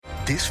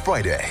This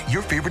Friday,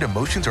 your favorite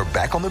emotions are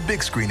back on the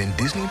big screen in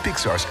Disney and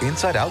Pixar's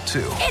Inside Out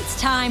 2. It's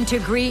time to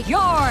greet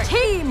your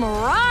Team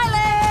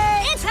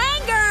Riley. It's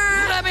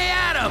anger. Let me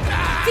at him.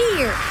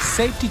 Fear.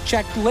 Safety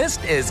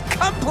checklist is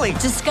complete.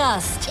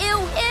 Disgust. Ew.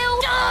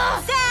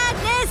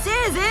 Sadness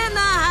is in the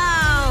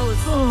house.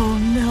 Oh,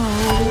 no.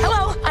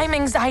 Hello, I'm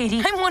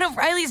anxiety. I'm one of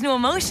Riley's new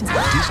emotions.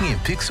 Disney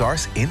and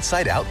Pixar's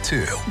Inside Out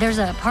 2. There's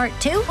a part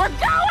 2? We're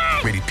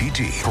going! Rated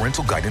PG.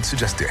 Parental guidance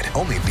suggested.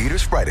 Only in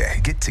theaters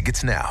Friday. Get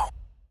tickets now.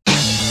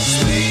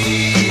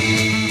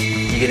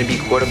 You gonna be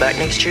quarterback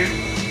next year?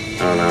 I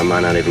don't know, I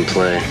might not even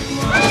play.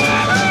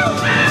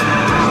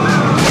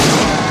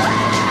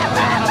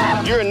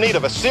 You're in need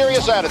of a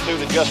serious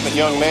attitude adjustment,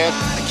 young man.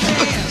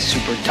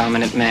 Super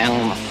dominant male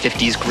in a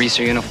 50s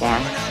greaser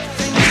uniform.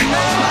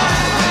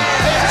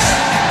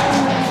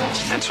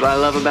 That's what I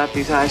love about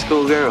these high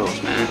school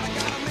girls, man.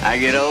 I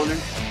get older,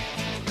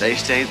 they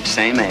stay the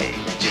same age.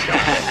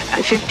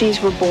 The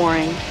 50s were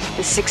boring.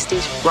 The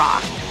 60s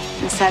rocked.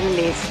 The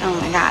 70s, oh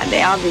my God,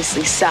 they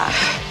obviously suck.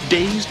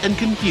 Dazed and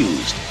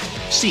confused.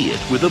 See it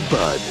with a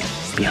bud.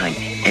 Behind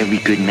every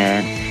good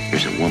man,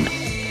 there's a woman.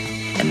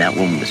 And that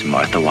woman was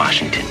Martha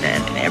Washington,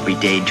 man. And every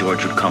day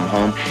George would come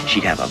home,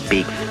 she'd have a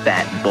big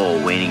fat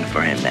bowl waiting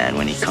for him, man,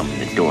 when he'd come in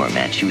the door,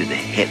 man. She was a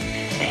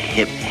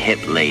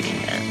hip lady,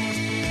 man.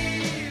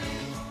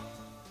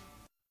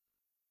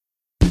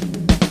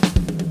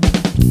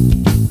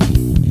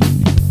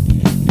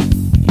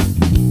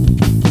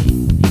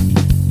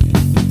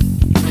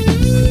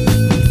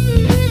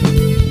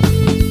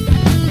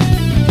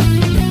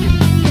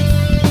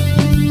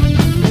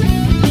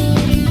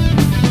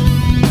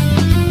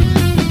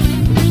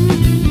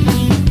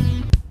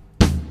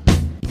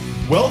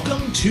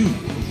 Welcome to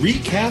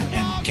Recap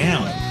and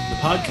Gown, the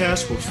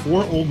podcast where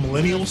four old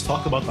millennials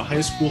talk about the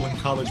high school and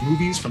college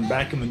movies from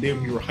back in the day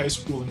when we were high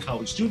school and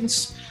college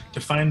students to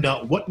find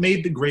out what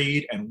made the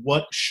grade and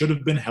what should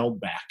have been held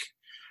back.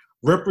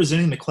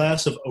 Representing the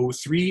class of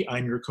 03,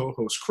 I'm your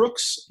co-host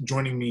Crooks.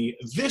 Joining me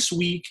this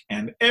week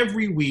and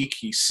every week,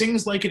 he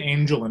sings like an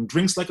angel and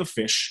drinks like a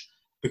fish,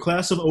 the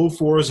class of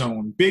 04's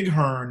own Big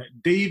Hearn,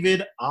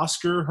 David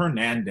Oscar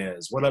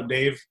Hernandez. What up,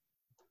 Dave?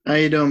 How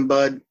you doing,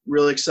 bud?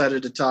 Really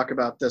excited to talk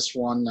about this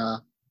one.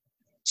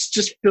 It's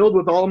just filled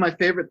with all of my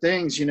favorite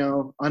things, you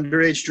know,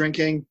 underage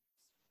drinking,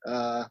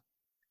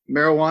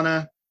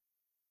 marijuana,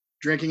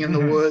 drinking in the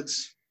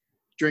woods,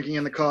 drinking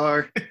in the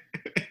car,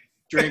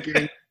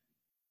 drinking,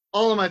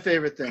 all of my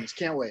favorite things.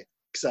 Can't wait.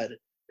 Excited.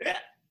 Yeah.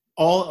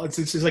 It's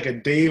just like a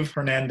Dave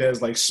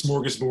Hernandez, like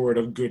smorgasbord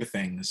of good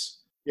things.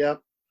 Yep.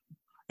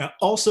 Now,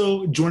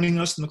 also joining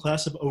us in the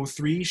class of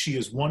 03, she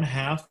is one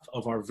half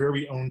of our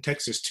very own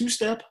Texas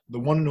Two-Step, the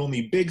one and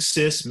only big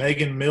sis,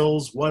 Megan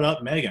Mills. What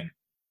up, Megan?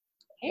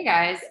 Hey,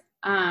 guys.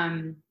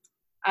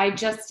 I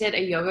just did a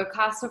yoga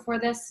class before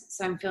this,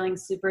 so I'm feeling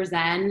super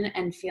zen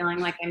and feeling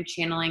like I'm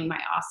channeling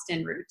my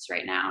Austin roots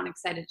right now and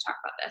excited to talk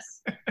about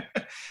this.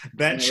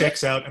 That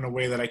checks out in a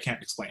way that I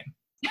can't explain.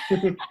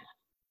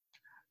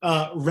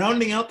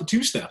 Rounding out the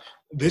Two-Step,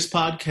 this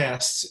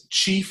podcast's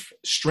chief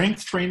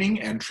strength training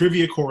and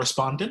trivia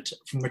correspondent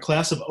from the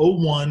class of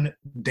 01,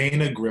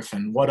 Dana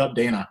Griffin. What up,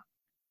 Dana?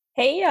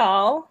 Hey,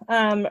 y'all.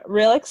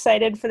 Real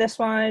excited for this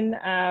one.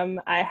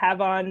 I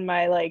have on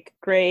my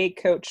gray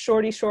Coach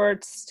Shorty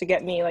shorts to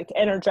get me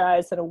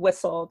energized and a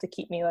whistle to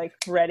keep me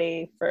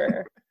ready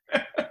for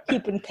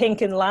keeping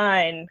Pink in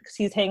line because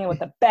he's hanging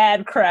with a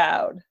bad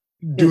crowd.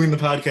 Doing the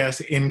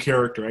podcast in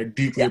character. I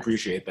deeply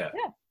appreciate that.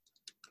 Yeah.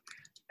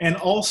 And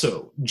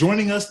also,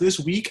 joining us this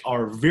week,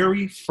 our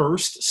very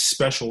first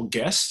special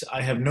guest.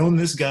 I have known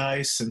this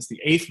guy since the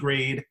 8th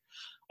grade.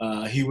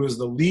 He was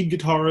the lead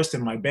guitarist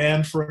in my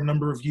band for a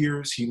number of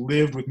years. He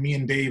lived with me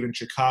and Dave in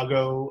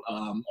Chicago,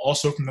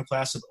 also from the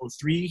class of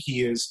 03.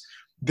 He is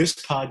this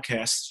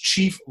podcast's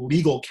chief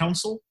legal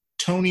counsel,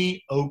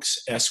 Tony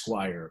Oakes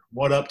Esquire.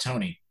 What up,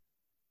 Tony?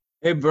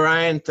 Hey,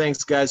 Brian.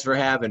 Thanks, guys, for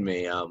having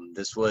me.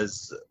 This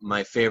was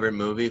my favorite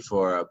movie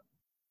for a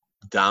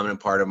dominant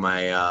part of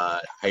my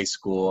high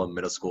school and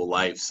middle school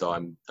life, so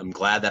I'm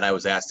glad that I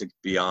was asked to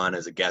be on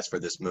as a guest for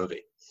this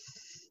movie.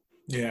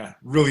 Yeah,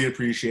 really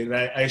appreciate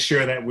it. I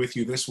share that with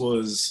you. This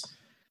was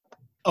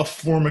a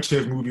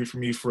formative movie for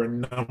me for a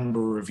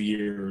number of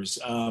years.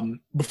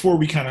 Before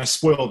we kind of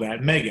spoil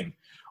that, Megan,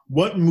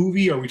 what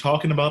movie are we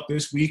talking about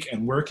this week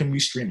and where can we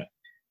stream it?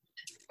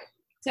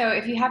 So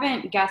if you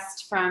haven't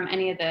guessed from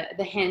any of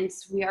the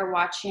hints, we are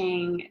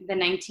watching the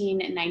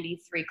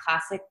 1993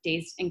 classic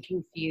Dazed and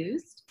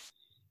Confused.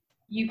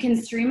 You can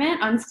stream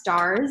it on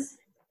Starz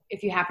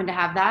if you happen to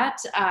have that.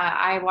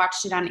 I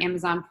watched it on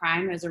Amazon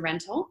Prime as a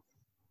rental.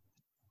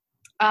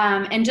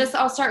 And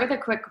I'll start with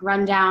a quick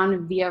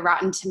rundown via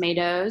Rotten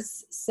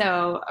Tomatoes.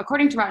 So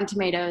according to Rotten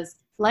Tomatoes,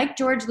 like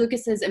George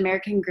Lucas's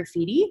American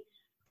Graffiti,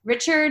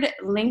 Richard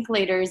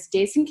Linklater's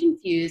Dazed and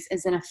Confused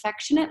is an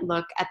affectionate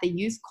look at the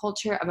youth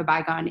culture of a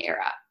bygone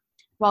era.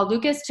 While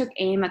Lucas took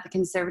aim at the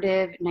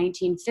conservative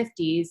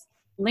 1950s,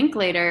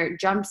 Linklater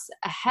jumps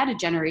ahead a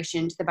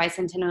generation to the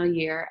bicentennial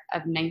year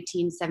of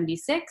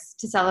 1976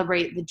 to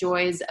celebrate the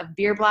joys of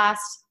Beer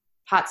Blast,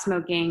 pot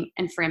smoking,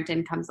 and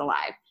Frampton comes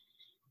alive.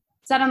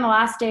 Set on the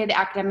last day of the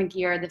academic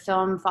year, the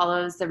film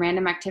follows the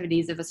random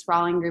activities of a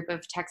sprawling group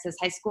of Texas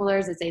high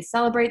schoolers as they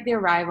celebrate the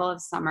arrival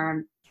of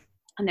summer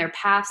and their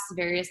paths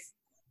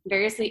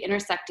variously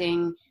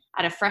intersecting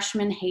at a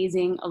freshman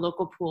hazing, a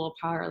local pool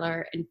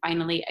parlor, and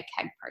finally a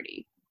keg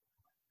party.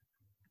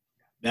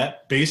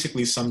 That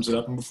basically sums it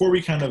up. And before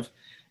we kind of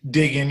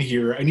dig in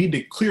here, I need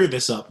to clear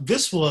this up.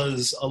 This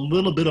was a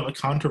little bit of a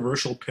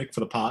controversial pick for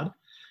the pod.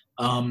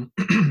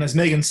 As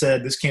Megan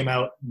said, this came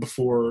out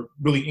before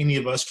really any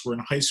of us were in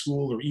high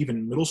school or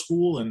even middle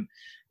school.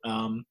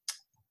 And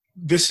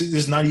this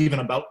is not even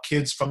about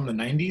kids from the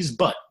 90s,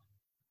 but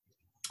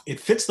it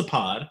fits the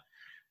pod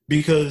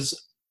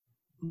because,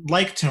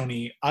 like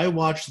Tony, I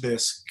watched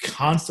this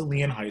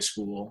constantly in high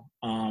school.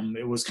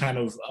 It was kind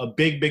of a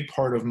big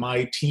part of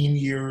my teen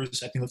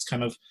years. I think that's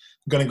kind of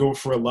going to go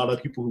for a lot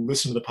of people who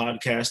listen to the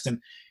podcast. And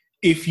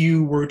if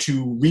you were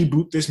to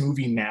reboot this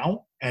movie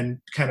now and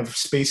kind of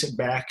space it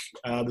back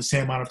the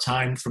same amount of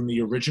time from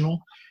the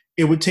original,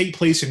 it would take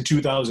place in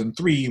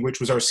 2003, which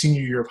was our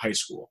senior year of high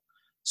school.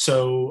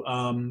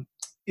 So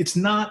it's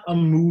not a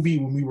movie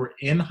when we were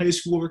in high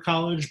school or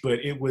college, but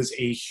it was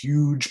a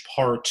huge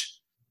part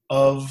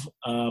of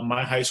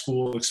my high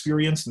school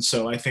experience. And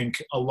so I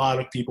think a lot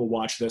of people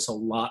watched this a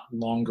lot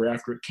longer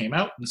after it came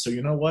out. And so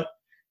you know what?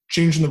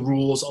 Changing the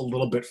rules a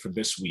little bit for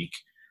this week.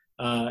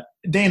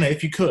 Dana,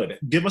 if you could,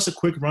 give us a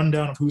quick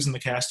rundown of who's in the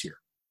cast here.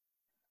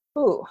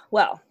 Ooh,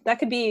 well, that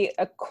could be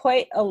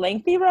quite a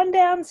lengthy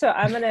rundown, so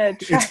I'm going to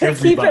try to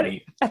keep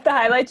it at the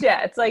highlights.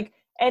 Yeah, it's like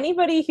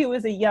anybody who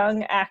was a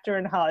young actor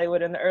in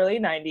Hollywood in the early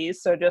 90s,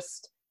 so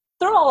just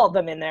throw all of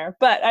them in there.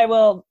 But I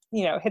will,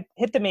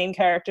 hit the main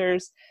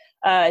characters.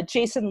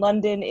 Jason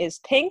London is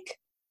Pink.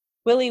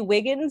 Willie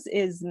Wiggins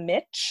is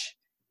Mitch.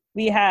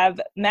 We have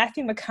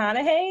Matthew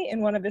McConaughey in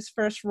one of his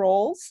first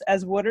roles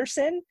as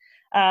Wooderson.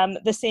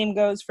 The same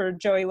goes for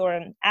Joey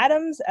Lauren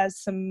Adams as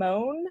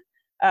Simone.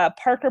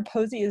 Parker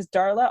Posey is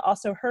Darla,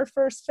 also her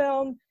first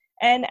film.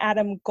 And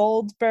Adam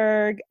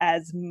Goldberg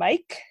as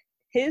Mike,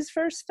 his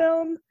first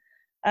film.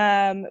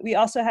 We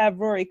also have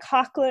Rory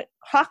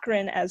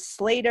Cochrane as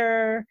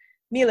Slater.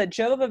 Mila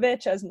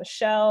Jovovich as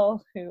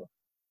Michelle, who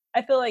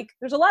I feel like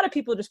there's a lot of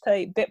people who just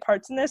play bit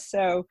parts in this.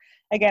 So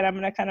again, I'm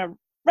going to kind of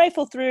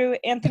rifle through.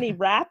 Anthony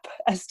Rapp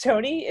as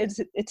Tony.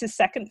 It's his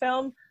second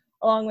film,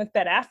 along with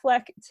Ben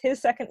Affleck. It's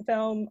his second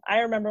film. I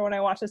remember when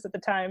I watched this at the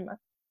time,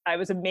 I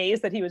was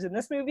amazed that he was in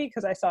this movie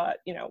because I saw it,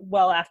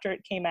 well after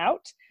it came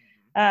out.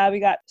 We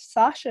got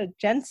Sasha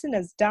Jensen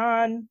as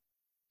Dawn,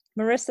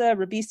 Marissa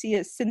Ribisi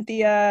as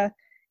Cynthia,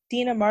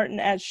 Dina Martin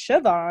as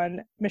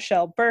Siobhan,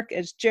 Michelle Burke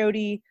as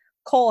Jody,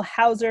 Cole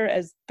Hauser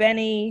as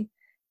Benny,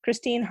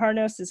 Christine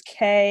Harnos as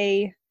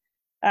Kay.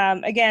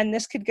 Again,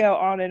 this could go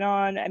on and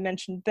on. I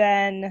mentioned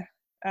Ben.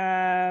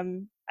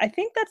 I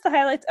think that's the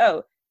highlights.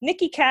 Oh,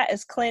 Nicky Katt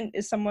as Clint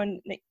is someone,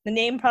 the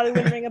name probably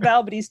wouldn't ring a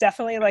bell, but he's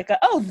definitely like,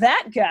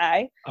 that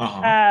guy.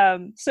 Uh-huh.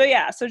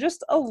 So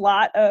just a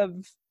lot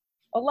of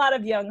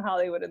young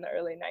Hollywood in the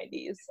early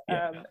 90s.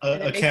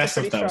 A cast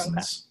of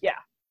thousands. Yeah.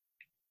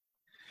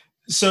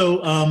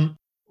 So,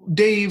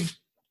 Dave,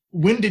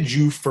 when did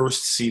you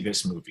first see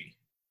this movie?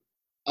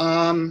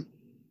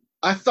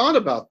 I thought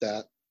about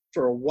that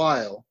for a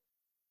while,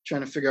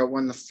 trying to figure out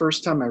when the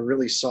first time I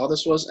really saw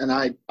this was, and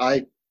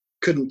I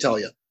couldn't tell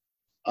you.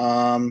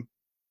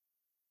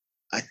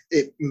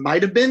 It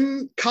might have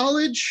been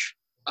college.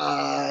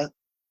 I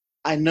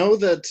know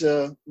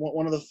that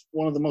one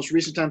of the most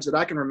recent times that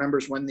I can remember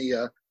is when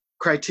the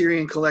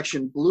Criterion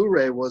Collection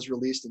Blu-ray was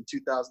released in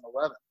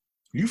 2011.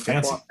 You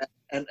fancy?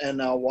 And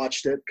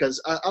watched it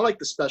because I like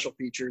the special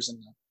features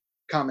and the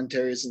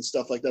commentaries and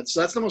stuff like that.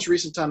 So that's the most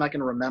recent time I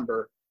can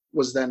remember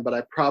was then, but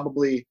I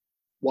probably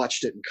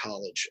watched it in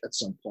college at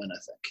some point, I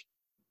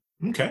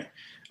think. Okay.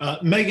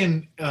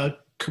 Megan,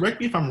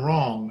 correct me if I'm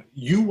wrong,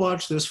 you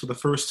watched this for the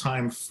first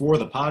time for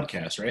the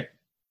podcast, right?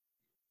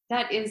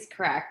 That is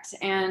correct.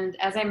 And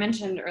as I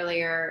mentioned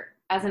earlier,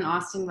 as an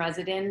Austin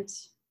resident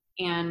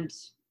and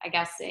I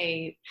guess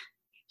a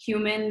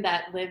human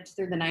that lived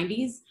through the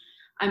 90s,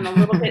 I'm a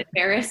little bit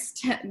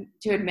embarrassed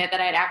to admit that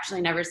I'd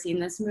actually never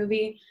seen this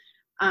movie.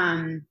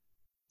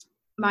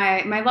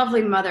 My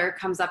lovely mother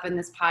comes up in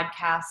this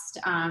podcast,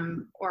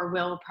 or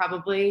will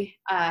probably,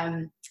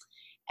 and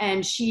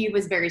she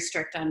was very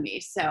strict on me,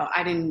 so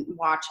I didn't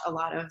watch a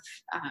lot of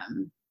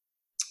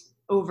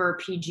over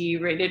PG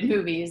rated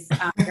movies.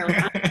 I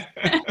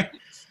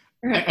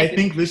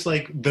think this,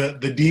 like the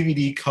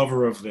DVD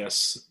cover of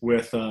this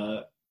with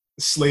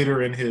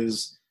Slater in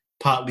his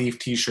pot leaf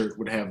T-shirt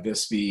would have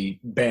this be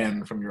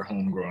banned from your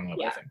home growing up.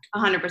 Yeah, I think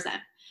 100%.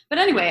 But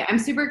anyway, I'm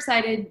super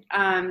excited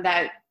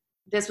that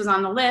this was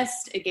on the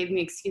list. It gave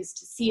me an excuse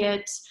to see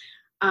it.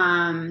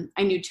 I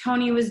knew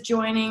Tony was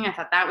joining. I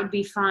thought that would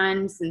be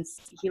fun since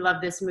he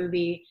loved this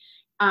movie.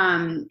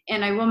 And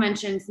I will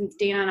mention, since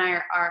Dana and I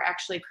are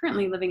actually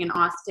currently living in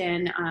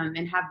Austin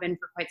and have been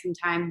for quite some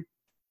time,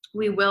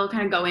 we will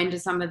kind of go into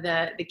some of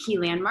the key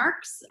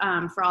landmarks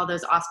for all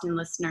those Austin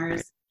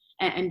listeners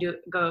and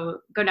go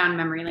down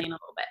memory lane a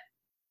little bit.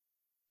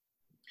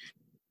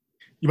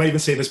 You might even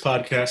say this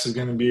podcast is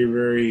going to be a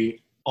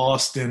very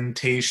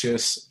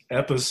ostentatious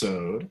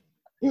episode,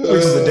 which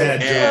is a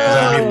dad joke because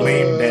I'm a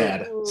lame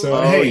dad.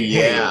 So hey,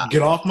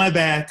 get off my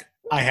back.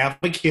 I have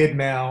a kid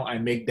now. I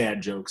make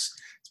dad jokes.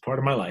 It's part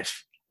of my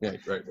life. Yeah,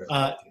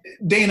 right.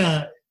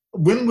 Dana,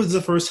 when was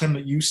the first time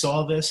that you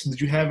saw this?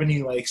 Did you have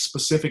any like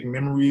specific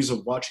memories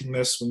of watching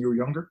this when you were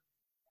younger?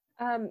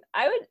 I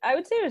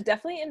would say it was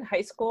definitely in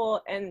high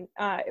school, and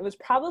it was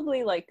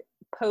probably like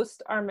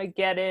post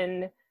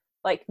Armageddon,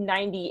 like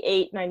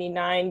 98,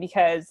 99,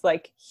 because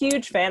like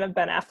huge fan of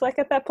Ben Affleck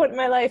at that point in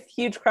my life,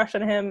 huge crush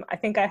on him. I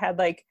think I had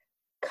like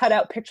cut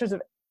out pictures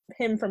of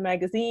him from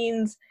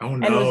magazines. Oh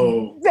no. And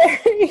was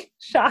very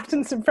shocked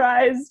and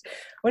surprised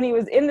when he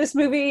was in this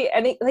movie,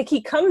 and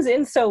he comes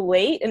in so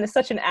late and is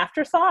such an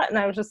afterthought, and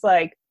I was just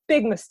like,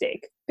 big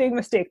mistake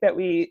that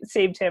we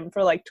saved him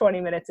for like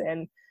 20 minutes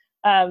in.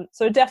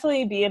 So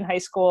definitely be in high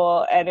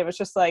school, and it was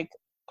just like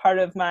part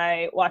of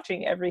my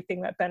watching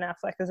everything that Ben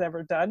Affleck has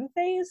ever done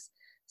phase.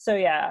 So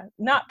yeah,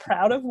 not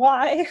proud of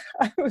why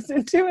I was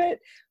into it,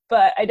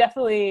 but I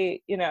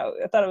definitely,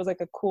 I thought it was like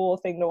a cool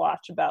thing to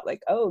watch about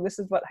like, oh, this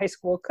is what high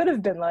school could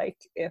have been like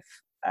if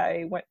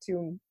I went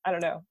to, I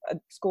don't know, a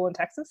school in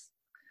Texas.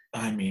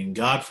 I mean,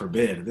 God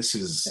forbid. This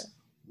is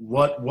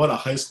what a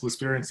high school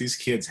experience these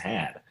kids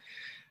had.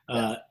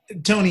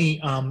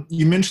 Tony,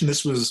 you mentioned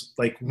this was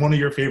like one of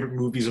your favorite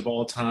movies of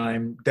all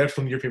time,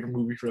 definitely your favorite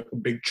movie for a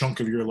big chunk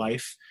of your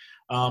life.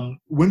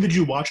 When did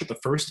you watch it the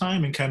first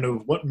time, and kind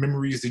of what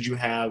memories did you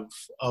have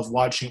of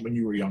watching it when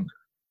you were younger?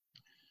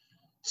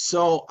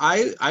 So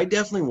I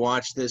definitely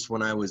watched this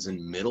when I was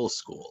in middle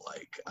school.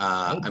 Like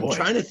I'm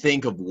trying to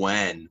think of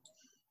when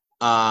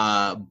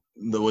that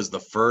was the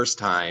first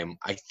time.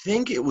 I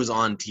think it was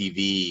on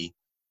TV,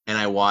 and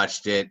I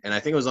watched it, and I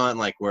think it was on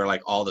like where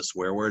like all the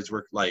swear words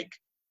were like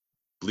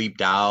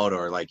bleeped out,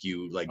 or like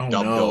you like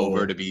dubbed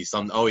over to be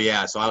some. Oh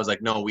yeah, so I was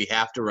like, no, we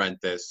have to rent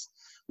this.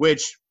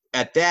 Which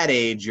at that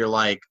age, you're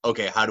like,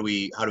 okay, how do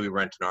we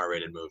rent an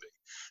R-rated movie?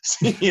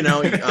 So,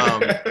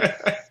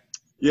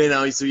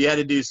 so you had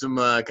to do some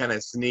kind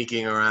of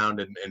sneaking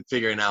around and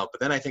figuring out. But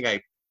then I think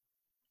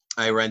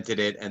I rented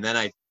it, and then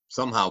I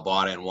somehow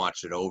bought it and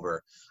watched it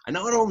over. I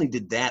not only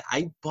did that,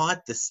 I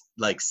bought this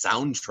like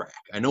soundtrack.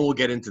 I know we'll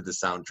get into the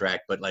soundtrack,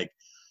 but like,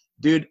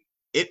 dude,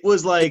 it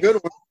was like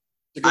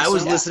I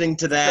was listening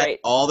to that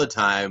all the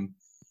time.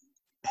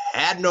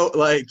 Had no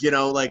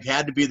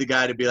had to be the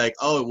guy to be like,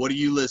 oh, what are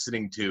you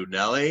listening to,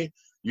 Nelly?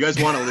 You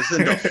guys want to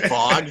listen to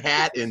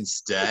Foghat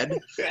instead?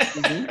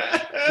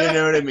 You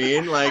know what I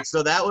mean? Like,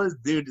 so that was,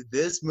 dude,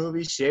 this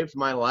movie shaped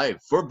my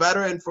life for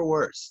better and for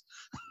worse.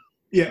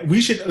 Yeah, we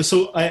should.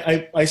 So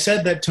I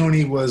said that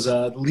Tony was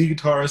the lead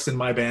guitarist in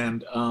my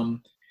band.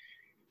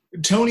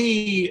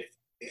 Tony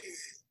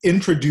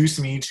introduced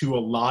me to a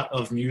lot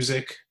of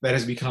music that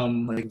has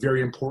become like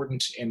very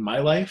important in my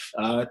life.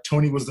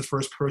 Tony was the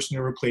first person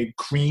who ever played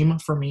Cream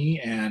for me,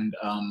 and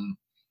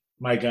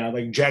my God,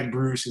 like Jack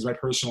Bruce is my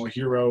personal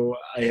hero.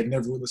 I had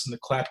never listened to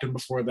Clapton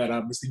before that.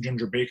 Obviously,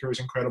 Ginger Baker is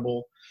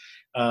incredible.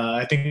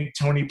 I think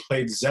Tony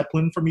played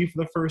Zeppelin for me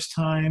for the first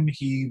time.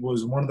 He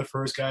was one of the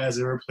first guys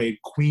that ever played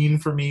Queen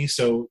for me.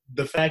 So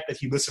the fact that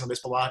he listened to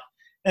this a lot,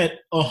 at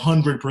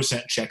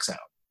 100% checks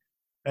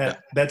out.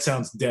 That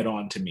sounds dead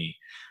on to me.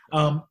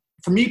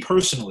 For me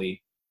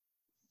personally,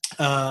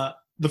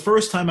 the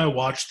first time I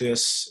watched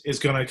this is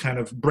going to kind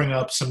of bring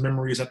up some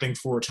memories, I think,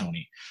 for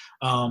Tony.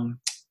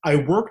 I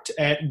worked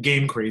at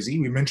Game Crazy.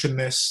 We mentioned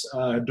this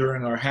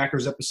during our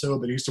Hackers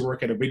episode that I used to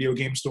work at a video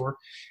game store.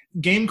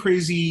 Game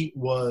Crazy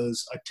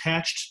was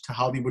attached to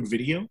Hollywood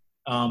Video.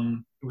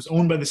 It was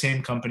owned by the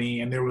same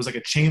company, and there was like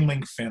a chain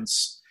link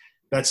fence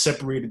that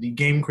separated the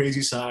Game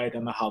Crazy side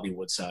and the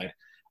Hollywood side.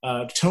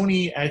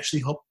 Tony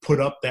actually helped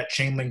put up that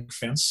chain link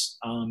fence,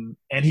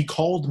 and he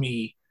called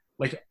me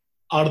like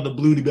out of the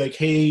blue to be like,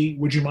 hey,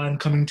 would you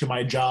mind coming to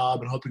my job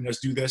and helping us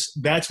do this?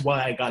 That's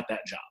why I got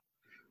that job.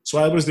 So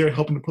I was there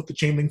helping to put the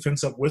chain link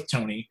fence up with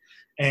Tony,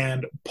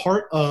 and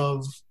part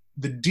of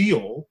the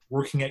deal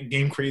working at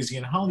Game Crazy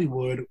in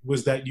Hollywood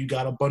was that you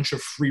got a bunch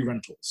of free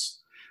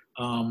rentals.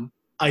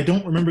 I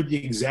don't remember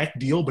the exact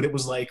deal, but it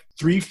was like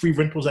 3 free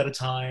rentals at a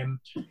time.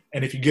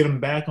 And if you get them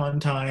back on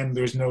time,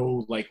 there's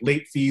no like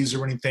late fees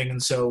or anything.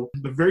 And so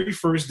the very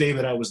first day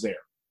that I was there,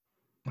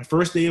 my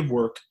first day of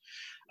work,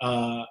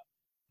 I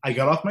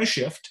got off my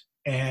shift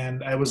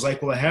and I was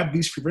like, well, I have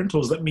these free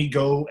rentals. Let me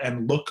go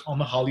and look on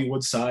the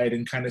Hollywood side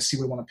and kind of see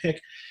what I want to pick.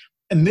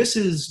 And this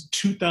is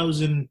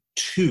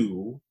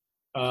 2002.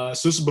 So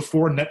this is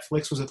before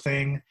Netflix was a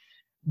thing,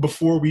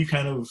 before we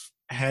kind of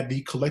had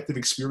the collective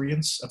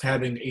experience of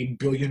having 1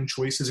 billion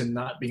choices and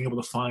not being able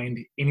to find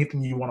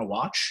anything you want to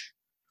watch.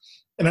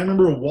 And I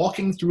remember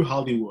walking through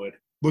Hollywood,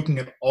 looking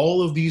at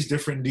all of these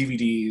different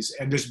DVDs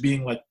and just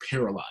being like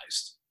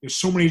paralyzed. There's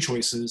so many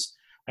choices.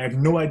 I have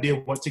no idea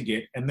what to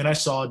get. And then I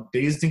saw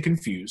Dazed and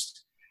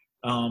Confused.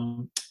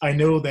 I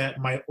know that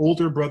my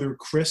older brother,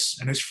 Chris,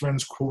 and his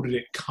friends quoted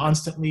it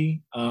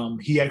constantly.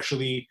 He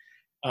actually,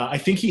 I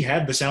think he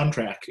had the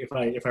soundtrack,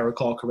 if I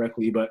recall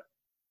correctly, but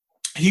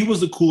he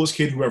was the coolest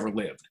kid who ever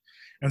lived.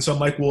 And so I'm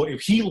like, well,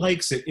 if he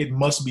likes it, it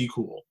must be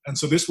cool. And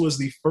so this was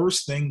the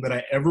first thing that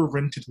I ever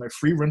rented, my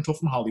free rental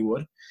from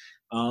Hollywood.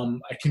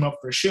 I came up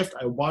for a shift.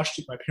 I watched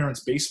it in my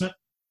parents' basement,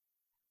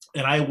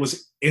 and I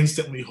was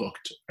instantly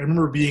hooked. I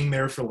remember being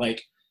there for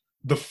like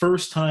the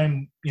first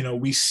time,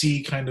 we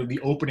see kind of the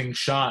opening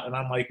shot, and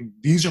I'm like,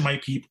 these are my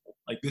people.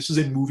 Like, this is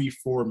a movie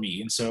for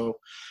me. And so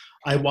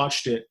I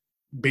watched it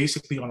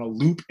basically on a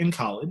loop in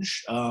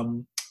college.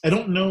 I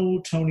don't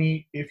know,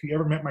 Tony, if you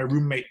ever met my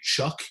roommate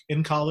Chuck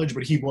in college,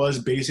 but he was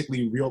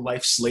basically real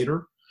life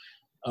Slater.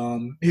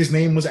 His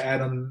name was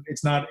Adam.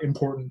 It's not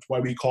important why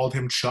we called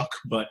him Chuck,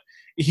 but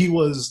he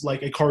was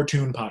like a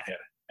cartoon pothead.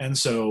 And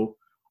so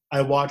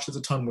I watched it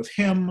a ton with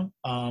him.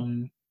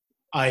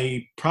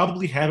 I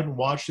probably haven't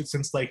watched it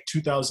since like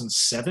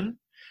 2007.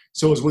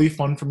 So it was really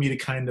fun for me to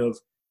kind of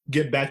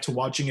get back to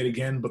watching it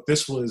again. But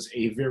this was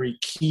a very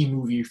key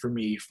movie for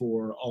me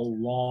for a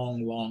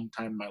long, long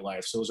time in my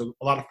life. So it was a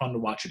lot of fun to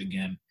watch it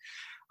again.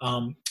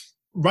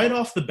 Right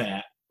off the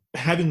bat,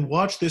 having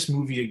watched this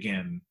movie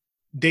again,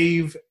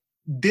 Dave,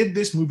 did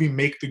this movie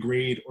make the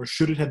grade, or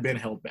should it have been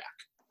held back?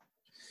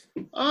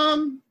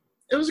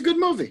 It was a good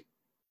movie.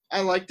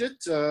 I liked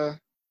it.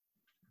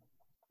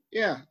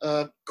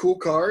 Cool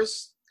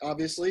cars,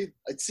 obviously.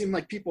 It seemed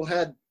like people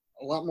had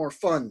a lot more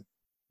fun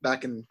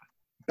back in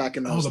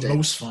those days.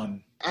 Most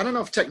fun. I don't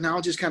know if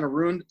technology's kind of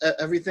ruined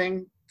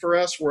everything for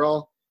us. We're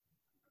all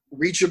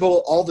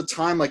reachable all the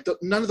time. Like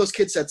none of those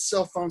kids had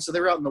cell phones, so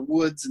they were out in the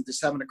woods and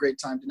just having a great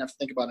time. Didn't have to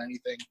think about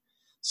anything.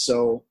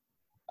 So,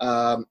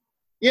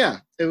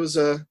 it was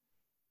a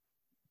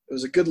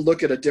good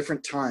look at a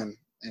different time,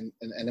 and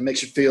it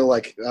makes you feel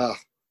like I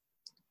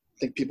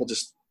think people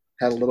just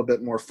had a little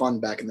bit more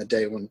fun back in the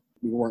day when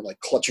we weren't like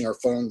clutching our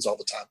phones all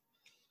the time.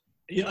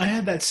 Yeah, I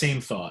had that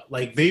same thought.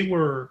 Like they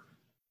were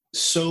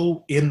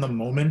so in the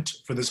moment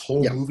for this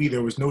whole movie.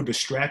 There was no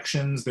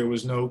distractions. There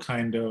was no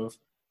kind of,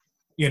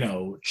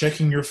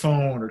 checking your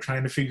phone or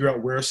trying to figure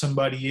out where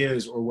somebody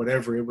is or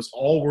whatever. It was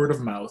all word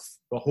of mouth.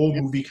 The whole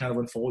movie kind of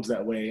unfolds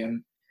that way.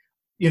 And,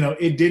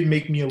 it did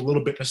make me a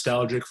little bit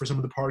nostalgic for some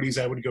of the parties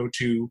I would go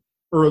to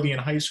early in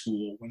high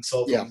school when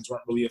cell phones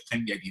weren't really a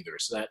thing yet either.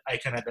 So that I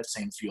kind of had that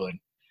same feeling.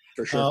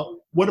 For sure.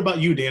 What about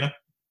you, Dana?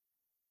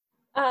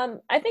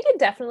 I think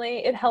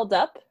it held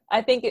up.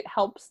 I think it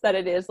helps that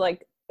it is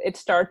like, it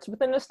starts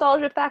with a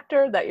nostalgia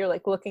factor that you're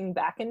like looking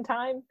back in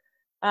time.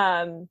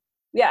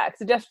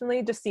 Because it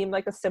definitely just seemed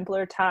like a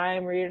simpler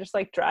time where you're just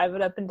like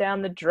driving up and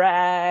down the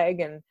drag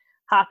and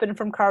hopping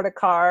from car to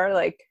car.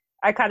 Like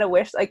I kind of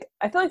wish, like,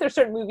 I feel like there's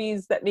certain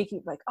movies that make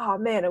you like, oh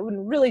man, it would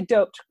have really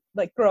dope to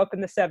like grow up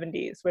in the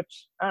 70s,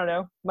 which I don't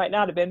know, might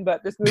not have been,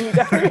 but this movie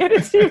definitely made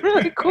it seem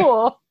really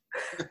cool.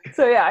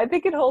 So yeah, I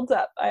think it holds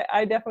up.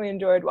 I definitely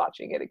enjoyed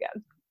watching it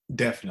again.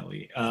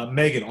 Definitely.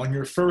 Megan, on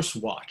your first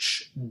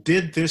watch,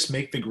 did this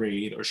make the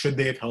grade, or should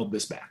they have held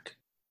this back?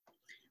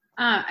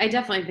 I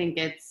definitely think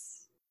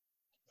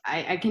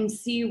I can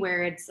see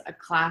where it's a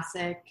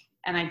classic,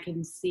 and I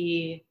can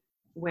see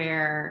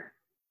where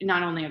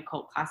not only a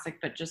cult classic,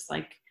 but just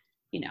like,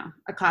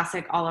 a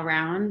classic all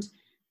around.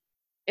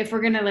 If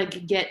we're going to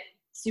like get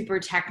super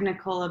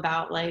technical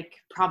about like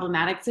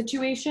problematic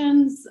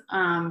situations,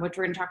 which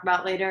we're going to talk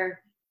about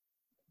later,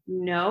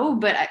 no,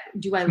 but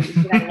did I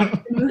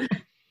like the movie?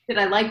 Did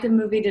I like the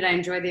movie? Did I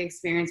enjoy the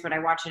experience? Would I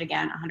watch it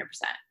again?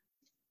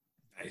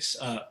 100%. Nice.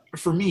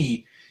 For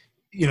me,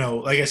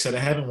 like I said, I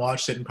haven't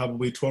watched it in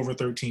probably 12 or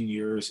 13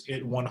 years.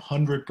 It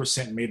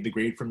 100% made the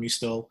grade for me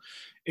still.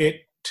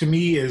 It, to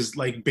me, is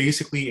like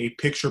basically a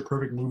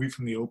picture-perfect movie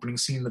from the opening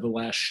scene to the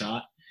last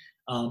shot.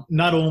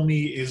 Not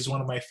only is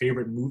one of my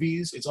favorite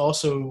movies, it's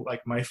also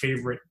like my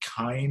favorite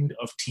kind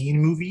of teen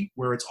movie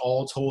where it's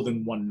all told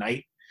in one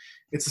night.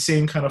 It's the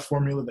same kind of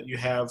formula that you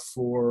have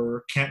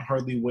for Can't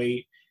Hardly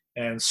Wait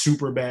and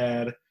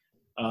Superbad.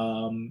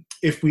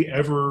 If we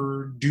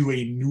ever do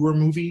a newer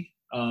movie,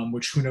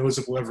 which who knows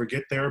if we'll ever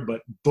get there,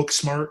 but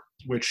Booksmart,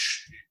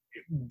 which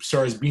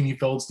stars Beanie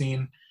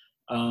Feldstein,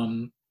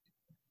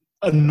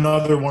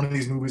 another one of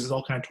these movies is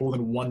all kind of told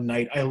in one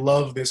night. I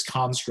love this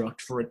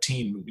construct for a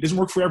teen movie. It doesn't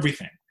work for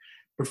everything,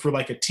 but for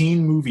like a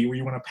teen movie where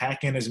you want to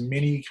pack in as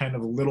many kind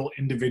of little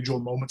individual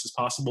moments as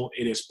possible,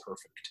 it is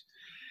perfect.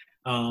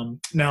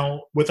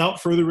 Now,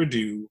 without further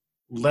ado,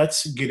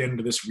 let's get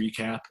into this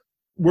recap.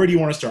 Where do you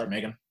want to start,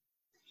 Megan?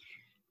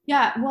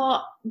 Yeah,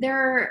 well,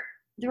 there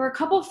were a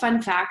couple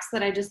fun facts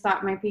that I just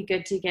thought might be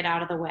good to get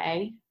out of the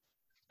way.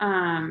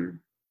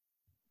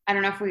 I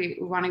don't know if we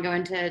want to go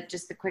into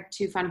just the quick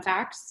 2 fun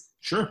facts.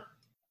 Sure.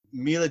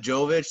 Mila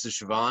Jovovich, the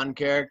Siobhan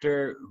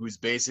character, who's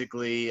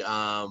basically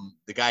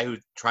the guy who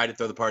tried to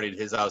throw the party at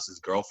his house's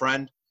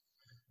girlfriend.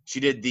 She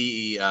did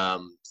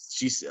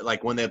she's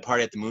like when they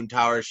party at the Moon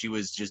Tower, she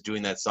was just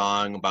doing that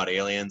song about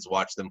aliens,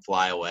 watch them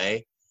fly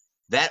away.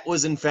 That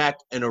was in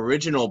fact an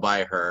original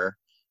by her.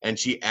 And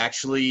she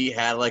actually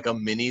had like a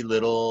mini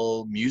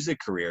little music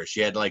career. She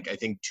had like, I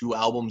think 2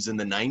 albums in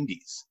the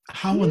 90s.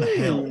 How in the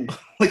hell?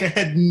 Like I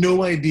had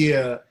no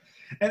idea.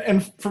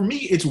 And for me,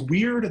 it's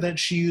weird that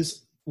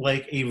she's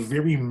like a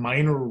very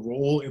minor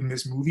role in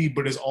this movie,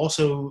 but is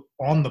also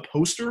on the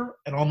poster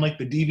and on like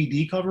the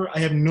DVD cover. I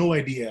have no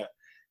idea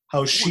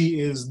how she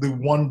is the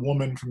one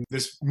woman from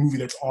this movie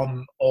that's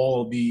on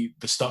all the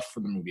stuff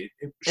for the movie.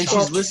 And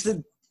she's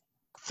listed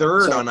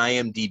third on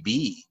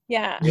IMDb.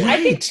 Yeah. Right.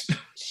 I think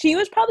she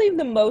was probably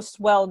the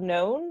most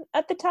well-known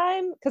at the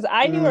time, because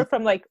I knew her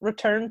from like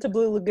Return to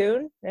Blue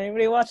Lagoon.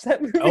 Anybody watch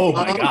that movie? Oh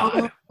my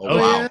God. Oh,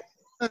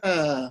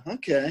 wow.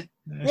 Okay.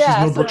 She's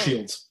no Brooke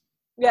Shields.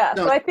 Yeah,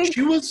 No, so I think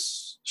she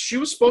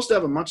was supposed to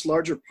have a much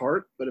larger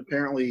part, but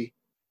apparently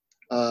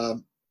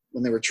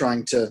when they were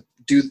trying to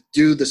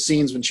do the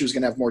scenes when she was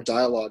going to have more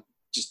dialogue,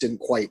 just didn't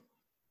quite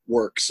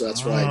work. So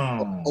that's why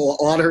a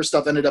lot of her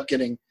stuff ended up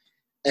getting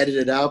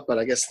edited out, but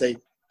I guess they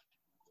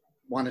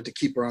wanted to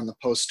keep her on the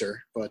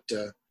poster. But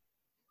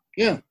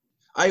yeah.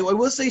 I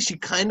will say she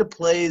kind of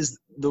plays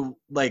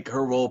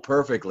her role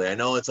perfectly. I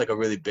know it's like a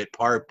really bit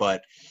part,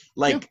 but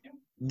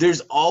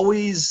there's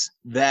always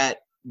that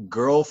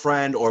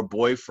girlfriend or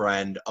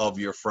boyfriend of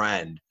your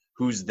friend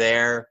who's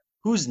there,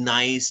 who's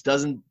nice,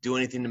 doesn't do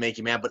anything to make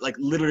you mad, but like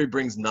literally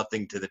brings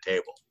nothing to the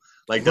table.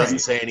 Like doesn't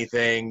say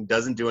anything,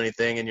 doesn't do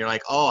anything, and you're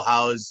like, oh,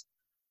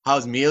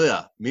 how's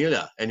Melia?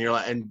 And you're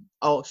like, and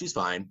oh, she's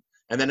fine.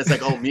 And then it's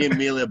like, oh, me and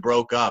Melia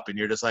broke up, and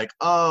you're just like,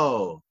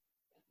 oh,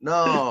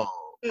 no.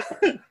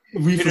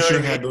 We for sure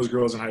had those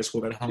girls in high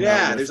school that hung out.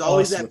 Yeah, with there's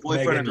always us, that with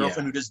boyfriend Megan, or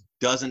girlfriend who just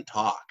doesn't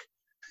talk.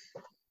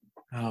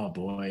 Oh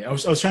boy, I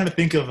was trying to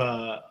think of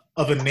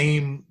a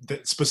name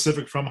that's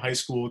specific from high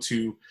school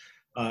to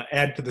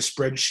add to the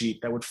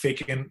spreadsheet that would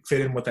fit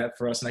in with that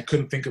for us, and I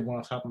couldn't think of one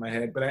off the top of my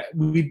head. But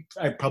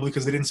I probably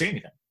because they didn't say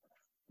anything.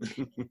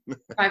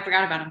 I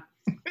forgot about him.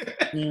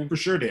 Yeah, for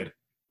sure did.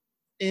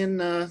 In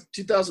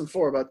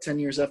 2004, about 10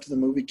 years after the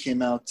movie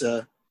came out,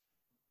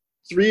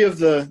 3 of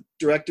the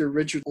director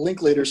Richard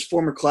Linklater's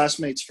former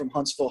classmates from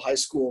Huntsville High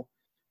School,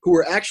 who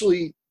were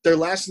actually, their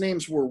last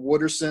names were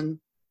Wooderson,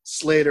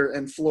 Slater,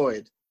 and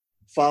Floyd,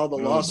 filed a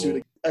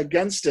lawsuit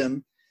against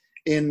him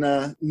in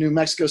New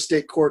Mexico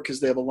State Court because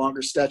they have a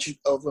longer statute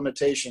of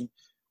limitation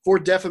for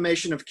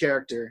defamation of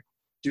character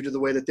due to the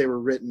way that they were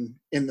written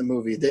in the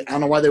movie. I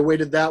don't know why they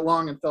waited that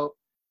long and felt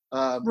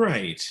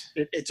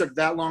it took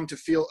that long to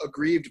feel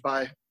aggrieved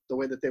by the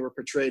way that they were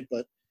portrayed,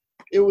 but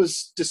it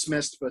was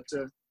dismissed. But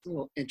a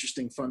little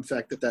interesting fun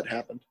fact that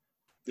happened.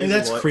 And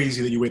that's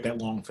crazy that you wait that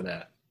long for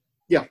that.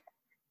 Yeah.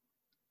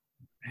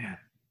 Man.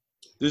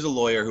 There's a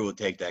lawyer who will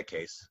take that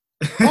case.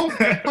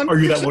 Are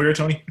you that lawyer,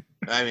 Tony?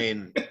 I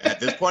mean, at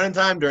this point in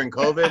time, during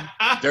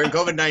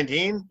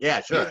COVID-19,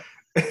 yeah, sure,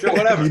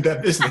 whatever. Need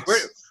that business.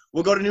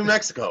 We'll go to New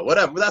Mexico,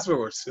 whatever. That's where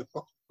we're suing.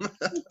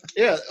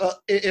 Yeah,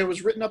 it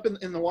was written up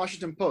in the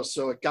Washington Post,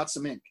 so it got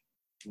some ink.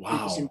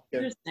 Wow.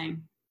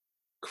 Interesting.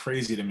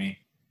 Crazy to me.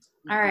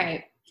 All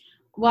right.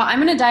 Well, I'm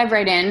going to dive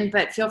right in,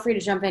 but feel free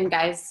to jump in,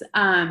 guys.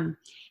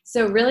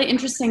 So really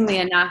interestingly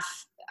enough,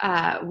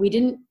 we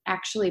didn't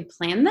actually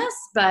plan this,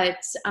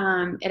 but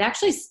it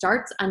actually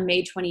starts on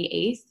May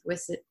 28th,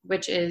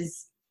 which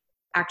is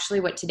actually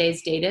what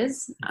today's date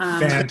is.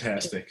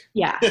 Fantastic.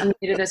 Yeah, on the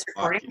date of this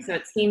recording, so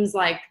it seems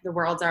like the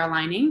worlds are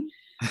aligning.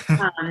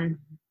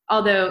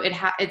 Although it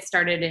happened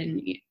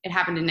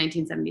in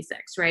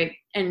 1976, right?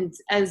 And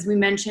as we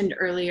mentioned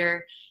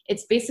earlier,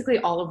 it's basically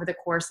all over the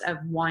course of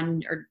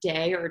one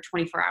day or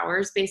 24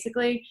 hours,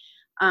 basically.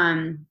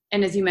 And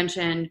as you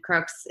mentioned,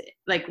 Crooks,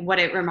 like what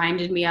it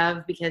reminded me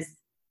of, because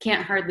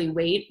Can't Hardly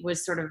Wait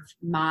was sort of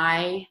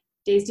my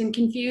Dazed and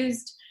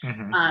Confused.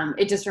 Mm-hmm.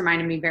 It just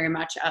reminded me very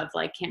much of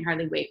like Can't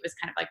Hardly Wait was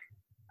kind of like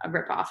a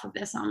ripoff of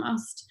this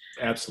almost.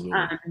 Absolutely.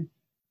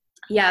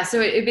 Yeah,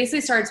 so it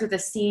basically starts with a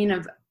scene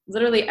of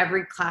literally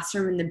every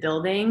classroom in the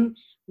building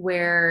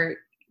where,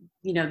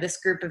 you know, this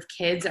group of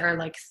kids are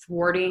like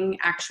thwarting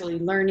actually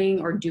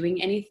learning or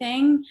doing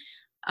anything.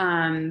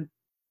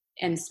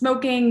 And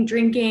smoking,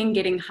 drinking,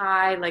 getting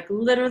high, like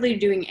literally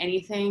doing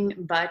anything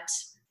but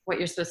what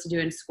you're supposed to do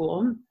in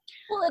school.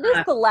 Well, it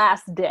is the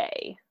last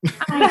day.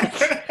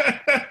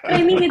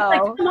 I mean, it's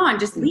like, come on,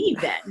 just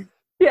leave then.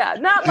 Yeah,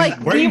 not like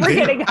we were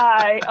getting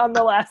high on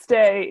the last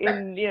day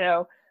in, you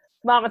know,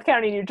 Monmouth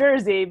County, New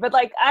Jersey. But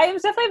like, I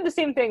was definitely the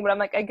same thing, but I'm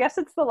like, I guess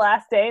it's the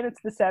last day and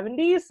it's the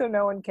 70s, so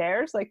no one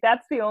cares. Like,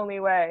 that's the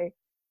only way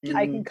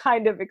I can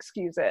kind of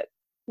excuse it.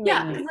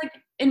 Yeah, like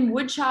in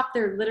woodshop,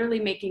 they're literally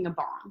making a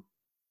bomb.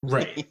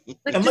 Right.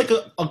 And like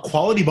a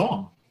quality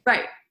bomb.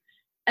 Right.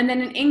 And then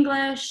in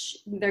English,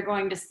 they're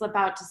going to slip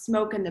out to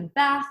smoke in the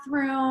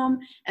bathroom.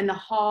 And the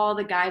hall,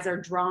 the guys are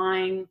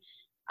drawing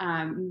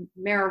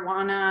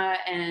marijuana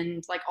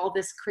and like all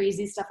this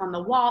crazy stuff on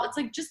the wall. It's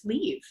like, just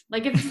leave.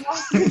 Like, if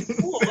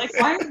it's cool, like,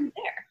 why are you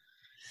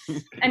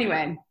there?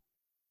 Anyway.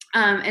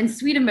 And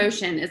Sweet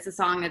Emotion is the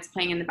song that's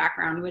playing in the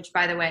background, which,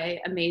 by the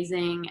way,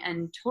 amazing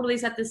and totally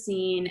set the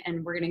scene.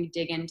 And we're going to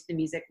dig into the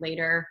music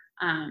later.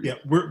 Yeah,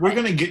 we're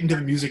going to get into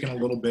the music in a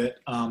little bit.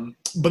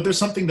 But there's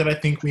something that I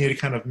think we need to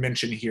kind of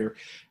mention here.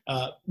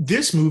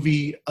 This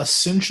movie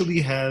essentially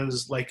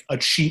has like a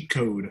cheat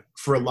code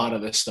for a lot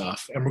of this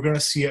stuff. And we're going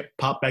to see it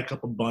pop back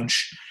up a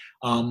bunch.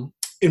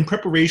 in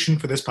preparation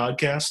for this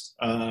podcast,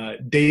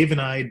 Dave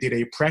and I did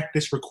a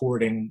practice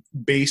recording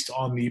based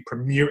on the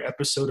premiere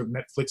episode of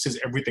Netflix's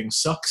Everything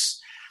Sucks,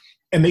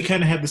 and they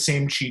kind of have the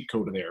same cheat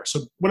code there.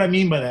 So what I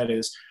mean by that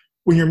is,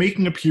 when you're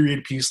making a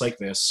period piece like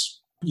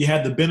this, you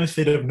have the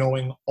benefit of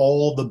knowing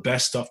all the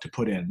best stuff to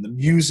put in. The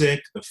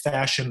music, the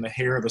fashion, the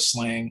hair, the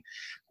slang.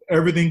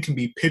 Everything can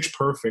be pitch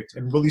perfect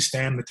and really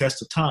stand the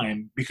test of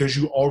time because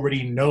you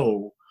already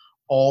know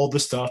all the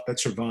stuff that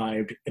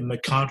survived in the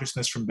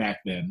consciousness from back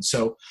then.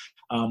 So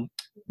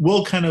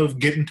we'll kind of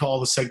get into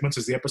all the segments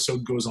as the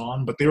episode goes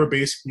on, but they were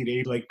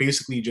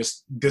basically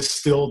just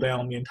distill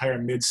down the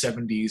entire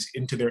mid-70s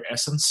into their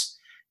essence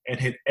and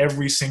hit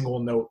every single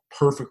note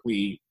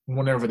perfectly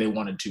whenever they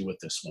wanted to with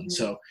this one.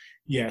 So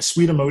yeah,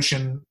 Sweet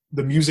Emotion,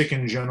 the music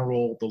in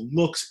general, the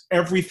looks,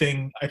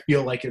 everything, I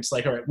feel like it's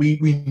like, all right,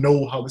 we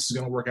know how this is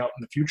going to work out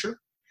in the future.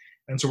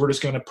 And so we're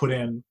just going to put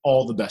in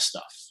all the best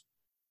stuff.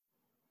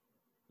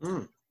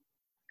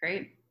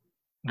 Great.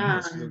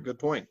 That's a good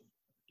point.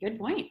 Good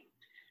point.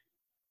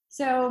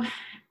 So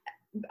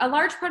a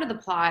large part of the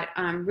plot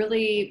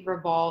really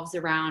revolves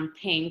around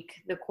Pink,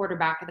 the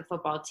quarterback of the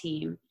football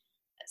team,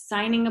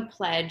 signing a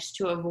pledge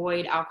to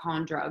avoid alcohol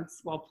and drugs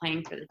while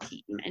playing for the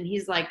team. And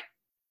he's like,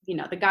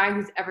 the guy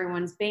who's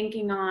everyone's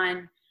banking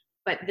on,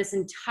 but this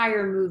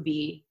entire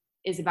movie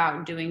is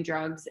about doing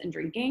drugs and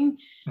drinking.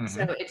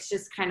 So it's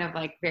just kind of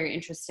like very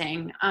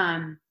interesting.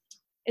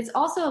 It's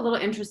also a little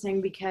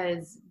interesting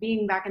because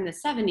being back in the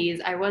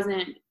 70s, I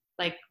wasn't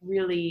like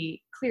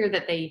really clear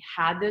that they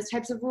had those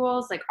types of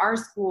rules. Like our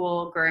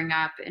school growing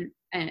up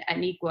at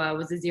Neuqua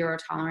was a zero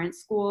tolerance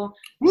school.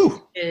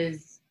 Woo! I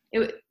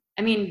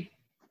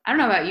don't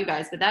know about you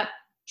guys, but that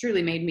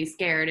truly made me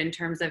scared in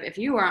terms of if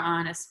you are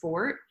on a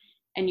sport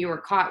and you were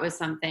caught with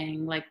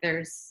something, like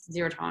there's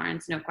zero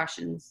tolerance, no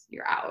questions,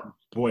 you're out.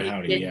 Boy,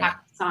 howdy, you did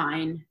have to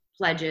sign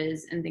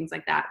pledges and things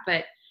like that.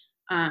 But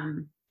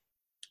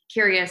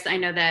curious, I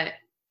know that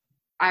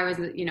I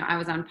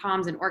was on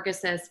Palms and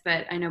Orchesis,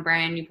 but I know,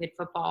 Brian, you played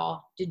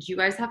football. Did you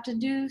guys have to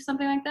do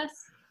something like this?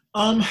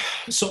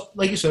 So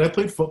like you said, I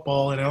played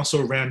football and I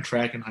also ran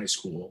track in high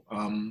school.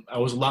 I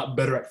was a lot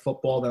better at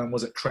football than I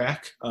was at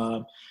track.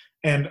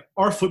 And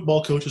our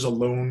football coaches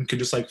alone could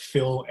just like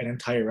fill an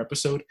entire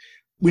episode.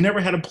 We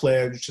never had a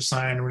pledge to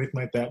sign or anything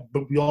like that,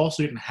 but we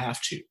also didn't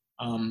have to.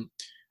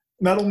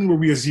 Not only were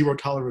we a zero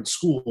tolerance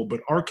school,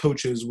 but our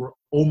coaches were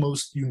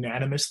almost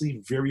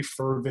unanimously very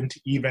fervent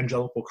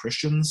evangelical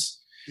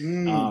Christians.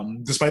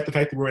 Despite the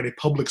fact that we're at a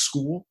public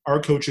school,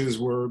 our coaches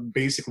were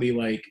basically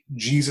like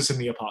Jesus and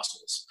the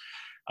apostles.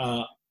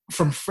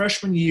 From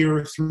freshman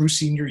year through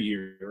senior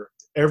year,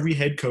 every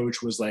head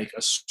coach was like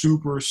a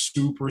super,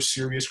 super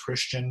serious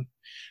Christian.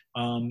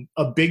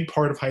 A big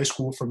part of high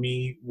school for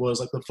me was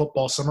like the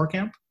football summer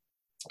camp.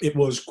 It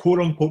was quote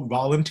unquote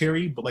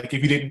voluntary, but like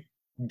if you didn't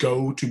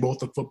go to both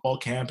the football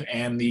camp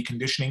and the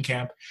conditioning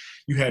camp,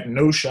 you had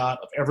no shot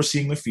of ever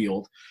seeing the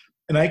field.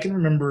 And I can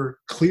remember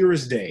clear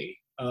as day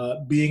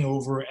being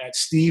over at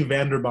Steve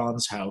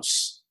Vanderbon's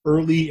house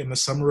early in the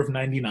summer of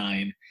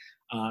 '99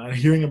 and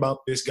hearing about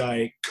this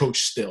guy, Coach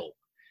Still.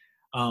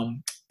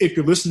 If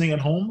you're listening at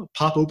home,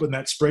 pop open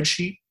that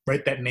spreadsheet,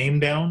 write that name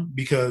down,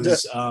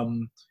 because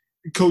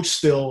Coach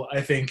Still, I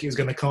think, is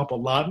going to come up a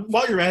lot. And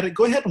while you're at it,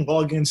 go ahead and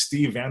log in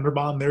Steve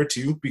Vanderbon there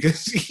too,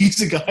 because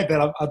he's a guy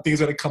that I think is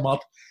going to come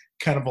up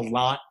kind of a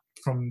lot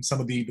from some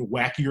of the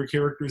wackier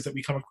characters that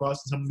we come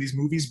across in some of these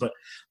movies. But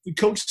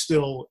Coach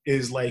Still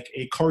is like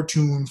a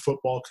cartoon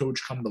football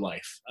coach come to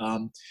life.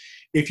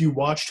 If you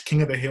watched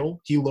King of the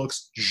Hill, he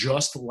looks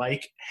just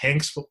like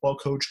Hank's football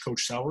coach,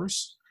 Coach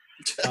Sowers.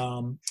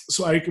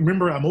 So I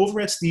remember I'm over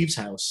at Steve's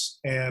house,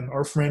 and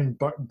our friend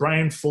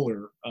Brian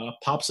Fuller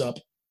pops up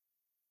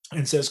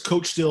and says,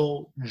 Coach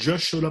Still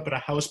just showed up at a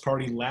house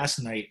party last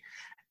night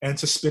and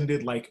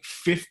suspended like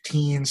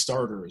 15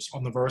 starters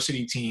on the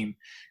varsity team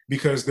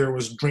because there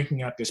was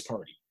drinking at this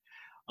party.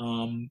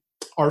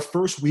 Our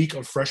first week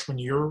of freshman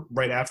year,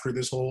 right after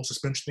this whole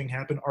suspension thing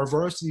happened, our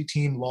varsity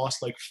team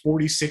lost like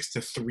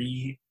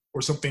 46-3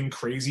 or something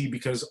crazy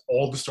because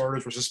all the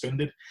starters were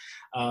suspended.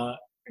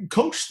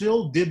 Coach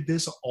Still did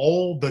this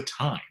all the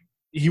time.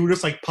 He would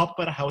just like pop up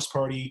at a house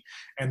party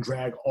and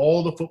drag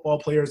all the football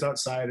players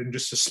outside and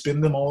just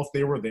suspend them all if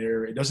they were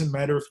there. It doesn't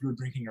matter if you were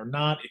drinking or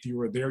not. If you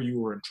were there, you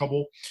were in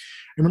trouble.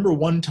 I remember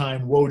one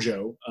time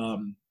Wojo,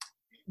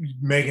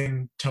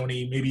 Megan,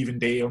 Tony, maybe even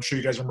Dave, I'm sure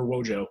you guys remember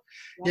Wojo.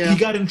 Yeah. He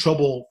got in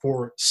trouble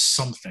for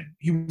something.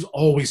 He was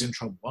always in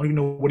trouble. I don't even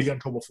know what he got in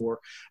trouble for.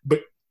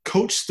 But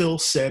Coach Still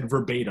said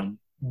verbatim,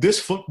 this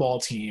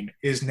football team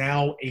is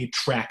now a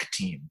track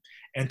team.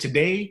 And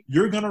today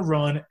you're going to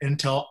run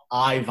until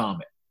I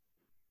vomit.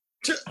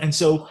 And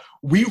so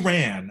we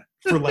ran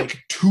for like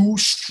 2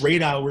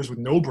 straight hours with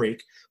no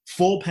break,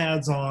 full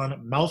pads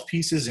on,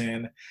 mouthpieces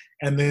in.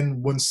 And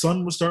then when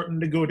sun was starting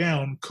to go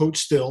down, Coach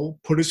Still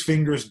put his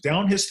fingers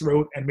down his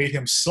throat and made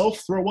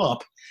himself throw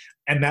up.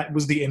 And that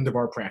was the end of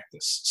our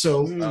practice.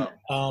 So,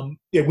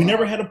 we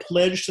never had a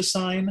pledge to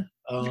sign.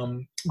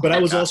 But I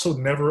was also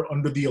never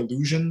under the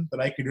illusion that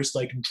I could just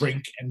like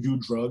drink and do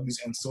drugs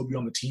and still be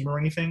on the team or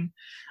anything.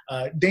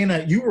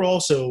 Dana, you were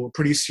also a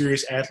pretty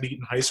serious athlete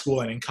in high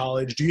school and in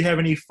college. Do you have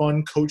any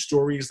fun coach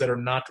stories that are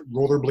not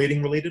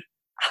rollerblading related?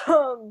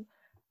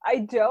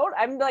 I don't.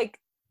 I'm like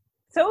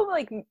so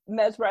like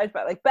mesmerized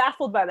by, like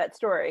baffled by that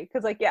story.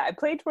 Cause like, yeah, I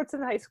played sports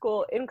in high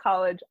school, in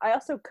college. I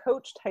also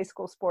coached high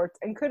school sports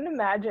and couldn't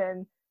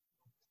imagine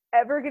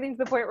ever getting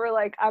to the point where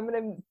like, I'm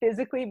going to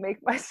physically make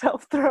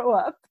myself throw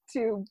up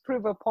to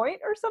prove a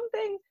point or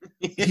something.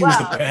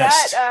 Wow.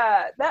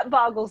 That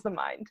boggles the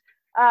mind.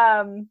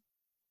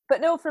 But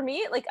no, for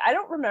me, like, I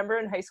don't remember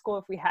in high school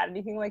if we had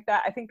anything like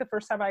that. I think the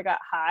first time I got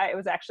high, it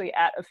was actually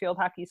at a field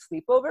hockey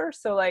sleepover.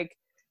 So like,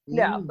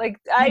 no, like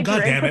I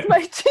drank with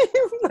my team.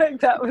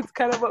 Like that was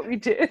kind of what we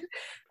did.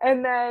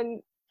 And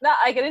then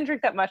I didn't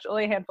drink that much,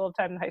 only a handful of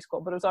times in high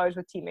school, but it was always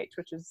with teammates,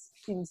 which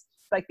seems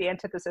like the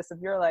antithesis of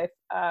your life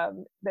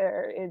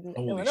there in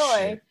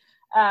Illinois.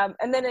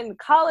 And then in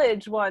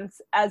college once,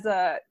 as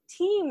a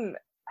team,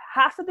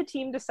 half of the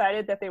team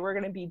decided that they were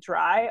going to be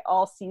dry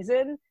all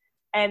season.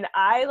 And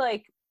I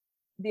like,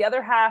 the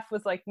other half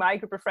was like my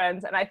group of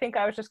friends. And I think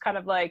I was just kind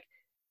of like,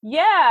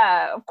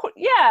 yeah, of course,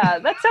 yeah,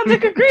 that sounds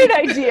like a great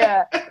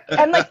idea.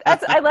 And like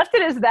I left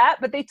it as that,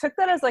 but they took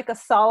that as like a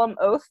solemn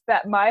oath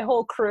that my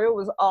whole crew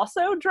was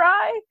also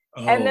dry.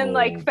 And then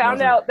like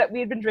found out that we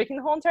had been drinking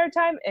the whole entire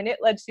time, and it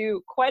led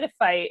to quite a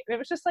fight. And it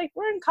was just like,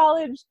 we're in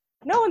college,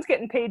 no one's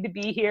getting paid to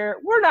be here,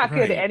 we're not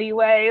good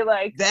anyway.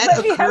 Like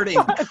that occurred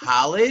in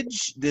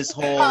college. This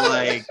whole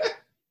like,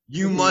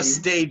 you must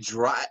stay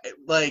dry.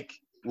 Like,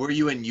 were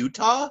you in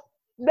Utah?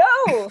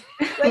 No,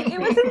 like it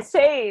was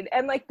insane.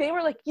 And like they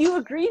were like, you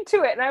agreed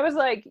to it, and I was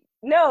like,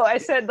 no. I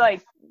said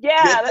like,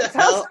 yeah, get the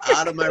hell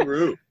out of my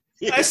room.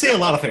 I say a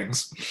lot of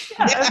things.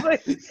 Yeah, I was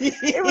like,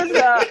 it was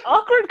an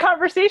awkward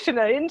conversation.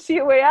 I didn't see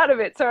a way out of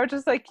it, so I was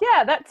just like,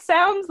 yeah, that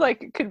sounds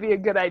like it could be a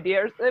good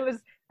idea. There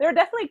were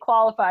definitely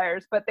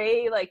qualifiers, but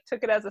they like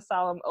took it as a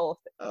solemn oath,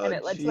 and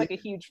it led to like a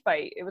huge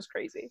fight. It was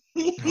crazy.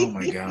 Oh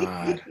my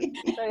god.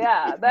 So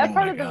yeah, that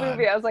part of the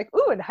movie, I was like,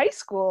 ooh, in high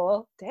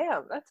school,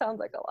 damn, that sounds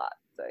like a lot.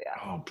 So yeah.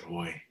 Oh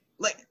boy.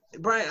 Like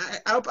Brian,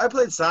 I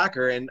played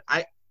soccer, and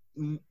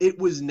it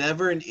was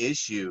never an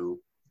issue.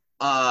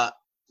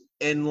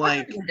 And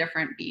like a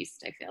different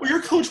beast, I feel. Well,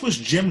 your coach was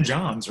Jim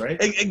Johns, right?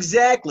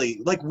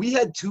 Exactly. Like we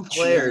had two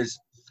players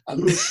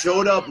who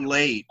showed up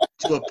late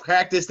to a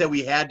practice that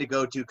we had to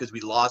go to because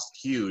we lost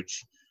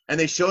huge. And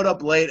they showed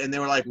up late, and they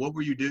were like, "What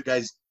were you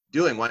guys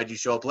doing? Why did you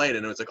show up late?"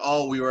 And it was like,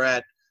 "Oh, we were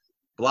at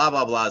blah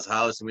blah blah's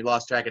house, and we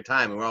lost track of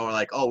time." And we're all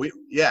like, "Oh, you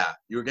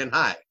were getting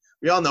high."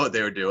 We all know what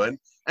they were doing.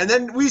 And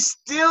then we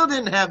still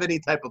didn't have any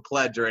type of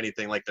pledge or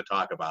anything like to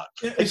talk about.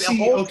 Like,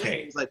 see,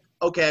 okay. It's like,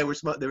 okay, they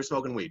were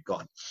smoking weed. Go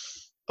on.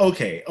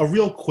 Okay, a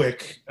real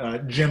quick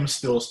Jim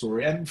Still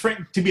story. And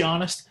Frank, to be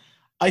honest,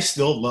 I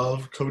still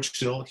love Coach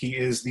Still. He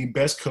is the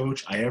best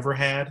coach I ever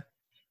had.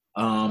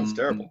 That's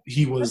terrible.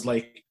 He was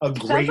like a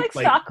great like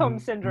Stockholm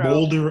syndrome.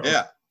 molder.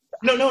 Yeah.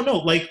 No.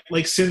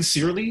 Like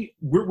sincerely,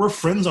 we're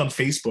friends on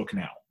Facebook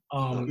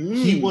now.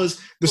 He was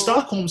the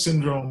Stockholm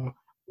syndrome.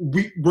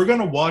 We're going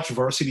to watch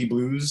Varsity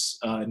Blues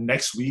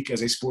next week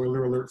as a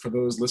spoiler alert for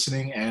those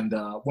listening. And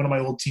one of my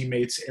old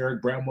teammates,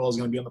 Eric Bramwell, is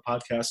going to be on the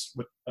podcast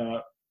with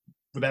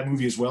that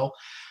movie as well.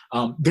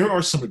 There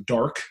are some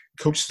dark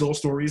Coach Still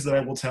stories that I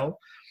will tell.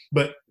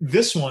 But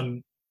this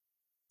one,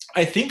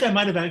 I think I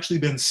might have actually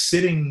been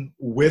sitting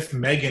with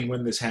Megan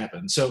when this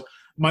happened. So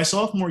my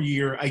sophomore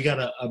year, I got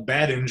a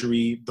bad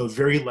injury the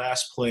very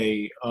last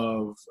play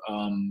of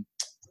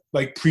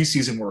like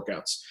preseason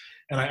workouts.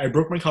 And I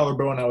broke my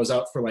collarbone. I was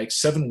out for like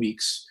 7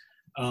 weeks.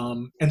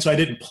 And so I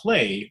didn't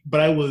play, but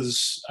I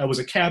was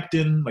a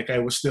captain. Like I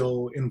was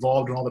still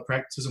involved in all the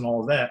practices and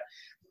all of that.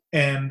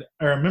 And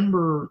I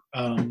remember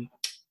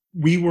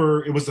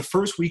it was the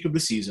first week of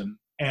the season.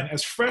 And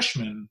as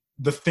freshmen,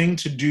 the thing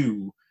to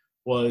do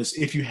was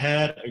if you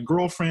had a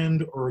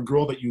girlfriend or a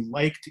girl that you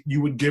liked, you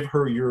would give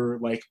her your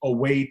like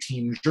away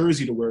team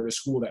jersey to wear to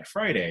school that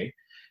Friday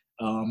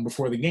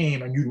before the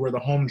game, and you'd wear the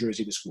home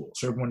jersey to school.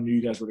 So everyone knew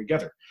you guys were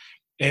together.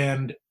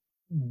 And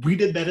we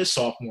did that as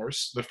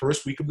sophomores, the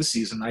first week of the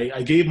season.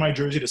 I gave my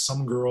jersey to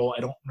some girl.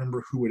 I don't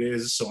remember who it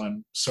is, so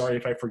I'm sorry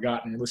if I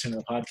forgot and you're listening to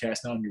the podcast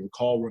now and you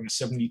recall we're in a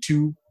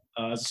 72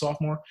 as a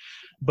sophomore.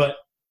 But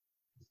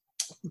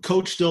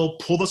Coach Still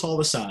pulled us all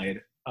aside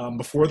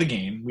before the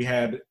game. We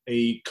had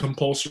a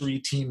compulsory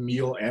team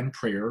meal and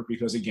prayer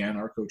because, again,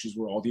 our coaches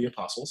were all the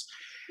apostles.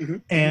 Mm-hmm.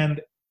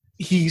 And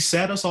he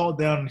sat us all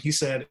down and he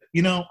said,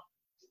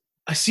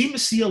 I seem to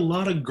see a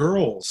lot of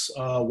girls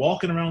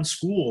walking around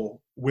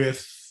school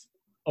with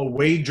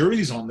away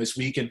jerseys on this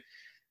week. And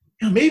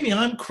maybe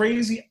I'm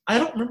crazy. I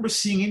don't remember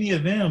seeing any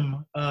of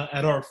them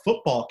at our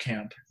football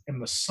camp in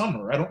the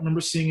summer. I don't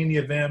remember seeing any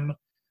of them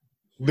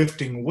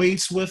lifting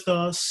weights with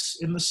us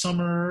in the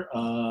summer.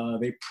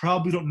 They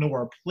probably don't know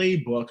our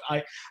playbook.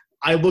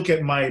 I look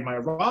at my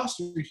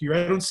roster here.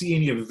 I don't see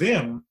any of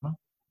them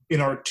in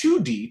our two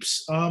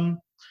deeps.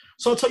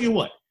 So I'll tell you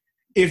what.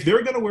 if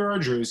they're going to wear our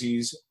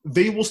jerseys,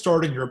 they will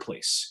start in your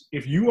place.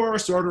 If you are a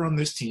starter on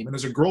this team and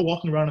there's a girl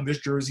walking around in this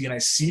jersey and I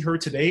see her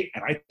today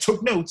and I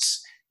took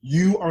notes,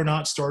 you are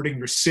not starting.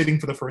 You're sitting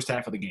for the first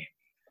half of the game.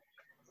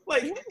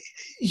 Like,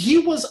 he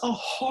was a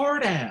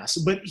hard ass,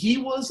 but he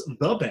was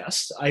the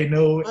best. I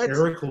know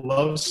Eric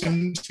loves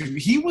him too.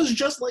 He was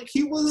just like,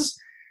 he was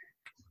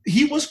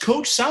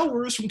Coach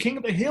Sowers from King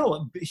of the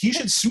Hill. He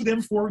should sue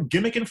them for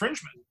gimmick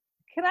infringement.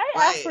 Can I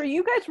ask, were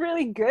you guys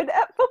really good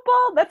at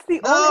football? That's the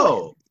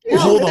only.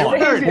 Hold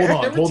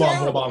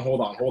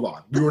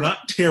on. We were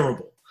not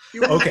terrible.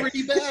 You were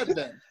pretty bad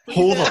then.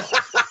 Hold on.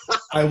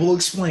 I will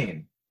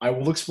explain.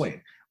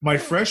 My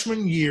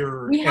freshman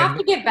year. We have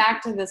to get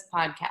back to this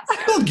podcast.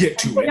 We'll get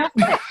to it.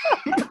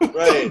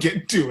 Right.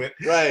 Get to it.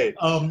 Right.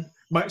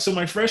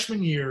 My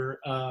freshman year,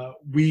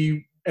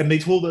 they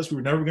told us we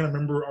were never going to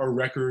remember our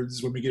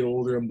records when we get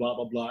older and blah,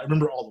 blah, blah. I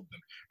remember all of them.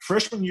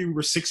 Freshman year, we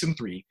were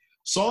 6-3.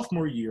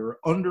 Sophomore year,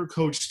 under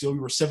Coach Still, we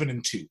were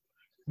 7-2.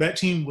 That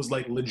team was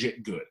like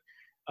legit good.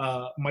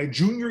 My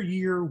junior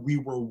year, we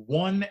were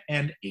 1-8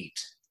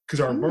 because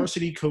our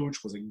varsity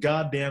coach was a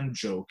goddamn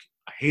joke.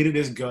 I hated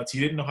his guts. He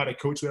didn't know how to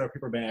coach without a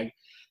paper bag.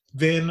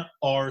 Then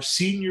our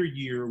senior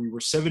year, we were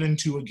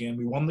 7-2 again.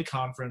 We won the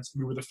conference.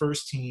 We were the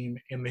first team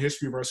in the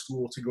history of our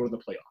school to go to the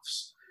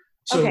playoffs.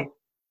 So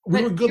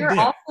we were good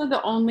then.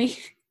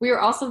 We were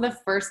also the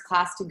first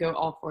class to go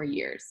all 4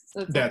 years.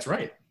 So that's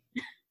right.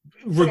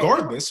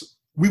 Regardless,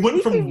 we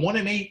went from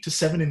 1-8 to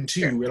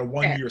 7-2 in a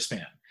 1 year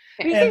span.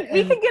 We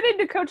can get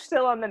into Coach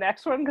Still on the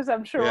next one because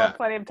I'm sure we'll have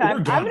plenty of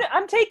time.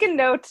 I'm taking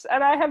notes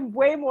and I have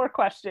way more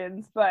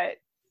questions, but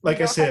like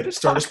I said,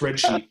 start a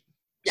spreadsheet.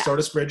 Yeah. Start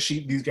a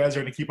spreadsheet. These guys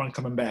are going to keep on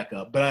coming back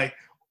up. But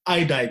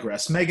I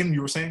digress. Megan,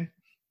 you were saying?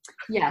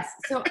 Yes.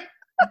 So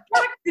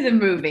back to the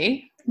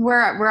movie.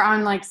 We're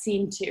on like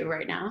scene 2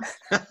 right now.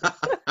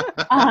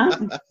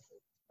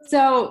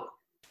 So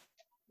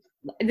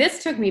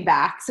this took me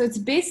back. So it's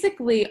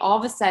basically all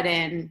of a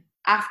sudden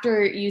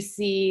after you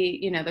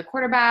see, the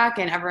quarterback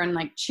and everyone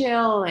like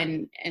chill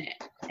and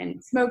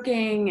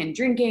smoking and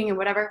drinking and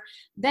whatever,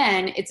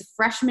 then it's a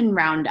freshman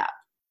roundup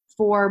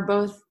for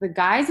both the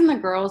guys and the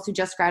girls who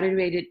just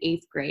graduated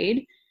 8th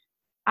grade.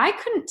 I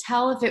couldn't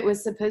tell if it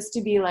was supposed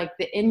to be like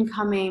the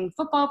incoming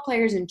football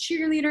players and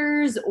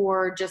cheerleaders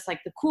or just like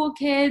the cool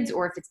kids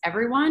or if it's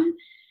everyone.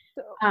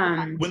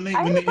 When they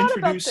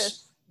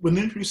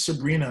introduced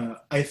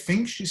Sabrina, I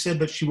think she said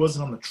that she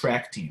wasn't on the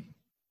track team.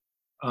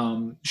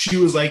 She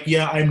was like,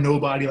 yeah, I'm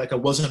nobody. Like I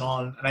wasn't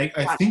on. And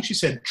I think she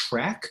said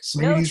track.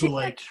 Some of these were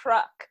like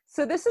truck.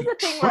 So this is the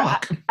thing where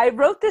I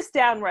wrote this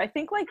down where I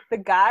think like the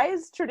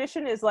guys'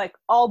 tradition is like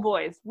all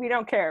boys. We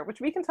don't care, which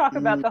we can talk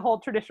about the whole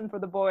tradition for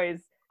the boys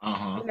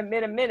in a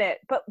minute.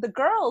 But the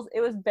girls,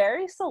 it was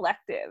very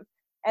selective.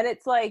 And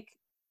it's like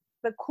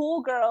the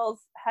cool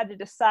girls had to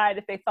decide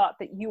if they thought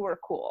that you were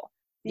cool.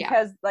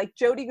 Because like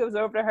Jody goes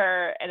over to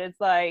her and it's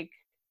like,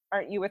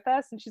 aren't you with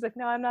us? And she's like,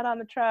 no, I'm not on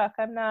the truck.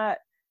 I'm not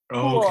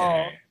cool.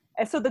 Okay.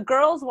 And so the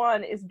girls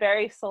one is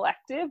very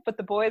selective, but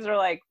the boys are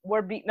like,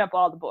 we're beating up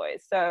all the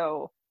boys.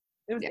 So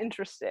it was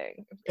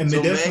interesting. And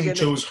they definitely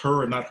chose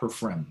her and not her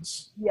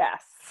friends.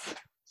 Yes.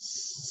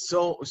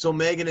 So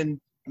Megan and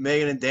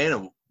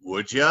Dana,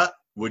 would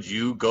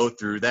you go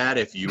through that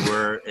if you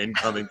were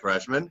incoming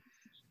freshmen?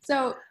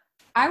 So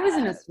I was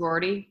in a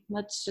sorority.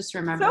 Let's just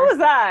remember. So was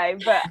I,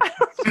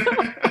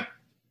 but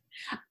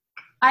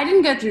I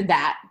didn't go through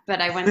that,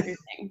 but I went through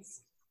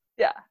things.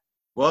 Yeah.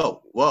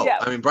 Whoa. Yeah.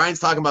 I mean, Brian's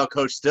talking about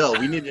Coach Still.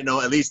 We need to know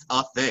at least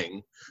a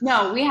thing.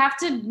 No, we have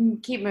to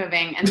keep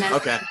moving. And then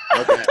Okay.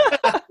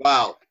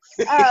 Wow.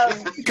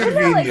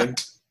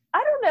 Convenient.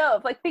 I don't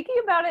know. Like thinking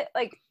about it,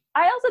 like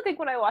I also think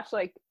when I watch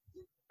like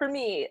for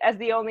me as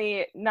the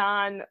only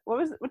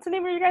what's the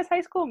name of your guys'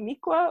 high school?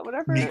 Miqua,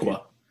 whatever.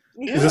 Miqua.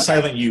 It's a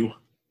silent U.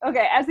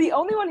 Okay, as the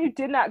only one who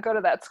did not go to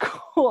that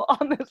school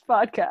on this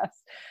podcast,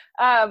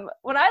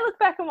 when I look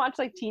back and watch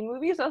like teen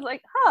movies, I was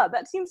like,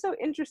 that seems so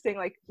interesting.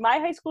 Like my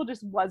high school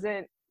just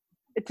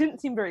it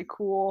didn't seem very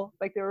cool.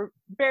 Like there were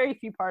very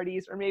few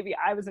parties, or maybe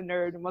I was a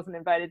nerd and wasn't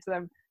invited to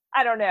them.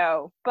 I don't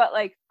know. But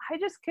like, I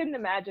just couldn't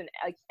imagine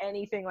like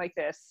anything like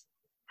this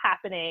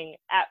happening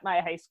at my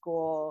high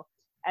school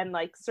and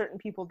like certain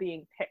people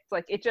being picked.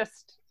 Like it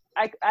just,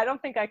 I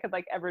don't think I could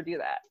like ever do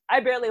that. I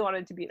barely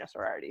wanted to be in a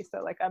sorority.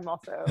 So like, I'm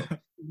also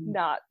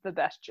not the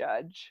best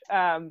judge.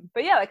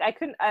 But yeah, like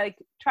I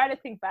try to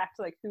think back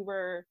to like who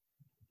were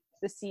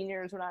the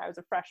seniors when I was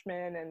a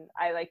freshman, and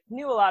I like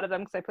knew a lot of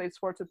them because I played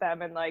sports with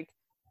them. And like,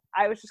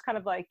 I was just kind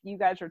of like, you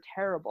guys are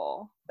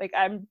terrible. Like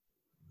I'm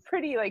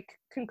pretty like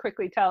can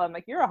quickly tell I'm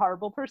like, you're a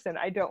horrible person.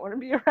 I don't want to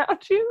be around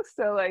you.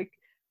 So like,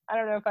 I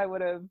don't know if I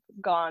would have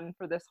gone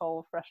for this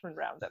whole freshman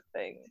roundup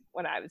thing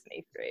when I was in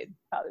 8th grade.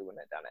 Probably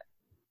wouldn't have done it.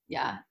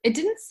 Yeah, it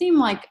didn't seem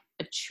like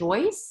a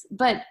choice,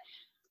 but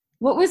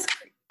what was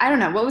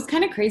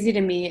kind of crazy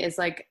to me is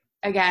like,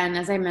 again,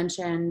 as I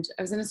mentioned,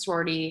 I was in a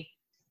sorority.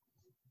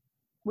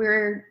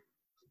 We're,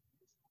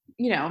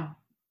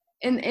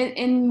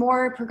 in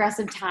more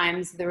progressive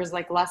times, there was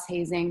like less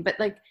hazing, but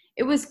like,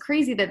 it was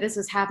crazy that this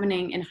was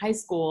happening in high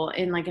school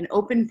in like an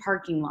open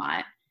parking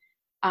lot.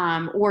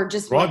 or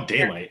just broad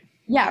daylight.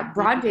 Yeah,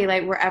 broad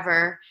daylight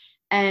wherever.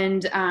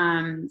 And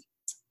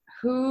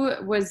who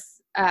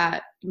was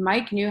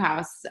Mike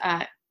Newhouse?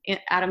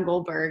 Adam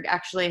Goldberg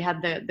actually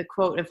had the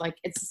quote of like,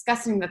 it's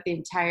disgusting that the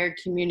entire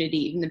community,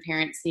 even the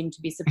parents, seem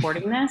to be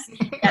supporting this.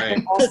 That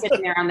they're all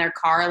sitting there on their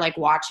car, like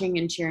watching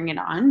and cheering it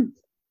on.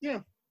 Yeah.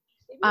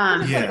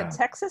 It's like a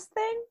Texas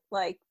thing.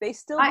 Like they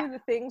still do the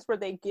things where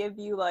they give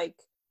you like,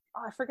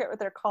 I forget what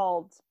they're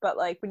called, but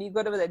like when you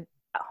go to the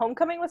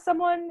homecoming with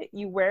someone,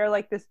 you wear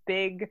like this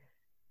big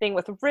thing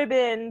with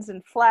ribbons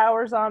and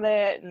flowers on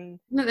it, and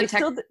the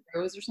Texas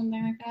Rose or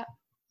something like that.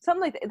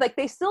 Something like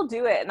they still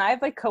do it, and I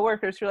have like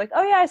coworkers who are like,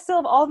 oh yeah, I still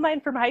have all of mine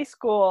from high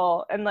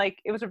school, and like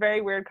it was a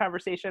very weird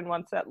conversation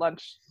once at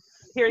lunch,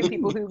 hearing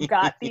people who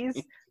got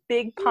these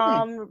big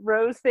palm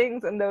rose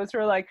things, and those who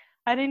are like,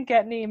 I didn't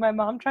get any. My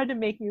mom tried to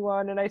make me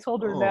one, and I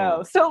told her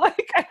no. So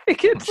like I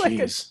think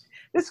it's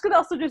this could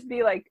also just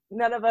be like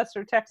none of us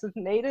are Texas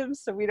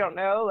natives, so we don't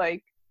know.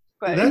 Like,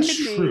 but that's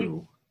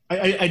true.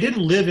 I did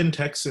live in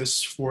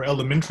Texas for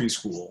elementary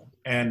school,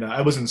 and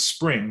I was in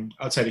Spring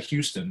outside of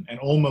Houston, and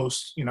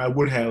almost, I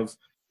would have,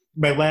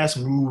 my last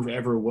move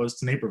ever was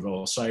to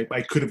Naperville, so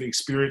I could have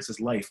experienced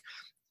this life.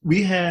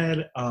 We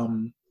had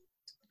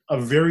a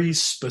very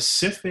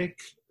specific,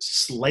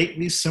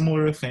 slightly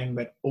similar thing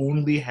that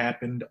only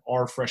happened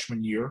our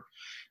freshman year.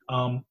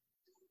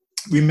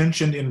 We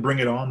mentioned in Bring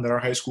It On that our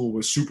high school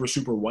was super,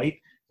 super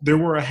white. There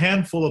were a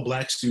handful of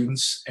black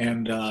students,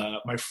 and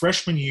my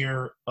freshman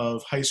year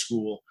of high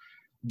school,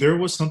 there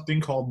was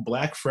something called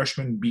Black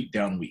Freshman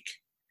Beatdown Week.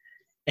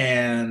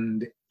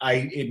 And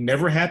it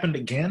never happened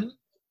again.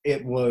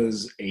 It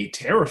was a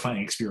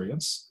terrifying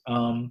experience.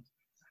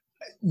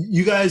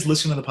 You guys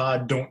listening to the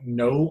pod don't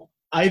know,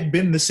 I've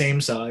been the same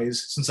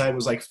size since I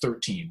was like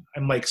 13.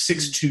 I'm like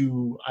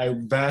 6'2". I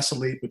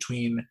vacillate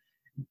between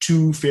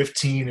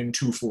 215 and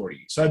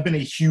 240. So I've been a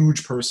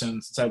huge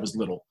person since I was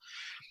little.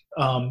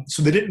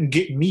 So they didn't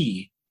get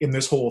me in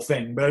this whole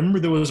thing. But I remember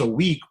there was a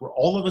week where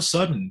all of a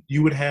sudden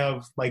you would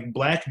have like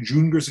black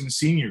juniors and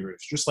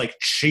seniors just like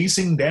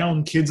chasing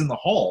down kids in the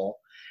hall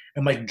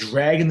and like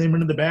dragging them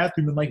into the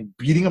bathroom and like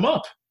beating them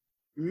up.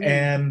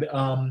 And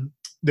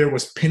there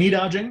was penny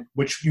dodging,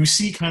 which you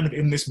see kind of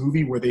in this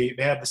movie where they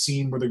have the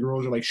scene where the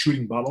girls are like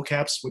shooting bottle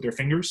caps with their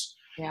fingers.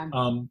 Yeah.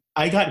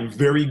 I got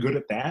very good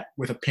at that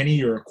with a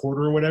penny or a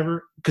quarter or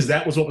whatever, because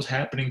that was what was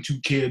happening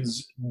to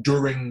kids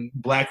during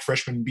Black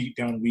Freshman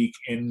Beatdown Week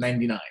in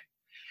 '99.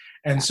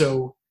 And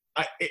so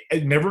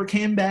it never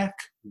came back.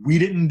 We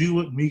didn't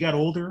do it when we got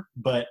older,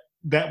 but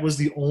that was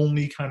the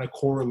only kind of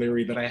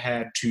corollary that I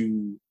had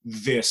to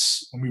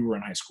this when we were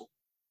in high school.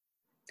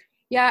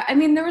 Yeah, I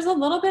mean, there was a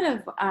little bit of,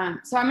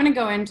 so I'm going to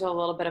go into a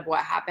little bit of what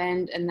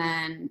happened. And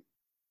then,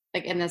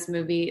 like, in this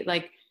movie,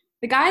 like,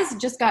 the guys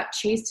just got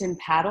chased and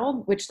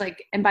paddled, which,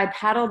 like, and by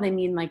paddle, they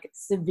mean, like,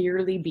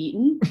 severely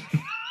beaten.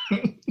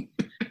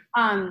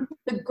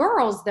 The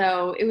girls,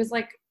 though, it was,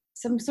 like,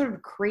 some sort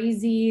of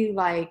crazy,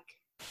 like,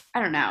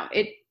 I don't know.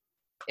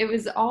 It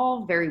was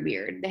all very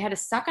weird. They had to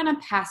suck on a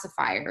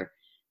pacifier,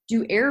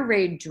 do air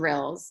raid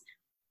drills,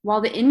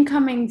 while the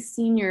incoming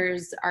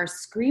seniors are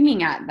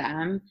screaming at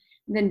them,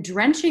 then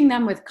drenching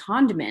them with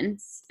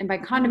condiments. And by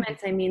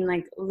condiments, I mean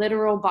like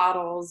literal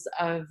bottles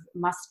of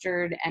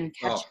mustard and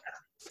ketchup.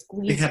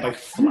 They had like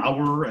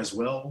flour as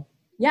well.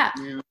 Yeah.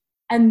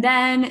 And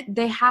then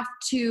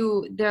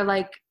they're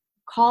like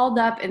called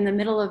up in the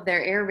middle of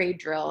their air raid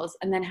drills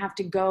and then have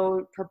to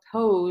go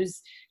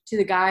propose to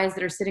the guys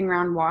that are sitting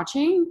around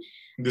watching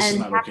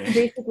and have to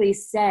basically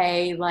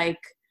say like,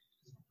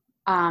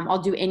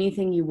 I'll do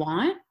anything you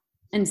want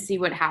and see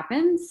what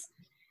happens.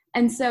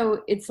 And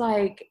so it's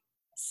like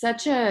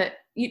such a,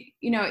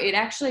 it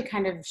actually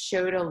kind of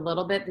showed a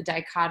little bit the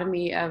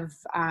dichotomy of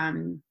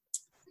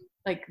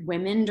like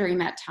women during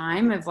that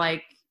time of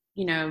like,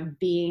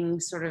 being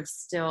sort of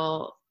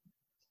still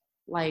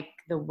like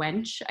the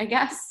wench, I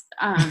guess.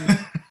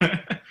 I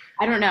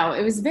don't know.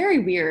 It was very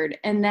weird.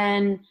 And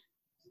then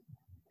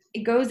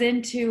it goes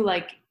into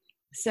like,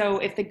 so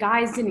if the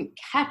guys didn't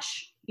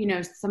catch,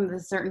 some of the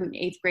certain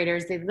eighth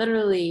graders, they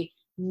literally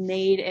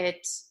made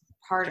it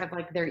part of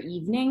like their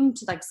evening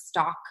to like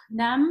stalk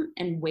them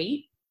and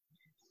wait.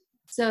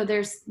 So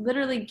there's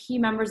literally key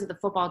members of the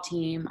football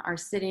team are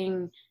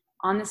sitting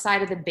on the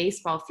side of the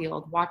baseball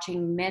field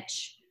watching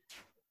Mitch,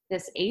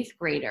 this eighth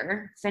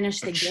grader, finish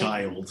the game.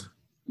 Child.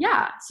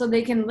 Yeah, so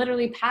they can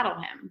literally paddle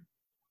him.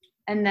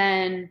 And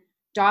then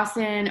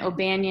Dawson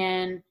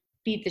O'Banion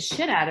beat the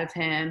shit out of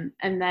him,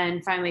 and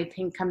then finally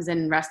Pink comes in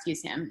and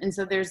rescues him. And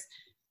so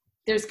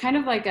there's kind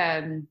of like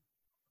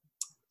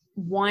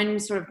one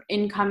sort of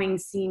incoming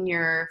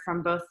senior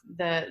from both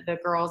the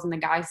girls and the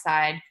guys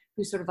side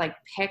who sort of like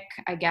pick,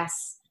 I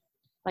guess,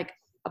 like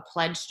a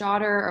pledge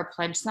daughter or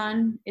pledge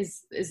son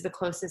is the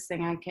closest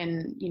thing I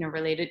can,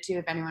 relate it to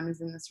if anyone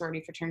is in the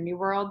sorority fraternity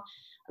world.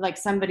 Like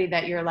somebody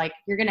that you're like,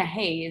 you're going to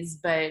haze,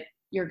 but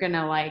you're going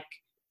to like,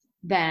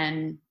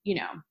 then,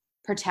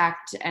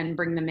 protect and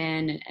bring them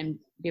in and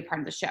be a part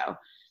of the show.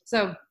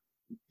 So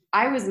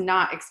I was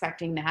not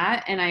expecting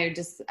that. And I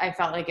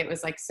felt like it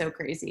was like so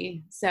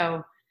crazy.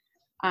 So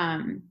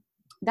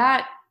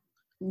That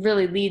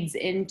really leads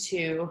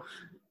into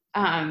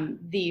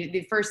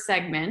the first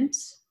segment.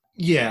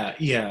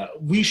 Yeah.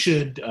 We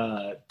should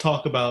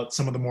talk about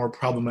some of the more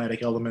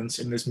problematic elements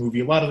in this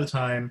movie. A lot of the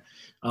time,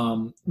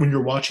 when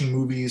you're watching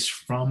movies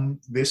from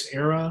this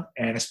era,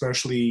 and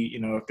especially,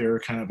 if they're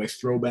kind of a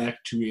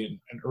throwback to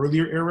an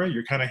earlier era,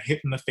 you're kind of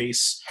hit in the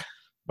face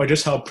by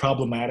just how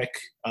problematic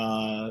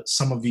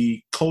some of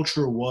the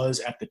culture was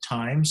at the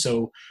time.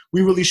 So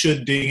we really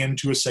should dig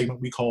into a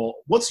segment we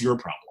call What's Your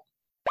Problem?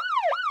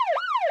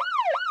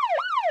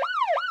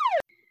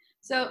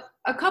 So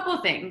a couple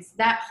things.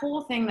 That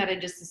whole thing that I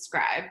just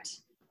described,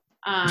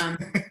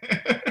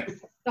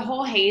 the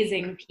whole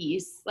hazing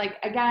piece,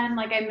 again,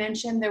 like I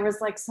mentioned, there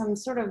was some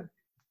sort of,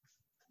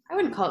 I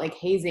wouldn't call it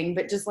hazing,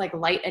 but just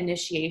light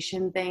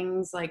initiation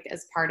things,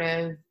 as part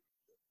of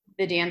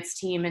the dance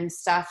team and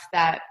stuff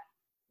that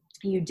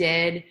you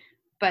did.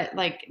 But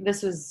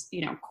this was,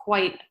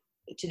 quite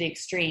to the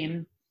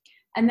extreme.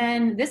 And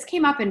then this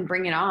came up in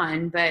Bring It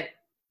On, but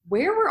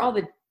where were all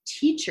the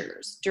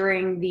teachers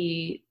during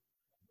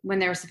when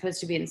they were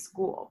supposed to be in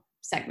school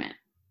segment?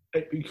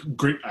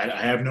 Great.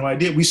 I have no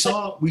idea. We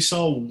saw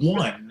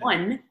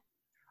one.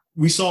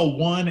 We saw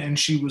one, and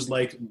she was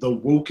the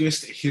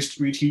wokest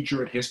history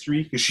teacher at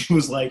history, because she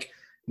was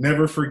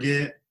never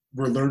forget,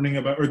 we're learning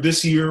about, or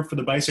this year for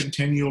the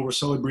bicentennial, we're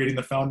celebrating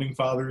the founding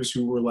fathers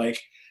who were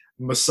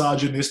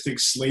misogynistic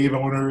slave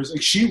owners.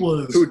 She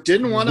was who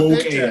didn't want to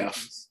woke pay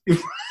AF.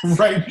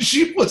 Right,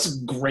 she was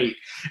great.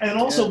 And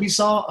also we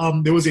saw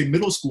there was a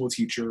middle school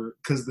teacher,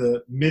 because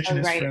Mitch and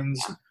his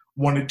friends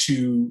wanted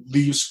to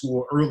leave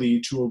school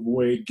early to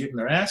avoid getting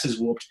their asses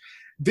whooped.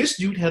 This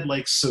dude had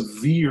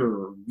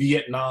severe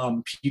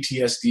Vietnam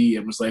PTSD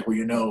and was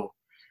well,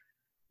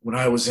 when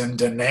I was in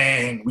Da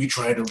Nang, we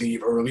tried to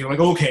leave early. I'm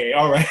okay,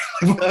 all right.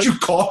 Why don't you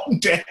calm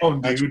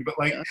down, dude? But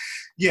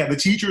the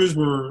teachers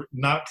were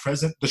not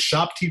present. The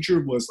shop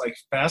teacher was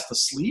fast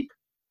asleep.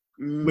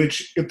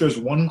 Which, if there's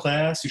one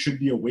class you should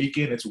be awake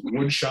in, it's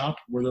wood shop,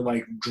 where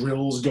they're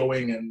drills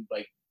going and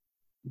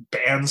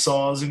band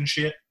saws and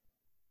shit.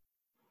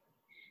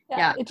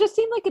 Yeah, it just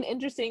seemed like an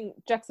interesting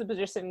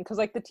juxtaposition, because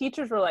the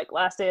teachers were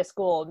last day of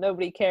school,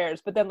 nobody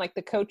cares, but then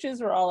the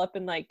coaches were all up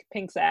in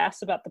Pink's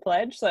ass about the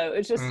pledge, so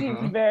it just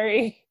seemed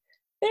very,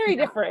 very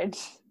different.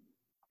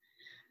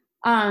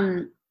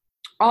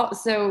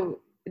 Also,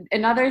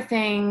 another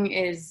thing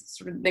is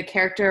sort of the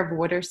character of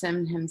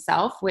Wooderson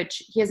himself,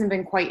 which he hasn't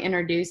been quite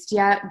introduced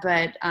yet,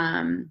 but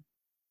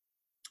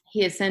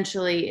he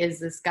essentially is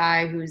this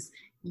guy who's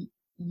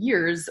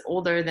years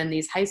older than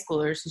these high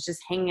schoolers, who's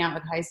just hanging out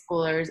with high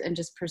schoolers and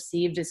just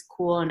perceived as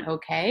cool and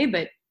okay,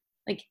 but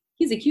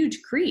he's a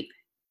huge creep.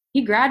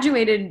 He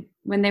graduated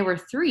when they were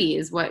 3,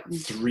 is what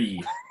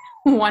 3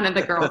 one of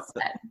the girls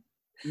said.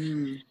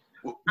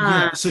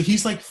 Yeah, so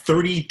he's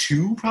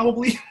 32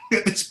 probably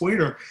at this point,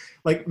 or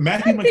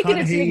Matthew McConaughey. I think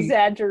it's an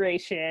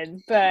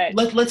exaggeration, but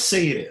let's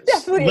say it is.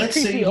 Definitely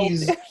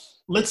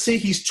let's say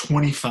he's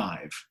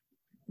 25.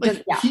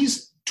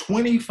 He's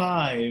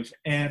 25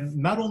 and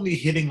not only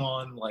hitting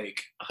on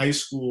high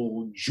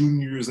school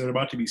juniors that are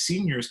about to be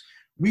seniors,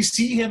 we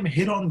see him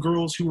hit on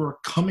girls who are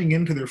coming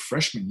into their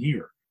freshman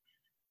year.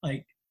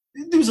 He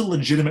was a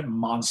legitimate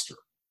monster.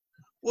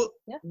 Well,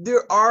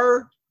 there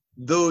are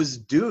those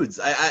dudes.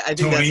 I think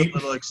Tony. That's a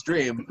little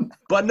extreme.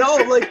 But no,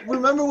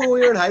 remember when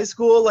we were in high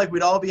school,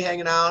 we'd all be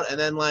hanging out, and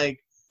then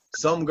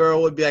some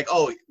girl would be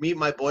oh, meet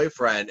my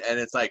boyfriend, and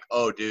it's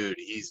oh, dude,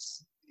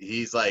 he's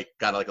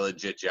got a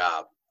legit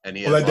job, and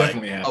he has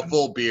a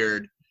full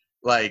beard,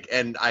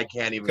 and I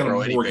can't even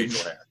grow any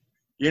facial hair.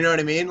 You know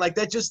what I mean?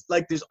 That just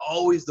there's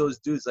always those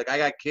dudes. I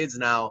got kids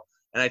now,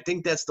 and I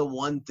think that's the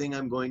one thing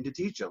I'm going to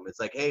teach them. It's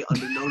hey,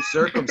 under no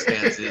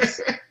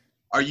circumstances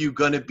are you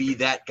going to be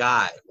that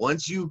guy.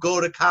 Once you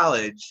go to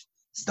college,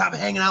 stop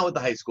hanging out with the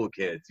high school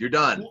kids. You're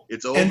done.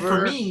 It's over. And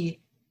for me,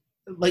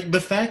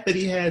 the fact that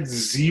he had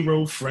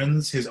 0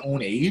 friends his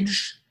own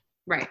age,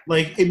 right?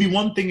 It'd be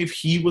one thing if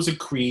he was a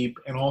creep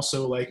and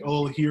also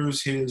oh,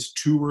 here's his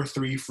 2 or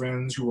 3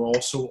 friends who are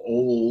also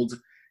old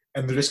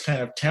and they're just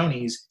kind of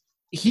townies.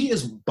 He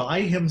is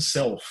by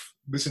himself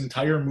this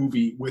entire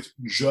movie with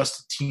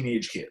just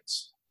teenage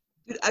kids.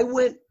 Dude, I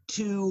went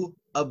to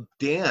a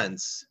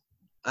dance.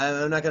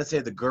 I'm not going to say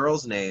the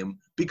girl's name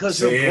because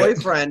her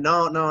boyfriend.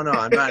 No,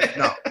 I'm not.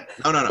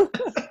 No.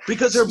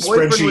 Because her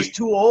boyfriend was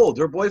too old.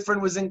 Her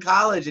boyfriend was in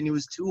college and he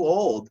was too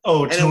old.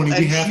 Oh, Tony,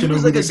 we have to know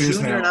who this is now. He was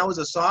a junior and I was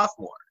a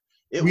sophomore.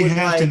 We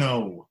have to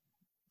know.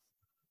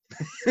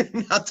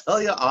 I'll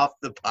tell you off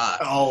the pod.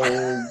 Oh,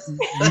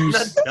 I'm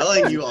not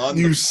telling you on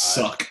the pod. You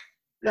suck.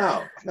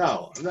 No,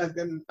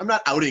 I'm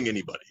not outing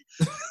anybody.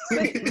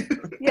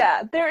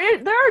 Yeah, there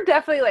are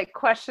definitely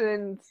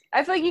questions.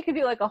 I feel you could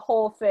do a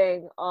whole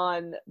thing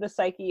on the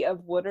psyche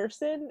of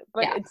Wooderson,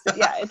 but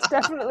it's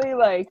definitely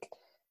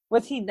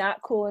was he not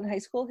cool in high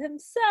school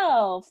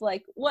himself?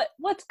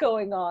 What's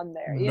going on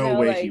there? No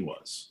way he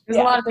was. There's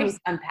a lot of things to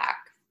unpack.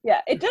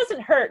 Yeah, it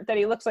doesn't hurt that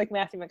he looks like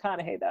Matthew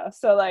McConaughey though.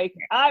 So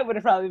I would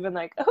have probably been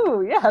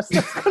oh yes,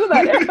 let's go to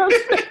that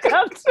Aerosmith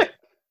concert.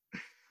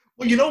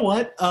 Well, you know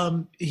what?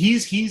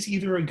 He's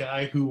either a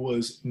guy who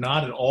was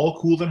not at all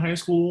cool in high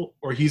school,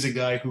 or he's a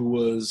guy who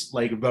was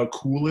like the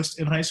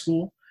coolest in high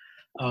school.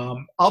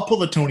 I'll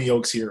pull a Tony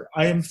Oaks here.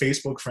 I am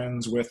Facebook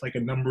friends with like a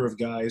number of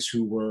guys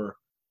who were,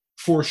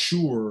 for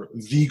sure,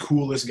 the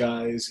coolest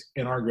guys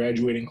in our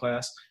graduating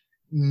class.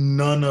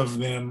 None of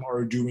them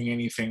are doing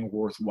anything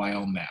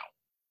worthwhile now.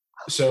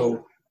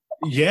 So,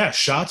 yeah,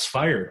 shots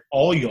fired.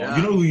 All y'all. Yeah.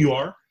 You know who you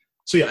are.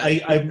 So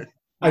yeah,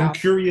 I'm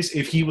curious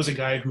if he was a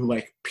guy who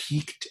like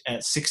peaked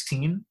at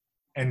 16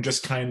 and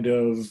just kind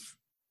of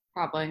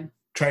probably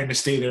trying to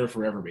stay there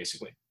forever,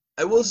 basically.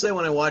 I will say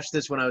when I watched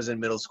this when I was in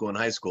middle school and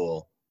high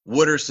school,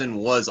 Wooderson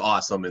was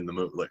awesome in the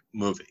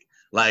movie.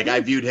 Like,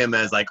 I viewed him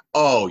as like,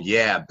 oh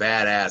yeah,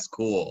 badass,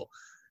 cool.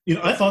 You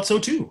know, I thought so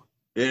too.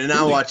 And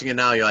now watching it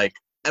now, you're like,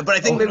 but I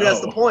think maybe that's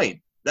the point.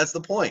 That's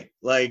the point.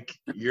 Like,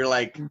 you're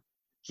like,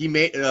 he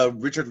made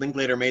Richard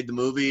Linklater made the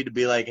movie to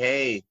be like,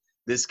 hey,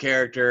 this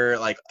character,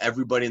 like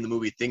everybody in the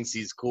movie thinks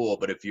he's cool,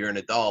 but if you're an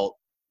adult,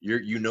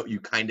 you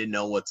kind of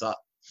know what's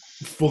up.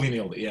 Fully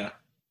nailed it, yeah.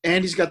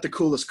 And he's got the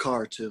coolest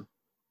car too.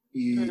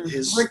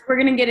 We're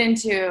gonna get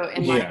into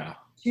in like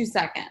 2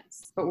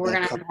 seconds, but we're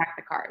gonna unpack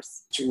the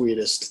cars.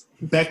 Sweetest.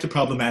 Back to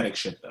problematic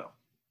shit though.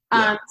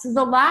 So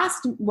the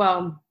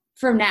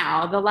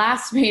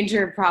last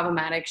major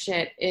problematic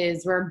shit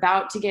is we're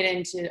about to get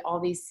into all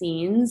these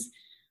scenes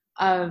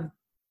of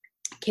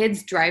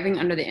kids driving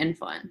under the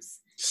influence.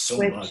 So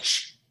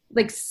much.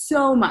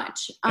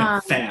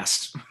 And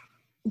fast.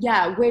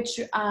 Yeah, which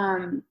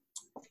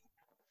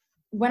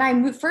when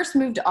I first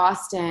moved to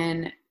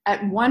Austin,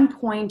 at one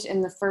point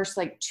in the first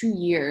 2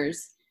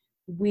 years,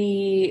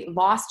 we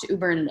lost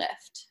Uber and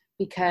Lyft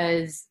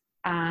because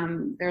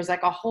there's a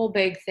whole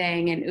big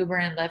thing, and Uber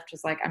and Lyft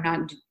was like,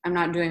 I'm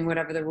not doing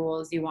whatever the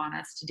rules you want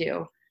us to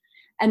do.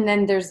 And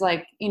then there's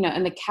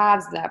and the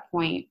cabs at that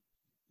point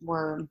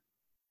were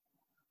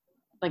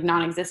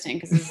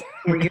non-existent because this is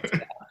 4 years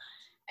ago.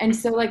 And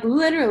so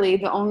literally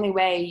the only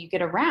way you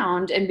get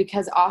around, and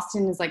because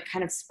Austin is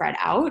kind of spread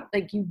out,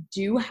 you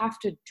do have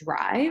to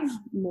drive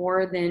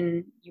more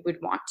than you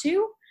would want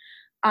to.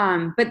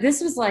 But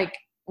this was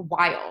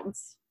wild,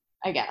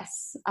 I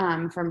guess,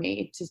 for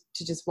me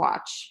to just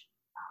watch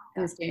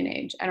in this day and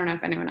age. I don't know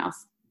if anyone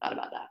else thought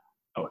about that.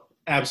 Oh,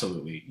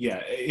 absolutely.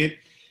 Yeah.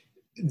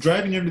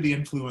 Driving under the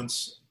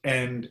influence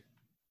and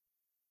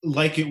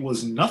it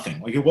was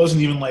nothing. It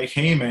wasn't even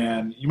hey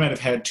man, you might have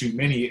had too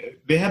many.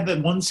 They have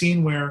that one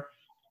scene where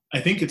I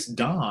think it's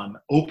Don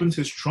opens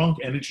his trunk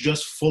and it's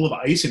just full of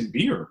ice and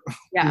beer.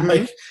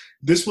 Yeah.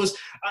 This was,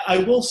 I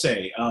will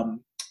say,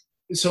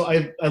 so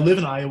I live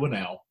in Iowa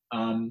now.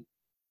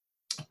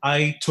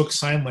 I took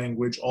sign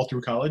language all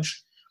through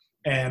college,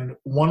 and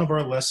one of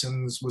our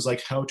lessons was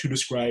how to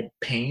describe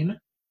pain.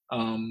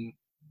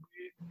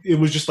 It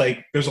was just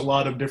there's a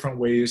lot of different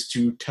ways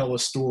to tell a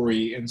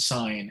story in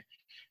sign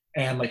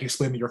and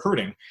explain that you're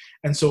hurting.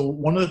 And so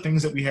one of the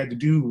things that we had to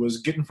do was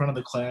get in front of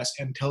the class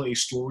and tell a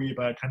story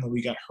about a time that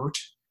we got hurt.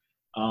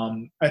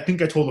 I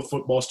think I told a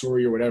football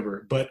story or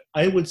whatever, but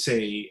I would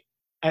say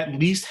at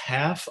least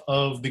half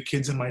of the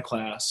kids in my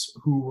class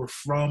who were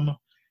from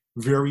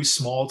very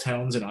small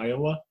towns in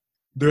Iowa,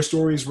 their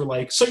stories were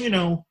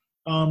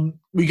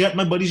we got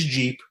my buddy's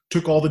Jeep,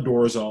 took all the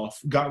doors off,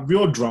 got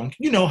real drunk,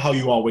 how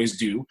you always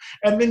do,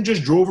 and then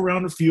just drove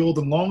around the field,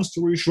 and long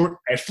story short,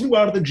 I flew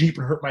out of the Jeep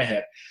and hurt my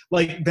head.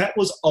 That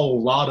was a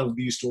lot of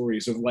these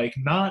stories of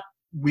not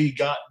we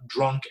got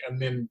drunk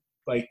and then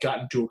got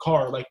into a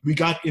car, we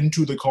got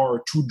into the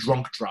car to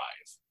drunk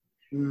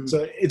drive.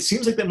 So it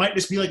seems that might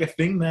just be a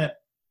thing that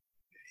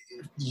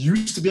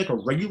used to be a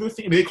regular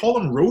thing. They call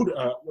them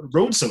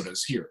road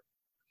sodas here.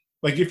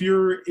 If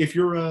you're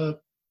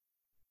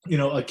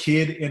a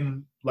kid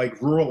in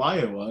rural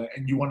Iowa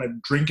and you want to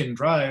drink and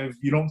drive,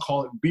 you don't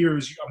call it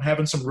beers. I'm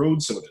having some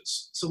road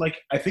sodas. So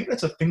I think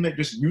that's a thing that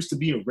just used to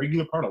be a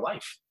regular part of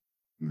life.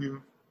 Mm-hmm.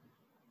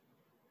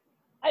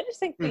 I just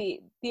think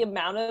the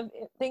amount of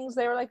things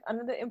they were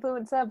under the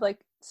influence of,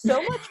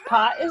 so much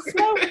pot is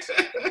smoked,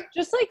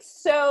 just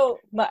so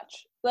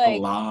much, a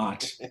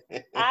lot.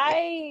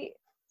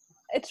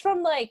 It's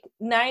from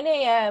 9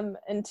 a.m.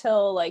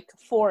 until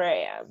 4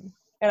 a.m.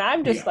 And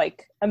I'm just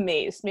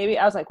amazed. Maybe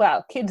I was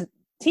wow,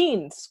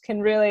 teens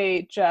can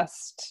really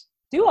just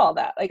do all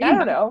that. I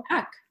don't know.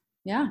 Heck.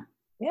 Yeah.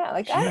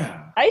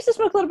 Yeah. I used to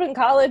smoke a little bit in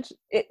college,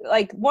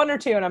 one or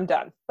two, and I'm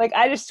done.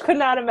 I just could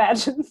not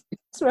imagine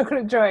smoking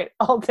a joint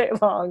all day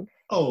long,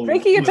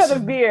 drinking a ton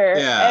of beer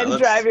and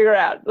driving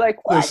around. What?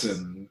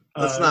 Listen,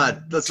 let's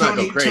not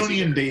go crazy.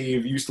 Tony and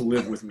Dave used to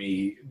live with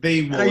me.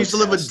 I used to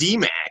live with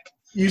D-Mac.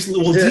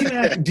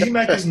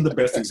 D-Mac isn't the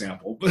best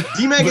example.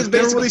 D-Mac is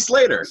basically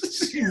Slater.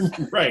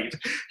 Right.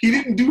 He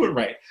didn't do it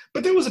right.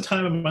 But there was a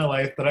time in my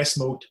life that I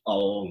smoked a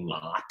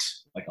lot.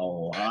 A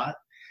lot.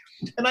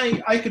 And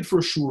I could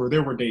for sure,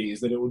 there were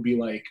days that it would be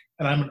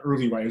and I'm an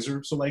early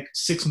riser, so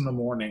 6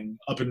 a.m.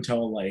 up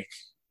until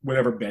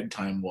whatever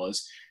bedtime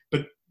was.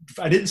 But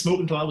I didn't smoke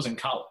until I was in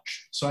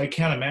college. So I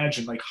can't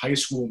imagine high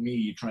school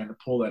me trying to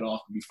pull that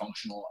off and be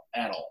functional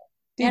at all.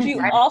 Did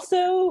you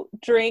also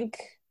drink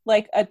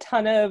a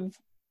ton of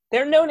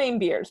They're no-name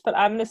beers, but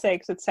I'm going to say,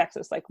 because it's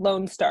Texas, like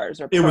Lone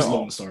Stars or Pearl. It was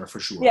Lone Star for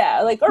sure.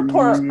 Yeah, like, or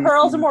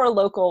Pearl's a more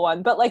local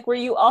one. But, like, were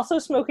you also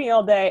smoking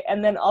all day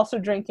and then also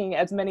drinking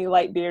as many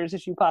light beers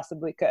as you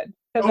possibly could?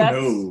 Oh,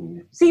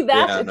 no. See,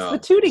 the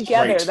two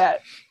together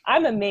that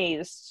I'm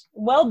amazed.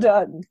 Well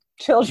done,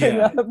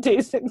 children of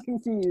Dazed and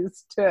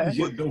Confused.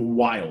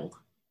 Wild.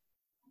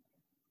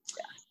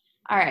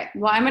 All right.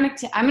 Well, I'm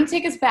gonna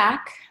take us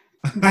back.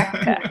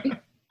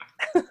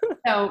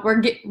 So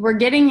we're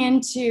getting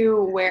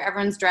into where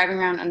everyone's driving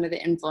around under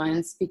the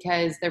influence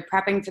because they're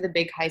prepping for the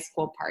big high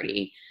school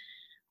party.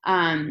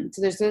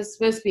 So there's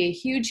supposed to be a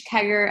huge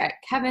kegger at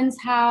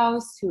Kevin's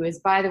house, who is,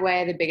 by the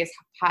way, the biggest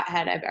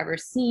pothead I've ever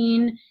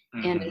seen,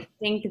 and I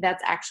think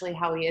that's actually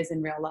how he is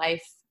in real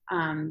life.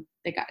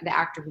 The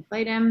actor who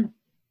played him.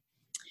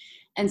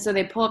 And so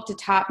they pull up to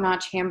Top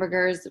Notch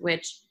Hamburgers,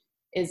 which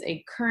is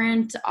a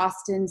current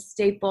Austin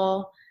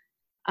staple.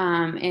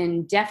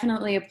 And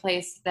definitely a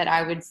place that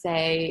I would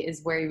say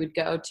is where you would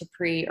go to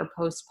pre or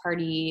post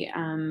party,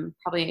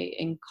 probably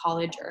in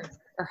college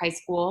or high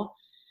school.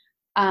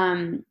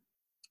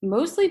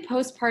 Mostly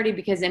post party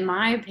because in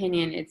my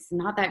opinion, it's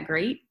not that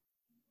great.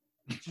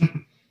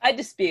 I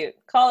dispute.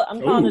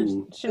 I'm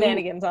calling it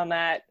shenanigans on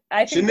that.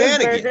 I think those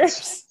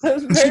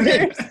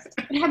burgers.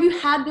 Have you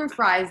had their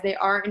fries? They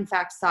are in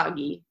fact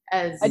soggy.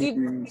 I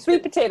do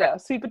sweet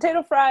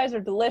potato fries are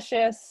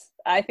delicious.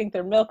 I think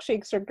their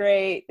milkshakes are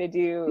great. They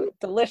do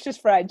delicious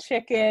fried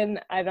chicken.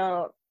 I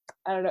don't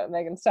know what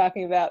Megan's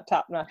talking about.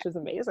 Top Notch is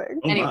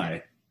amazing. Oh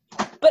my.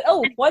 But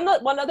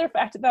one other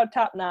fact about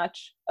Top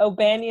Notch: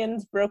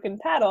 O'Banion's Broken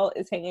Paddle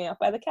is hanging out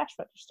by the cash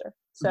register.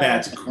 So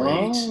that's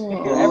great.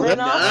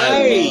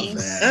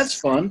 Nice. That's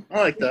fun. I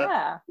like that.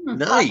 Yeah.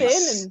 Nice. Pop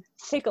in and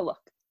take a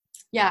look.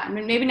 Yeah, I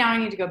mean, maybe now I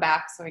need to go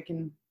back so I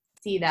can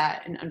see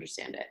that and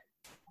understand it.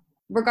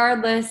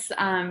 Regardless,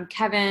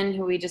 Kevin,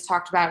 who we just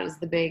talked about, is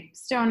the big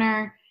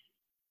stoner.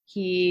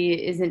 He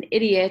is an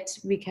idiot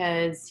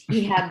because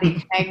he had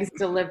the eggs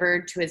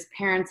delivered to his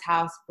parents'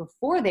 house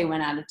before they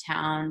went out of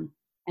town.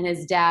 And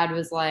his dad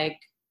was like,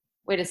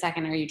 wait a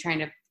second, are you trying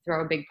to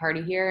throw a big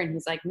party here? And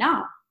he's like,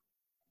 no.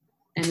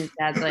 And his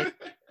dad's like,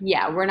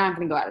 yeah, we're not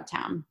going to go out of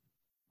town.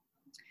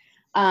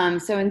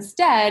 So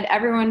instead,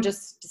 everyone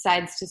just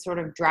decides to sort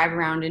of drive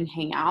around and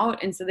hang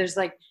out. And so there's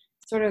like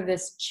sort of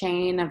this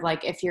chain of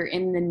like, if you're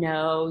in the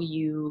know,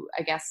 you,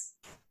 I guess,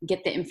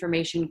 get the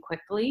information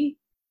quickly.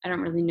 I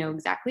don't really know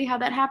exactly how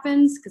that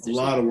happens because there's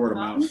a lot of word of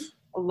mouth.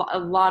 A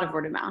lot of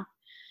word of mouth.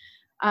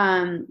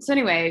 So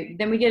anyway,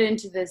 then we get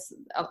into this,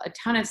 a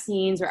ton of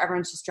scenes where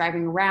everyone's just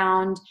driving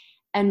around.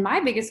 And my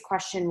biggest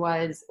question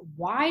was,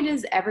 why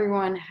does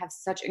everyone have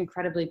such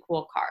incredibly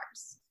cool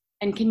cars?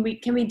 And can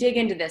we dig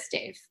into this,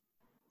 Dave?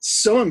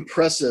 So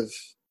impressive,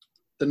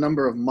 the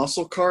number of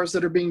muscle cars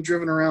that are being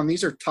driven around.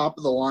 These are top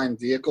of the line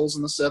vehicles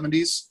in the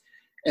 70s,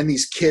 and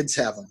these kids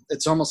have them.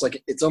 It's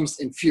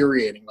almost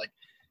infuriating. Like,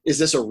 is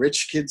this a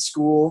rich kid's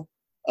school?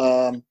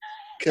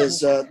 Because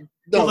the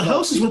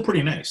houses were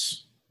pretty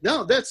nice.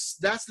 No, that's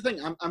the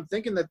thing. I'm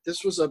thinking that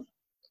this was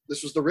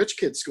the rich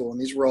kid's school, and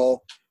these were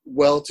all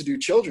well-to-do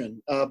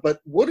children. But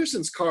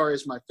Wooderson's car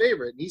is my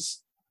favorite.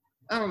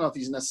 I don't know if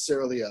he's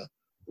necessarily a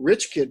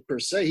rich kid per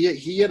se.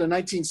 He had a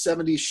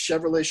 1970s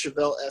Chevrolet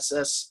Chevelle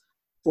SS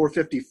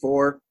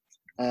 454.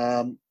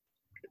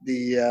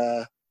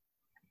 The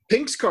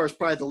Pink's car is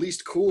probably the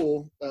least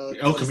cool.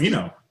 El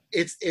Camino.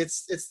 It's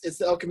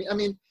the El Camino. I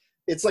mean,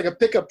 it's like a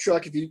pickup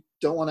truck if you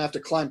don't want to have to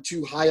climb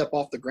too high up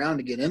off the ground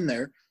to get in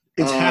there.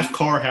 It's half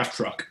car, half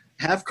truck.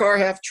 Half car,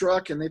 half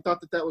truck, and they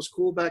thought that was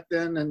cool back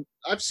then. And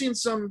I've seen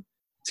some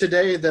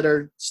today that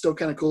are still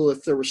kind of cool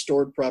if they're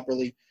restored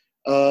properly.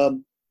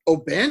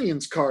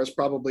 O'Banion's car is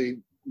probably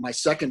my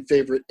second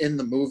favorite in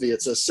the movie.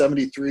 It's a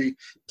 73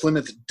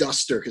 Plymouth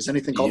Duster, because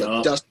anything called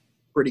a Duster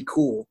is pretty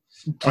cool.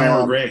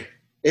 Primer gray.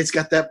 It's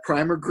got that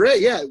primer gray,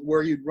 yeah,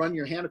 where you'd run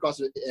your hand across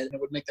it and it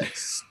would make that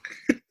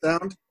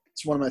sound.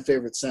 It's one of my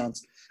favorite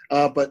sounds.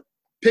 But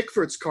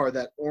Pickford's car,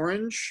 that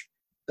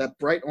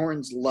bright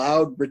orange,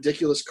 loud,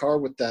 ridiculous car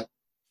with that,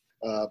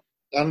 I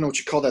don't know what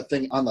you call that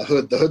thing on the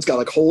hood. The hood's got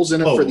like holes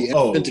in it for the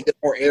engine to get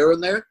more air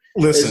in there.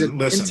 Listen.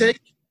 Intake?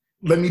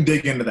 Let me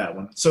dig into that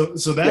one. So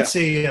that's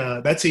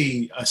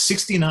a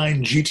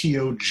 69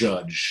 GTO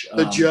Judge.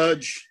 The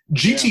Judge.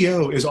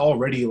 GTO is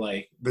already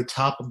like the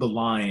top of the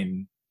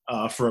line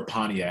for a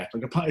Pontiac.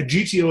 Like a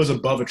GTO is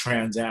above a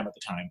Trans Am at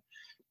the time.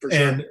 For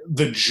sure. And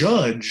the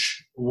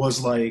Judge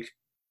was like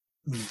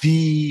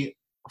the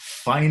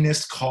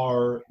finest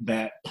car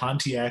that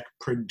Pontiac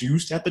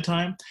produced at the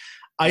time.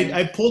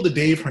 I pulled a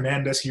Dave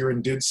Hernandez here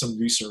and did some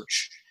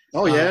research.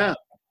 Oh, yeah.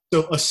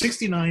 So a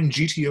 69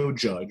 GTO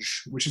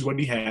Judge, which is what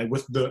he had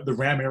with the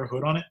Ram Air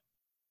hood on it,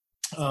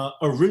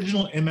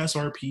 original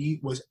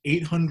MSRP was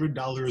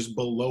 $800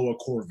 below a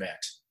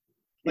Corvette.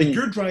 Like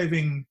you're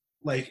driving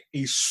like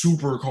a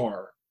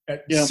supercar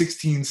at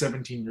 16,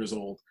 17 years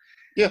old.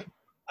 Yeah.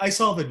 I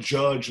saw the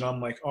Judge and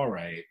I'm like, all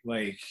right,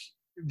 like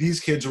these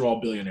kids are all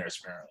billionaires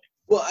apparently.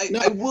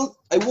 Well,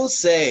 I will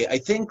say, I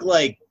think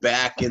like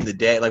back in the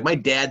day, like my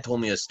dad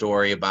told me a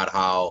story about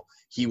how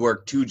he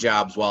worked 2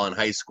 jobs while in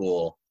high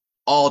school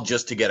all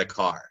just to get a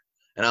car.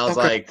 And I was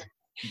like,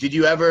 did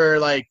you ever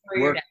like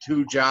work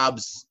 2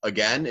 jobs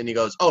again? And he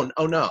goes, oh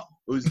no,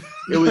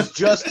 it was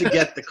just to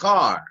get the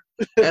car.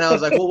 And I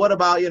was like, well, what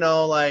about,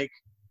 like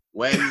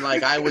when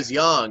like I was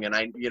young and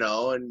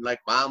and like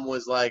mom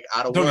was like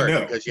out of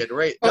work because she had to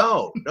raise.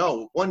 No,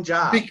 one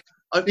job.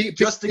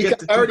 Just to get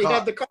the I already car.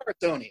 had the car,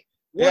 Tony.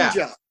 One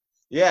job.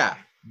 Yeah.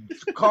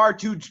 Car,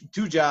 two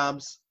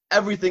jobs,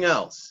 everything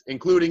else,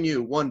 including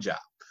you, one job.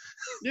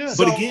 Yeah.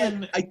 But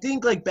again, I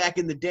think like back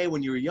in the day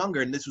when you were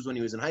younger, and this was when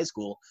he was in high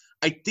school,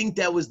 I think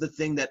that was the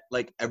thing that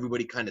like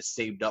everybody kind of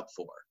saved up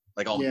for,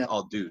 like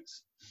all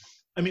dudes.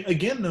 I mean,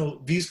 again,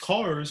 though, these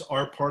cars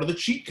are part of the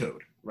cheat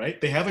code, right?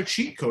 They have a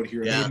cheat code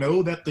here. Yeah. They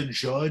know that the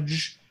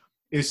Judge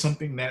is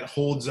something that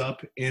holds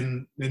up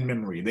in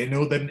memory. They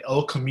know that an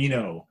El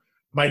Camino,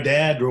 my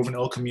dad drove an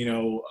El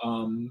Camino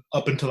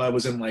up until I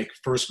was in like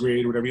first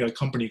grade or whatever, he had a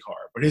company car,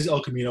 but his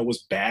El Camino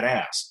was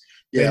badass.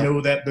 Yeah. They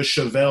know that the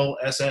Chevelle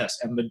SS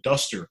and the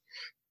Duster,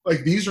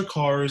 like these are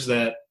cars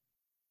that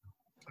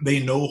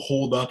they know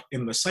hold up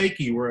in the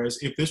psyche, whereas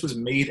if this was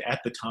made at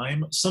the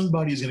time,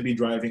 somebody's going to be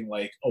driving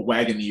like a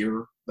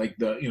Wagoneer, like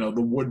the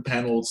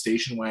wood-paneled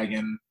station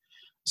wagon.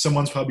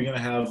 Someone's probably going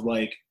to have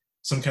like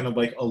some kind of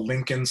like a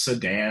Lincoln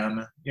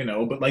sedan,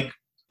 but like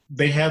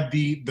they have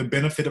the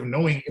benefit of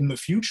knowing in the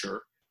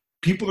future,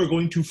 people are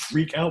going to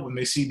freak out when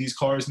they see these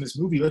cars in this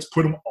movie. Let's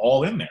put them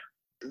all in there.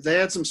 They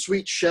had some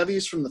sweet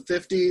Chevys from the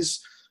 50s,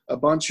 a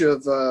bunch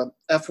of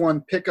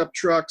F1 pickup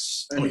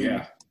trucks,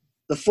 and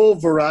the full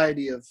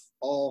variety of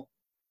all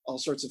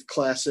sorts of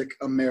classic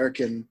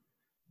American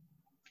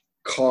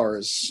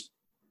cars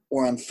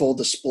were on full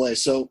display.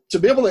 So to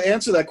be able to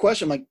answer that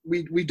question, like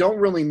we don't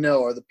really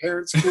know. Are the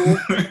parents cool?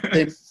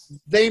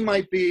 they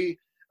might be.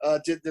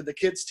 Did the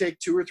kids take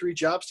 2 or 3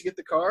 jobs to get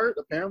the car?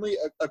 Apparently,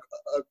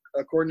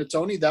 according to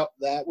Tony, that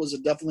was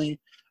definitely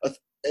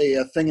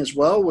a thing as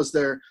well. Was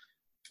there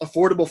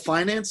affordable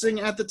financing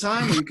at the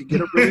time where you could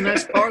get a really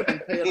nice car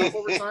and pay it off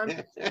over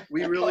time?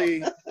 We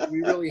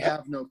really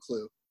have no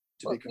clue.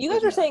 You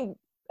guys are saying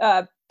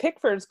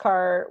Pickford's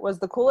car was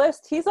the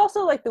coolest. He's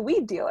also like the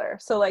weed dealer,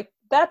 so like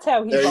that's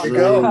how he bought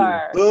the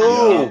car.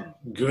 Boom.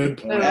 Good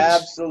point.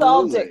 Absolutely.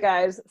 Solved it,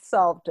 guys.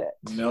 Solved it.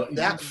 No,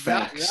 that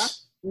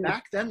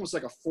back then was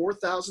like a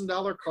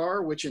 $4,000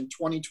 car, which in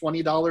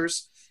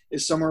 $2020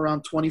 is somewhere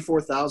around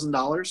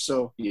 $24,000.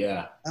 So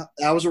yeah,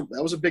 that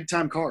was a big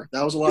time car.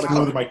 That was a lot of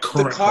car.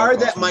 The car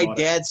that my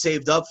dad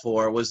saved up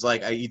for was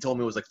like, he told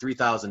me it was like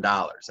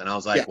 $3,000, and I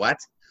was like, what?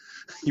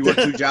 You worked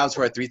 2 jobs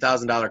for a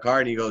 $3,000 car?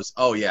 And he goes,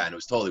 oh yeah, and it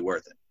was totally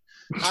worth it.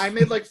 I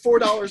made like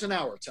 $4 an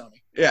hour,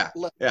 Tony. Yeah.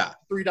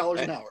 $3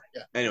 an hour.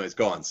 Yeah. Anyways,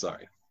 go on.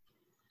 Sorry.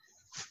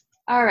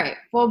 All right.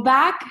 Well,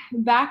 back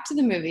to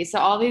the movie. So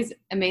all these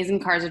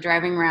amazing cars are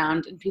driving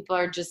around, and people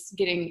are just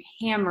getting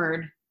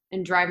hammered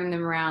and driving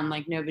them around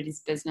like nobody's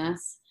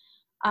business.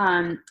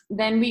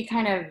 Then we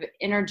kind of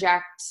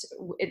interject.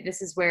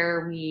 This is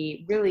where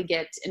we really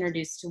get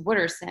introduced to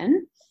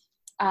Wooderson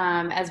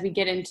as we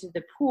get into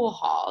the pool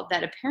hall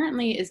that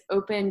apparently is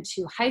open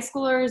to high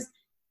schoolers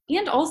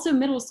and also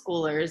middle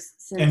schoolers.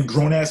 And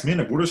grown-ass men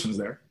if Wooderson's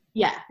there.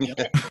 Yeah.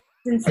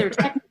 Since they're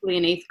technically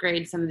in 8th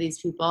grade, some of these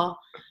people.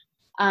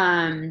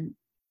 And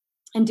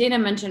Dana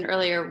mentioned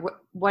earlier,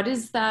 what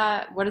is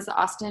the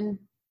Austin?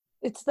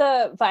 It's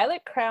the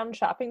Violet Crown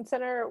Shopping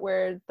Center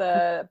where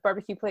the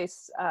barbecue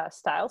place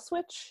Style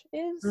Switch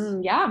is.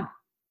 Yeah.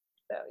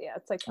 So yeah,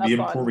 it's like the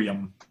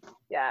Emporium.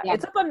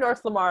 It's up on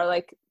North Lamar,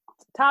 like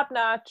Top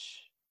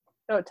Notch.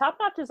 No, Top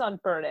Notch is on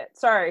Burnett.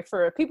 Sorry,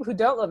 for people who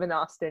don't live in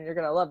Austin, you're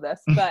gonna love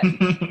this. But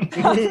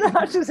Top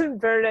Notch is in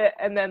Burnett,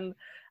 and then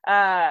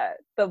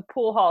the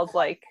pool hall's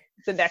like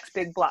the next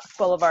big block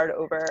boulevard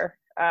over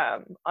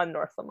on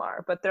North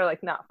Lamar, but they're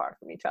like not far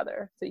from each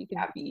other, so you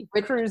can be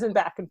cruising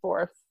back and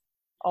forth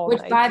all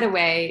which night. By the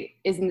way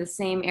is in the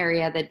same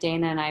area that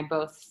Dana and I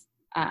both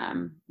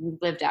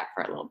lived at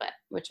for a little bit,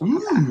 which we'll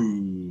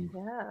come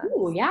back.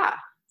 Ooh, yeah.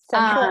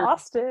 Central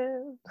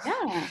Austin.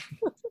 Yeah.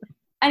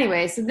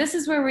 Anyway, so this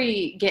is where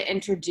we get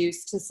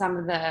introduced to some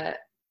of the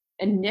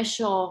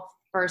initial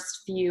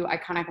first few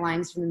iconic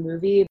lines from the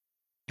movie.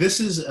 This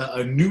is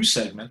a new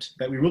segment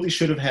that we really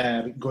should have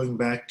had going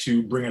back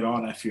to Bring It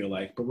On, I feel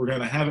like. But we're going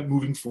to have it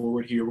moving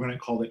forward here. We're going to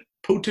call it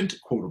Potent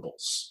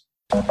Quotables.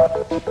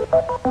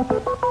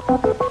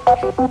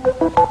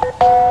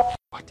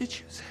 What did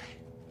you say?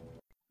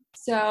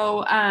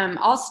 So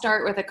I'll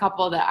start with a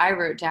couple that I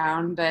wrote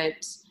down,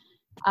 but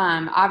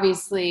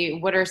obviously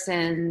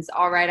Wooderson's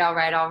all right. I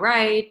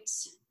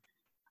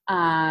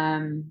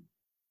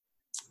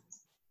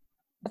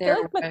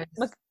feel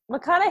like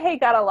McConaughey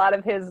got a lot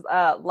of his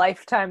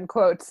lifetime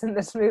quotes in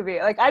this movie.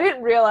 Like, I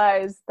didn't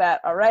realize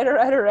that all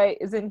right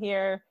is in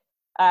here.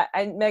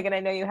 And Megan, I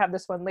know you have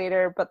this one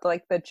later, but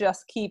like the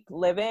just keep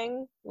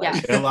living.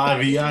 Like,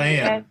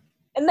 LIVIN.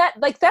 And that,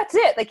 like, that's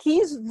it. Like,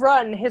 he's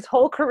run his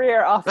whole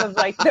career off of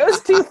like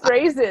those 2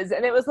 phrases.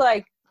 And it was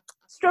like,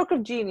 stroke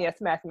of genius,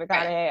 Matthew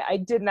McConaughey. I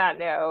did not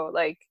know.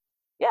 Like,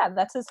 yeah,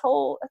 that's his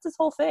whole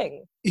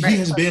thing. He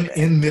has been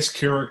in this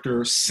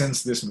character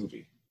since this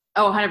movie.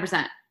 Oh,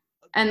 100%.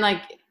 And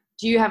like,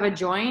 do you have a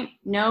joint?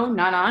 No,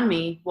 not on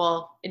me.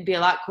 Well, it'd be a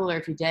lot cooler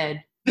if you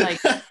did.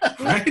 Like,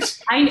 right?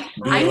 I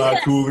Be a lot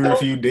cooler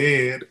if you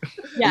did.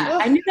 Yeah,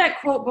 I knew that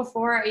quote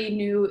before I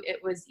knew it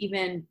was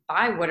even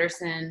by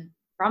Wooderson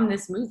from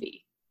this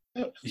movie.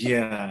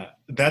 Yeah,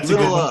 that's a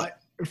good one.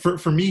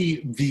 For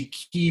me, the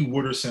key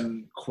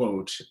Wooderson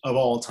quote of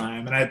all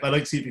time, and I'd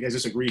like to see if you guys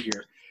disagree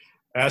here.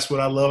 That's what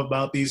I love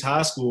about these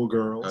high school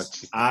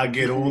girls. I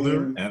get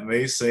older, and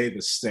they say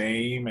the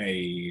same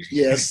age.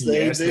 Yes,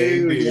 they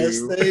do. Yes,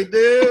 they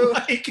do.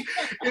 Like,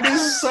 it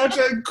is such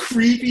a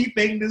creepy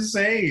thing to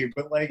say,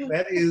 but like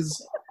that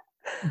is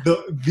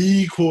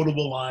the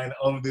quotable line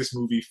of this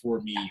movie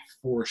for me,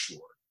 for sure.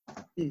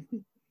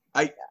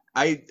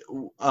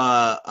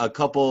 A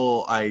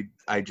couple I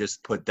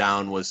just put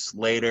down was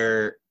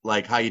Slater,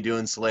 like, how you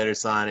doing,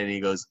 Slater-san? And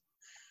he goes,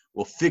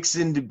 well,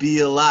 fixing to be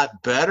a lot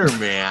better,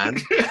 man.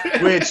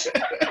 Which,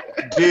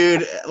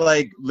 dude,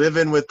 like,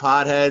 living with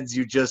potheads,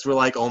 you just were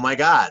like, oh my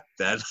God,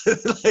 that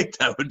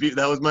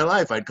was my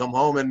life. I'd come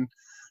home and,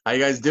 how you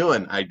guys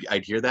doing?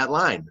 I'd hear that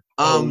line.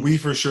 We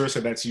for sure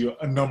said that to you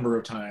a number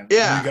of times.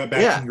 Yeah, when you got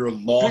back from your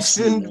law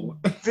school.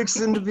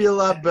 Fixing to be a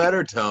lot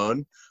better,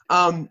 Tone.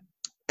 And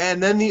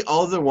then the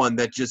other one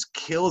that just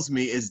kills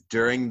me is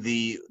during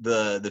the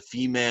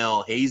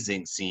female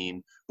hazing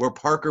scene where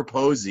Parker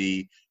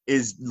Posey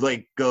is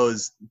like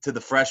goes to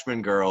the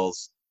freshman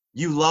girls,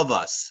 you love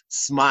us,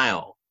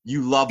 smile,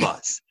 you love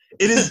us.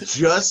 It is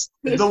just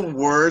the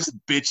worst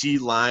bitchy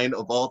line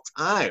of all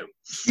time.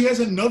 She has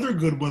another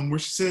good one where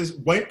she says,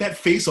 wipe that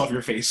face off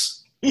your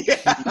face. Yeah.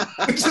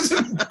 Which is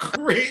a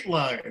great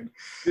line.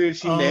 Dude,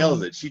 she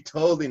nails it. She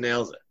totally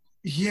nails it.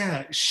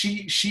 Yeah,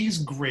 she's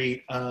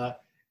great.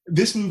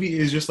 This movie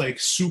is just like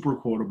super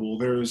quotable.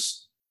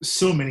 There's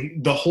so many.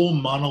 The whole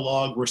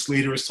monologue where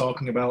Slater is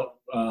talking about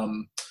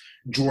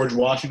George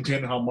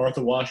Washington, how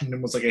Martha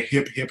Washington was like a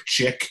hip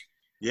chick.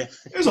 Yeah.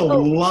 There's a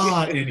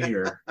lot in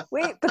here.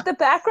 Wait, but the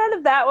background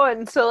of that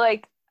one, so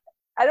like,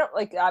 I don't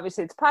like,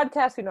 obviously it's a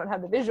podcast, we don't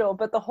have the visual,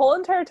 but the whole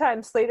entire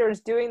time Slater is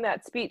doing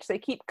that speech, they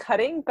keep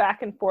cutting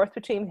back and forth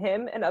between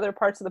him and other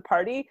parts of the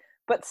party,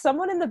 but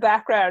someone in the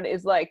background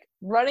is like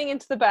running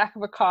into the back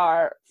of a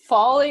car,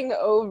 falling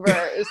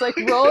over, is like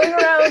rolling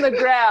around on the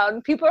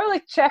ground. People are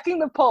like checking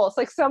the pulse.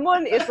 Like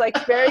someone is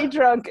like very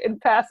drunk and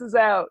passes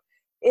out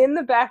in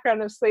the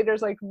background of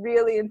Slater's like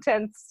really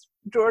intense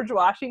George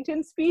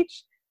Washington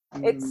speech.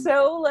 It's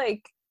so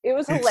like, it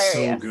was hilarious.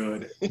 It's so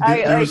good.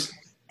 I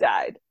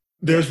died.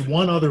 There's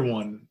one other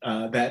one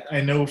that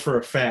I know for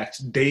a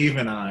fact Dave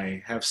and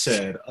I have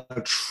said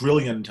a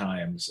trillion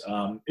times.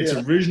 It's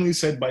originally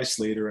said by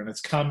Slater, and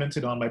it's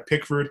commented on by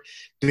Pickford.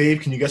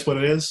 Dave, can you guess what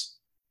it is?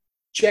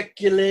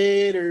 Check you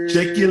later.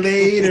 Check you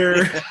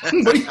later.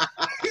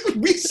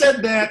 We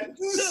said that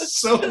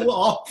so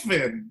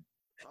often.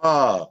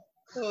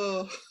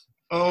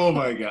 Oh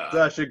my God.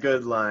 Such a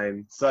good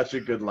line. Such a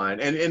good line.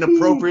 And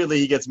inappropriately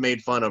he gets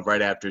made fun of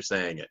right after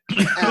saying it.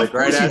 Like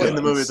right after in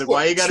the movie. It's like,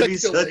 why you gotta be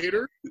such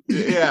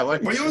yeah, why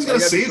you always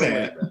gotta say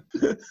that?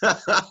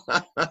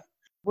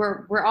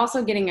 We're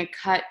also getting a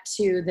cut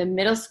to the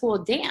middle school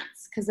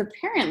dance because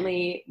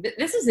apparently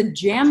this is a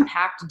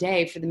jam-packed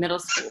day for the middle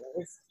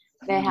schoolers.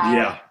 They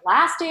have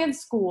last day of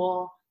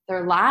school,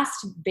 their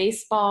last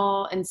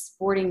baseball and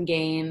sporting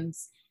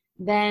games,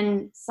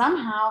 then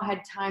somehow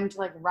had time to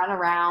like run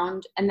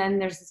around, and then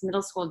there's this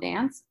middle school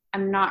dance.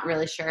 I'm not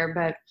really sure,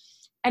 but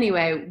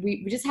anyway,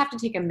 we just have to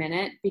take a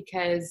minute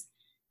because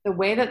the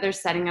way that they're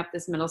setting up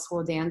this middle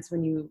school dance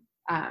when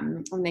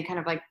they kind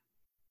of like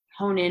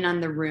hone in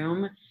on the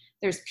room,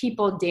 there's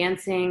people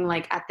dancing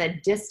like at the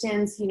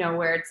distance, you know,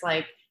 where it's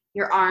like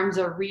your arms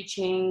are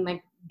reaching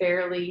like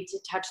barely to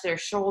touch the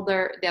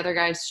other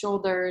guy's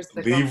shoulders.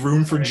 Leave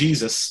room for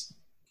Jesus.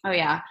 Oh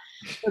yeah.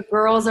 The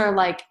girls are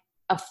like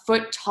a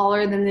foot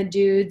taller than the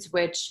dudes,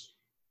 which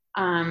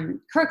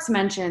Crooks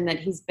mentioned that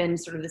he's been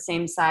sort of the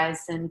same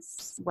size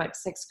since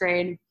sixth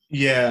grade.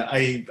 Yeah,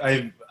 I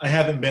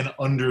haven't been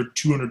under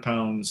 200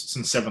 pounds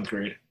since 7th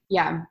grade.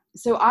 Yeah,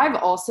 so I've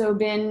also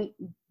been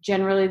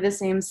generally the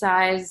same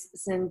size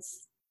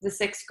since the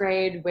 6th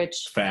grade,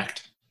 which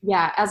fact.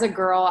 Yeah, as a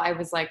girl, I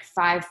was like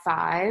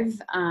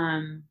 5'5".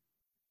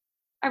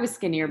 I was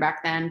skinnier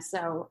back then,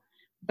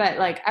 but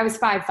like I was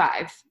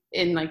 5'5"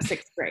 in like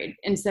 6th grade,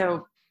 and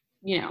so.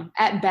 You know,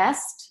 at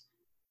best,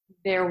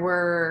 there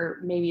were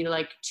maybe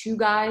like 2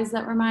 guys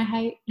that were my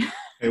height.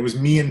 It was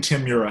me and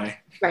Tim Murray.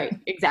 Right,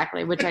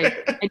 exactly, which I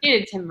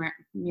dated Tim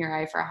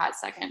Murray for a hot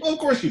second. Well, of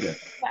course you did.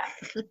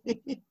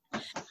 Yeah.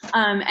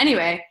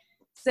 Anyway,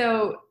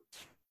 so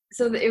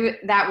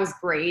that was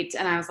great.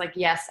 And I was like,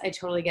 yes, I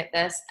totally get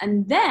this.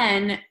 And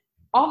then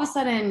all of a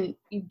sudden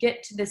you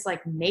get to this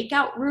like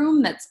makeout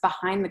room that's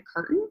behind the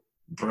curtain.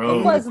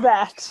 Bro. What was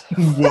that?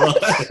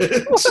 What?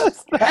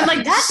 And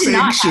like that did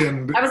not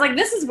Sanctioned. happen. I was like,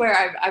 this is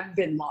where I've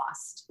been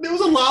lost. There was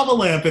a lava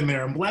lamp in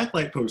there and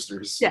blacklight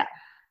posters. Yeah.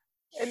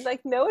 And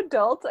like no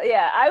adults.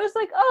 Yeah, I was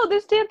like, oh,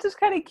 this dance is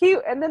kind of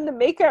cute. And then the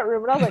makeout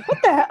room, and I was like, what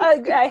the hell?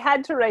 I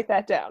had to write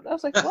that down. I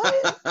was like,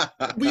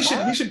 what? We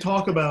should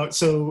talk about,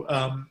 so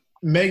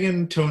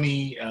Megan,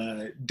 Tony,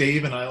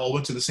 Dave, and I all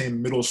went to the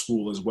same middle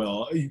school as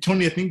well.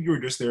 Tony, I think you were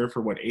just there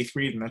for 8th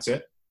grade, and that's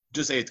it?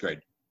 Just 8th grade.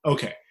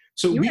 Okay.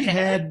 So You we were there?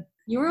 had...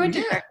 You were a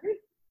director?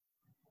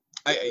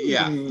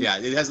 Yeah.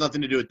 It has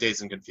nothing to do with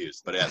Dazed and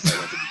Confused, but yes,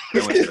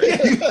 I went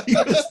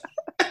to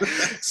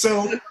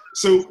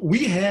So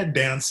we had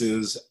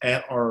dances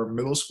at our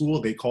middle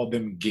school. They called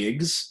them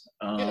gigs.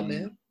 Yeah,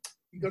 man.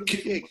 You go to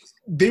the gigs.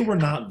 They were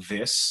not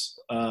this.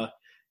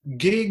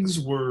 Gigs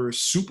were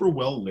super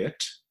well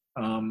lit.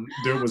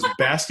 There was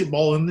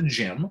basketball in the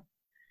gym.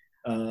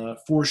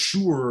 For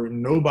sure,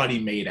 nobody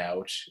made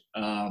out.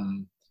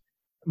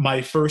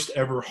 My first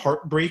ever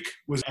heartbreak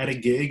was at a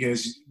gig,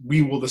 as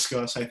we will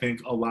discuss, I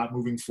think, a lot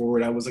moving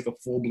forward. I was like a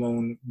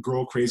full-blown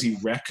girl-crazy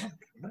wreck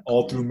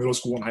all through middle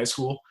school and high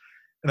school.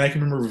 And I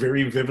can remember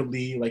very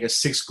vividly, like a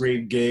 6th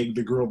grade gig,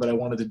 the girl that I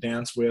wanted to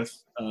dance with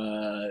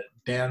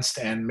danced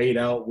and made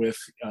out with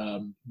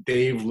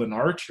Dave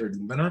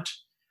Lennart.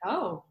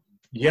 Oh.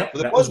 Yep.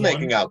 Well, there was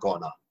making out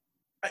going on.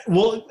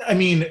 Well, I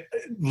mean,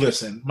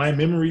 listen, my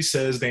memory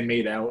says they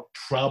made out.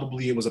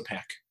 Probably it was a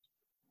peck.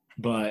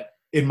 But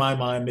in my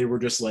mind, they were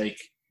just like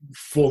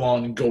full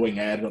on going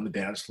at it on the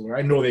dance floor.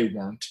 I know they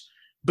weren't.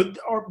 But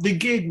the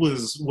gig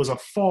was a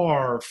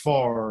far,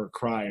 far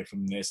cry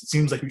from this. It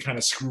seems like we kind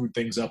of screwed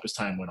things up as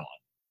time went on.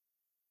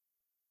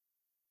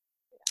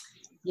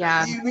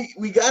 Yeah.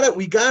 We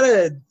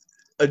gotta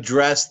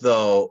address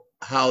though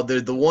how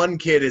the one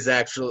kid is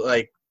actually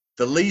like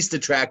the least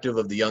attractive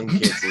of the young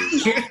kids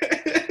is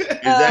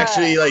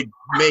actually like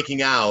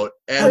making out,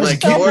 and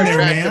like more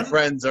attractive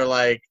friends are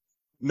like,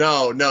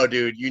 no,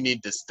 dude, you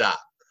need to stop.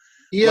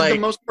 He had the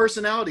most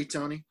personality,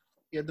 Tony.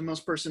 He had the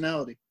most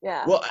personality.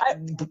 Yeah. Well,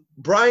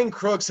 Brian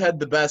Crooks had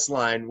the best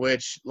line,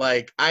 which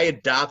like I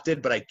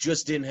adopted, but I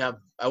just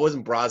I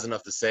wasn't bras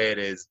enough to say it,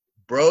 is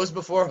bros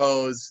before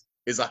hoes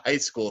is a high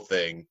school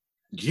thing.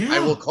 Yeah. I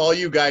will call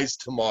you guys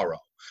tomorrow.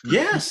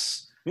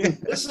 Yes.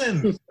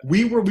 Listen,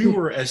 we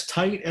were as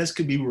tight as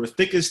could be. We were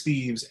thick as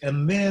thieves.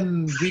 And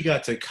then we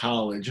got to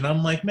college. And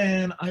I'm like,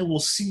 man, I will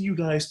see you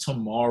guys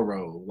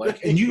tomorrow.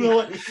 Like, and you know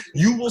what?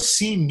 You will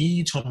see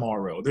me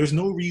tomorrow. There's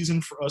no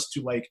reason for us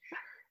to like,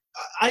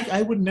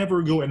 I would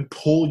never go and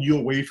pull you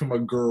away from a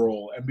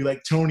girl and be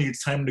like, Tony,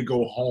 it's time to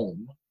go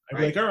home. I'd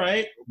be like, all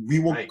right, we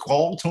will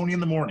call Tony in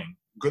the morning.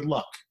 Good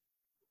luck.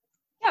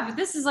 Yeah, but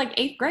this is like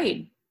 8th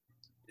grade.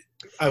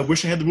 I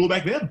wish I had the rule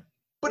back then.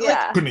 But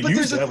yeah. but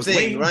there's a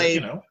thing, right?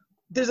 You know.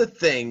 There's a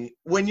thing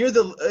when you're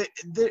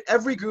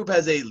every group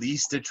has a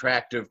least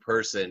attractive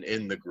person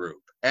in the group,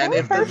 and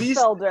if the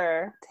least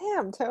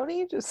damn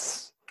Tony,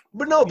 just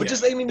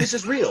just I mean it's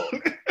just real,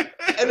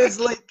 and it's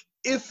like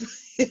if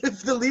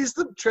the least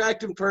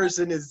attractive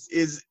person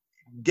is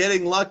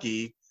getting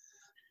lucky,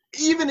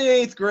 even in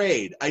 8th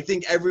grade, I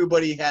think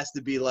everybody has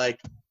to be like,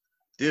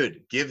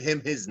 dude, give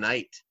him his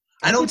night.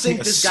 I don't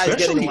think this guy's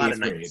getting a lot of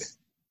nights.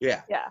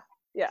 Yeah.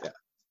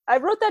 I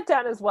wrote that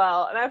down as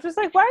well, and I was just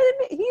like, why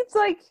are they? He's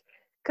like,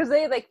 because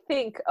they like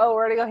think, oh,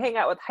 we're gonna go hang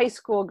out with high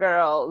school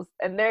girls,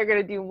 and they're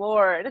gonna do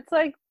more, and it's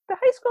like the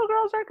high school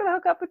girls aren't gonna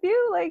hook up with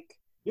you, like.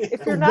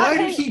 If you're not why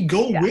did he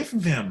go with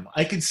them?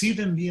 I could see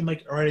them being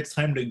like, all right, it's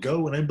time to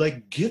go. And I'd be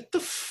like, get the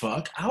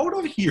fuck out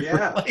of here.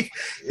 Yeah. Like,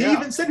 he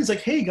even said, he's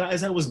like, hey,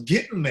 guys, I was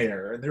getting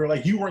there. And they were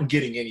like, you weren't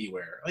getting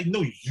anywhere. Like,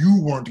 no,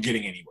 you weren't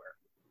getting anywhere.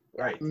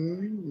 Right.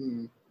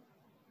 Mm-hmm.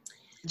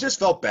 Just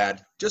felt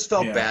bad. Just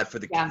felt bad for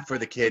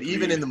the kid,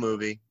 even in the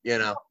movie, you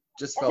know,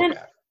 just felt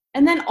bad.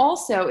 And then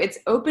also it's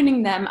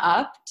opening them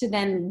up to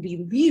then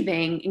be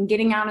leaving and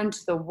getting out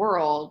into the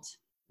world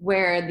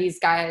where these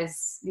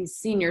guys, these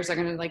seniors are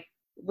going to like,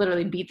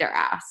 literally beat their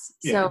ass.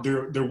 Yeah,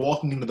 so they're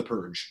walking into the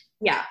purge.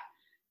 Yeah.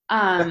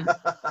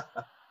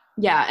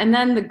 Yeah, and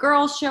then the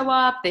girls show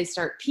up, they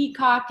start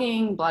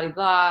peacocking, blah blah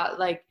blah,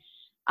 like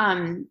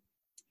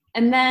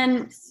and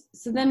then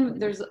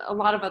there's a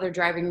lot of other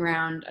driving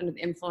around under the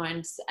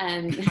influence,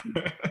 and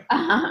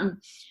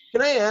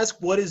Can I ask,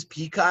 what is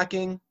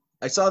peacocking?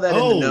 I saw that in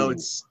the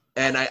notes.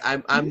 And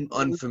I'm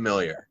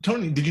unfamiliar.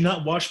 Tony, did you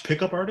not watch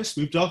Pickup Artists?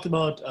 We've talked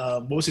about,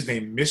 what was his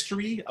name,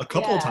 Mystery, a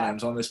couple of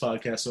times on this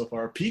podcast so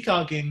far.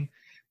 Peacocking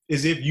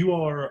is if you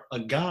are a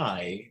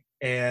guy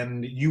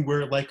and you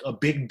wear like a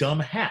big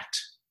dumb hat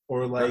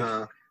or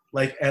like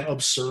an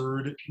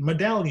absurd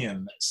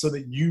medallion so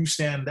that you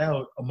stand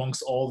out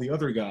amongst all the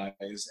other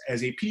guys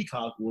as a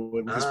peacock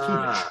would with his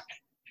plumage.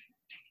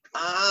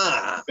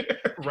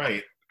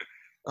 Right.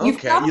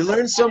 Okay, you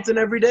learn something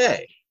every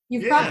day.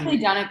 You've probably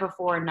done it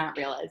before and not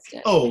realized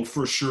it. Oh,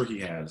 for sure he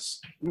has.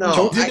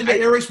 No, did it at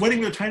Eric's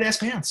wedding with tight ass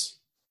pants.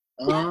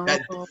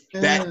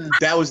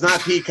 That was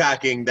not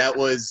peacocking. That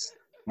was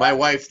my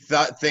wife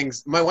thought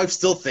things. My wife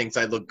still thinks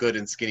I look good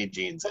in skinny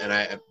jeans,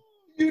 and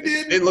you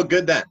didn't look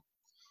good then.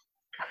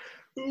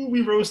 Ooh,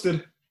 we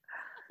roasted.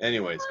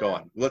 Anyways, go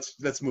on.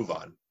 Let's move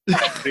on.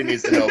 Nobody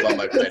needs to know about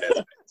my tight ass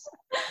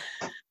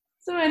pants.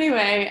 So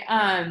anyway,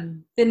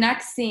 the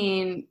next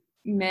scene.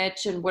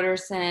 Mitch and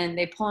Wooderson,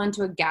 they pull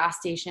into a gas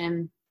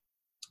station.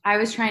 I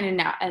was trying to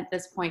now at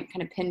this point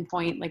kind of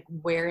pinpoint like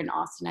where in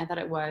Austin I thought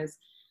it was.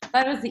 I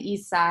thought it was the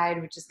east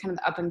side, which is kind of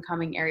the up and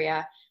coming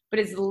area. but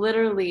it's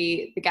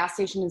literally, the gas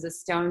station is a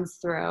stone's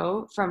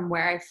throw from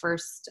where I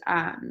first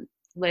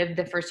lived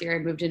the first year I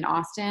moved in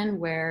Austin,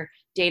 where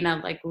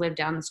Dana like lived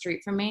down the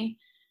street from me.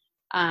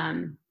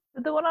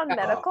 The one on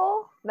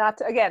Medical? Not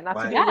to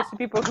be used to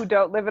people who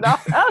don't live in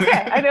Austin.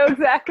 Okay, I know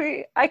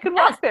exactly. I could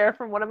walk there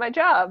from one of my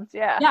jobs.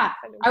 Yeah. Yeah.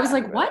 I was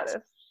like,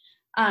 what?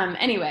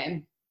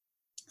 Anyway,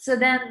 so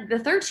then the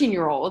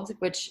 13-year-old,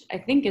 which I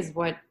think is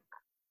what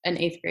an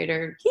 8th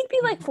grader. He'd be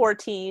like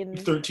 14.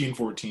 13,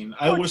 14.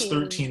 I was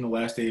 13 the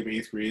last day of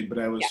 8th grade, but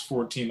I was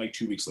 14 like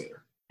 2 weeks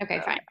later. Okay,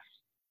 fine.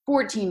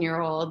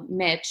 14-year-old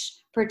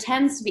Mitch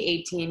pretends to be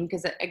 18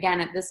 because, again,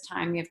 at this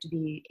time you have to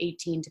be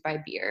 18 to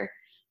buy beer.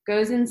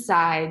 Goes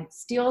inside,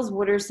 steals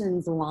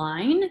Wooderson's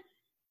line,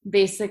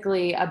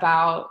 basically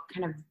about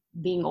kind of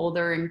being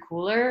older and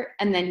cooler,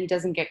 and then he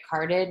doesn't get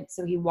carded,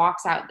 so he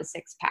walks out the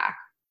 6-pack.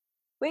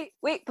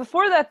 Wait,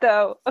 before that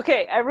though,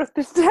 okay, I wrote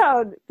this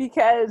down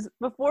because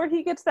before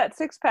he gets that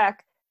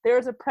 6-pack,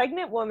 there's a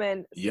pregnant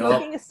woman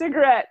smoking a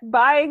cigarette,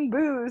 buying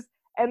booze,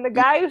 and the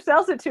guy who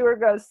sells it to her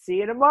goes, "See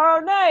you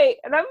tomorrow night."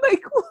 And I'm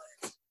like,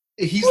 what?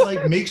 He's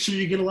like, make sure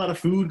you get a lot of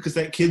food because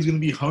that kid's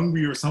going to be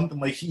hungry or something.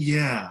 Like,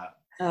 yeah.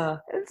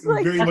 It's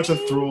like very much a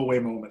throwaway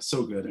moment.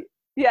 So good.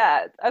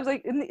 Yeah, I was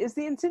like, is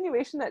the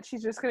insinuation that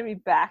she's just going to be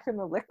back in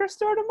the liquor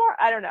store tomorrow?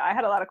 I don't know. I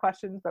had a lot of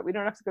questions, but we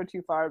don't have to go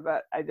too far.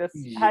 But I just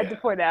had to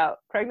point out,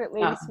 pregnant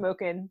lady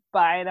smoking,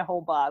 buying a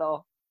whole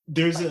bottle.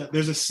 There's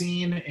a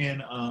scene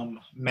in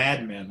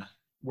Mad Men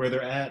where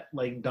they're at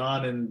like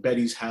Don and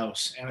Betty's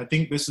house, and I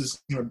think this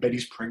is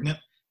Betty's pregnant,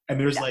 and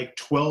there's like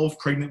 12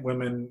 pregnant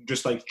women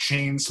just like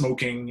chain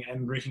smoking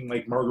and drinking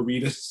like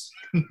margaritas.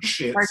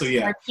 Shit. So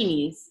yeah,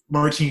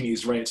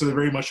 martinis, right? So they're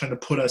very much trying to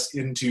put us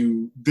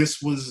into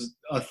this was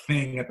a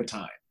thing at the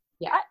time.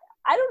 Yeah,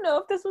 I don't know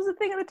if this was a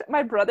thing at the time.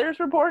 My brothers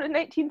were born in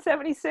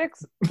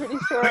 1976. Pretty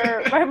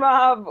sure my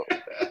mom,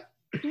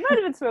 she might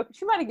have been smoking.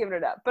 She might have given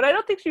it up, but I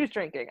don't think she was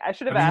drinking. I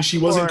should have asked. She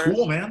wasn't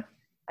cool, man.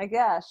 I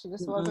guess she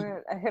just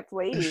wasn't a hip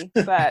lady.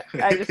 But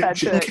I just had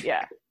to.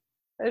 Yeah,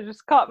 it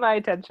just caught my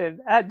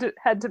attention. I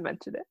had to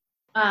mention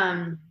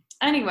it.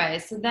 Anyway,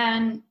 so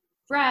then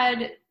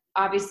Fred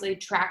obviously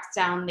tracks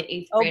down the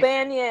 8th grade.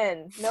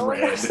 O'Banion. No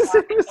one knows.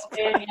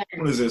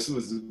 What is this?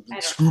 Was it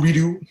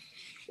Scooby-Doo?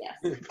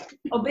 Yes.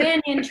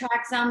 O'Banion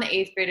tracks down the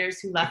 8th graders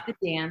who left the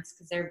dance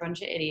because they're a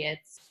bunch of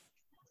idiots.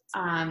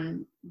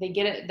 They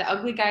get it. The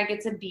ugly guy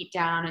gets a beat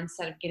down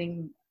instead of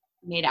getting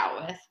made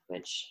out with,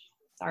 which,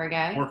 sorry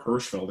guy. Or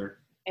Hirschfelder.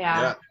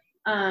 Yeah.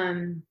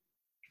 And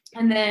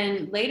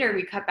then later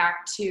we cut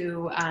back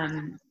to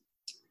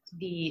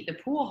the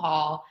pool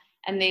hall.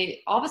 And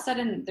they all of a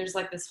sudden there's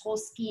like this whole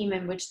scheme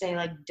in which they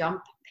like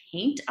dump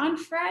paint on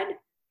Fred,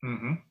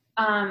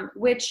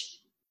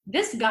 which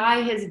this guy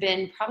has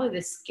been probably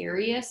the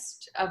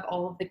scariest of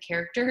all of the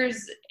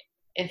characters.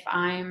 If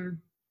I'm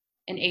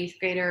an 8th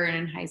grader and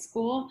in high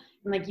school,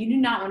 and like you do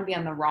not want to be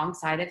on the wrong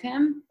side of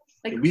him.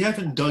 Like we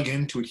haven't dug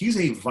into it. He's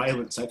a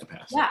violent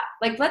psychopath. Yeah,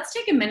 like let's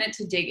take a minute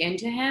to dig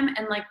into him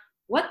and like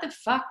what the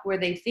fuck were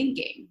they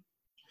thinking?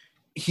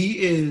 He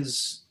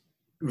is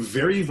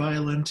very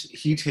violent.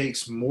 He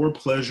takes more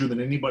pleasure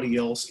than anybody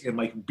else in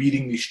like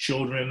beating these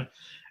children.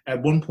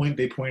 At one point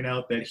they point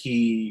out that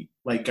he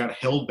like got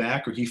held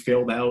back or he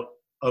failed out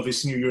of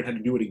his senior year and had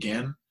to do it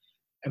again.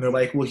 And they're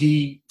like, well,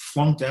 he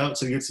flunked out,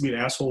 so he gets to be an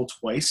asshole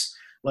twice.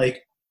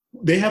 Like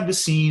they have the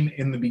scene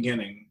in the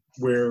beginning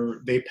where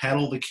they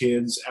paddle the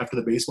kids after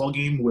the baseball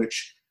game,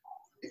 which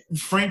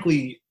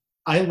frankly,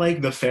 I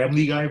like the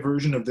Family Guy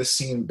version of this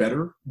scene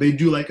better. They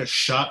do like a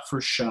shot for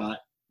shot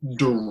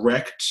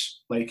direct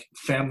like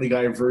Family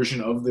Guy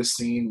version of this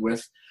scene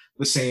with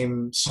the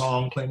same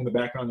song playing in the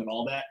background and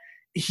all that.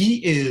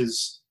 He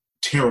is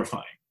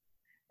terrifying.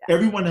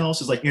 Everyone else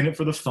is like in it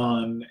for the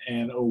fun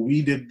and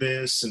we did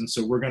this and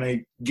so we're gonna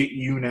get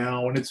you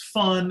now and it's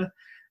fun.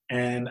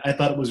 And I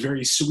thought it was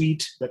very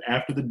sweet that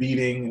after the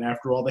beating and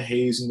after all the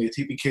hazing, they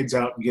take the kids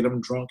out and get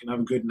them drunk and have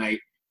a good night.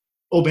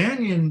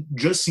 O'Banion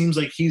just seems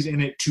like he's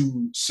in it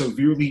to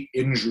severely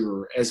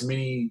injure as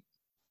many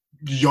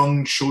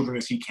young children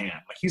as he can.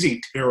 Like he's a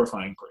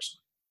terrifying person.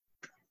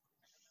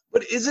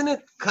 But isn't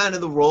it kind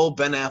of the role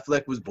Ben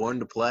Affleck was born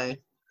to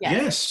play?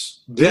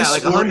 Yes. Yeah,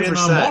 like 100%. In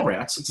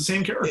Mallrats, it's the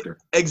same character.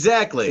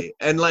 Exactly.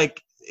 And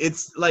like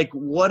it's like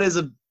what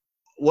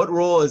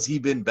role has he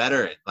been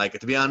better in? Like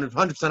to be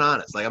 100%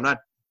 honest, like I'm not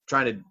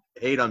trying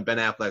to hate on Ben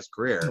Affleck's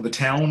career. The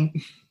Town.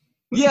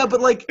 Yeah,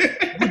 but like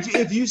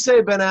if you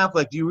say Ben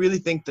Affleck, do you really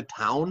think The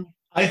Town?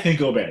 I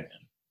think O'Banion.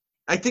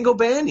 I think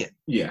O'Banion.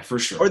 Yeah, for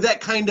sure. Or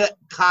that kind of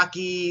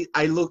cocky,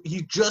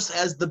 he just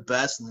has the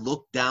best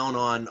look down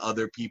on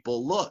other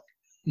people look.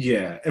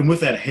 Yeah, and with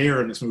that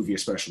hair in this movie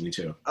especially,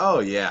 too. Oh,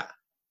 yeah.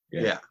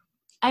 Yeah.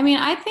 I mean,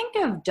 I think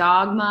of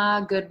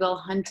Dogma, Good Will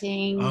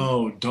Hunting.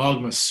 Oh,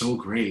 Dogma's so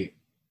great.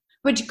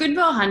 Which Good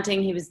Will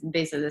Hunting, he was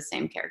basically the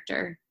same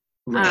character.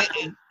 Right.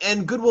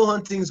 And Good Will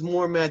Hunting's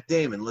more Matt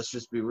Damon, let's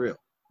just be real.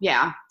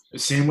 Yeah.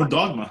 Same with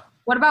Dogma.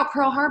 What about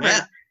Pearl Harbor?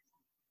 Yeah.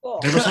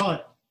 Never saw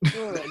it.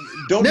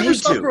 Don't Never need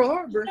saw to. Pearl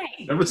Harbor.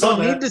 Never saw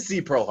Don't that. need to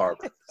see Pearl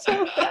Harbor.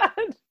 So bad.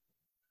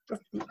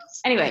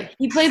 Anyway,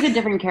 he plays a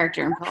different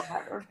character in Pearl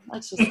Harbor.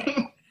 Let's just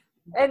say.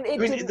 And it I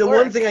mean, the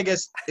one thing I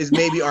guess is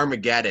maybe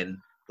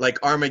Armageddon. Like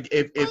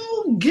Armageddon.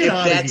 Get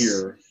out of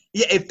here.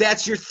 Yeah, if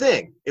that's your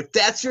thing. If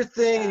that's your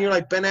thing and you're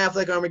like Ben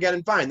Affleck,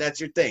 Armageddon, fine, that's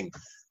your thing.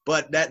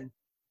 But that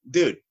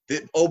dude,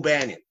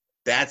 O'Banion,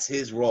 that's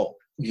his role.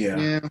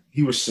 Yeah.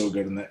 He was so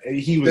good in that.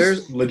 He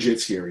was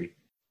legit scary.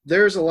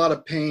 There's a lot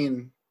of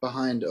pain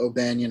behind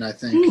O'Banion, I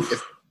think.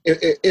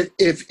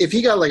 If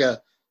he got like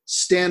a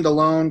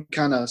standalone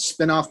kind of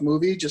spin-off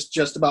movie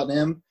just about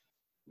him,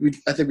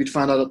 I think we'd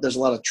find out that there's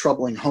a lot of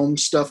troubling home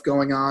stuff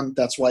going on.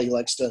 That's why he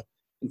likes to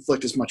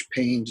inflict as much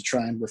pain to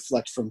try and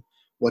reflect from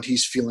what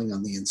he's feeling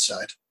on the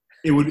inside.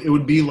 It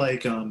would be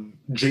like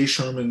Jay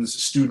Sherman's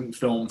student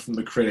film from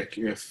The Critic,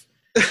 if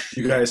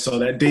you guys saw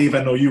that. Dave,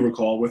 I know you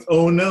recall, with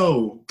 "Oh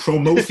no,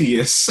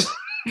 Prometheus."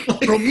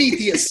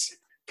 Prometheus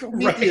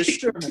Right.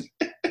 Sherman,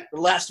 the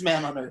last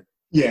man on earth.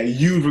 Yeah,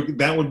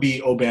 that would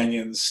be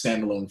O'Banion's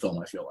standalone film,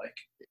 I feel like.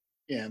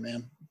 Yeah,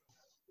 man.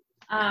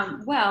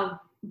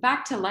 Well,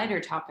 back to lighter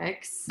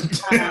topics.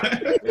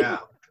 Yeah.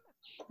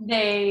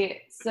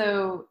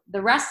 So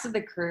the rest of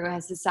the crew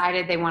has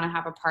decided they want to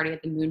have a party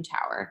at the Moon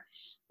Tower,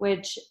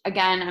 which,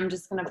 again, I'm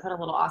just going to put a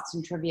little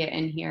Austin trivia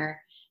in here.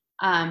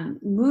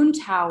 Moon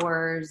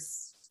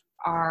towers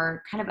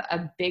are kind of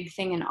a big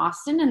thing in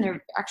Austin, and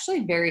they're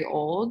actually very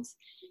old.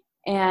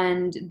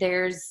 And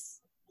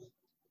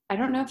I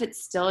don't know if it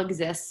still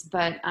exists,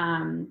 but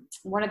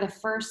one of the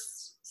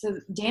first, so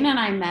Dana and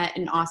I met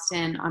in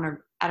Austin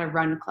at a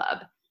run club.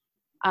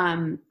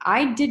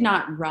 I did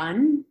not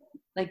run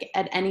like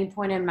at any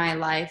point in my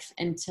life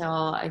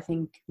until I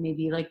think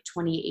maybe like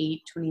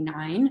 28,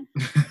 29.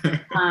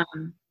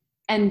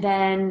 And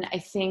then I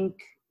think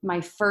my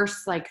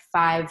first like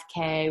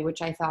 5K,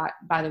 which I thought,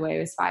 by the way,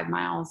 was 5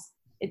 miles.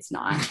 It's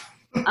not.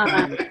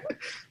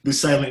 The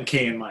silent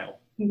K in mile.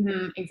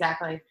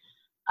 Exactly.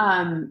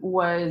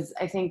 Was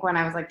I think when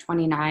I was like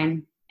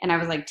 29, and I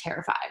was like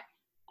terrified.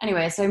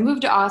 Anyway, so I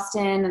moved to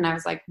Austin, and I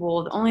was like,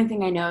 well, the only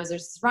thing I know is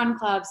there's this run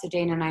club. So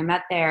Dana and I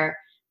met there.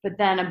 But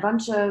then a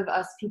bunch of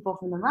us people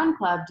from the run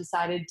club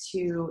decided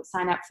to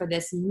sign up for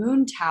this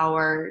Moon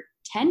Tower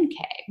 10K.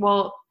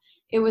 Well,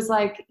 it was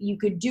like you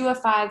could do a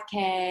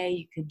 5K,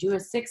 you could do a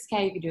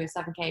 6K, you could do a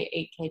 7K,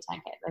 8K,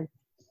 10K. Like,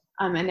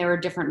 and there were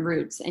different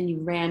routes, and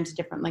you ran to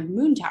different like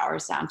moon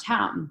towers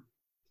downtown.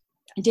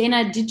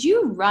 Dana, did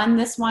you run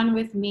this one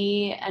with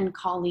me and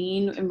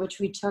Colleen, in which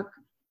we took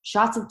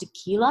shots of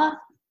tequila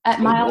at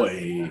miles?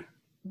 Boy.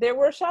 There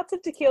were shots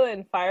of tequila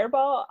in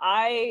Fireball.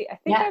 I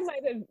think Yes. I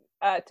might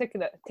have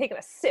taken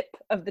a sip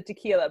of the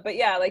tequila, but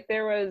yeah, like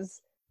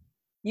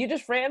you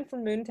just ran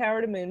from Moon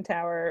Tower to Moon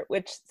Tower,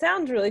 which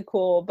sounds really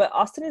cool, but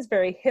Austin is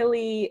very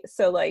hilly,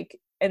 so like,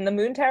 and the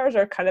Moon Towers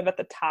are kind of at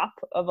the top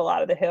of a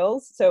lot of the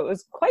hills, so it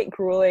was quite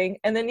grueling.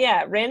 And then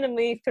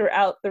randomly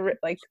throughout the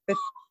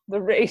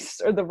race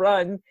or the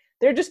run,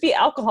 there'd just be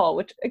alcohol,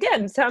 which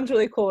again sounds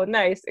really cool and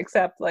nice,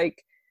 except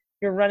like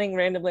you're running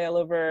randomly all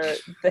over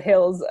the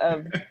hills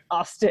of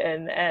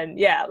Austin. And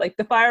yeah, like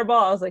the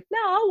Fireball, I was like, no,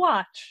 I'll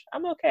watch,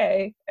 I'm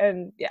okay.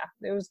 And yeah,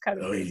 it was kind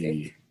of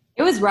crazy.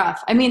 It was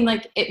rough. I mean,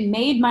 like, it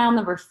made mile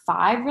number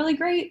 5 really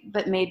great,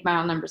 but made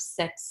mile number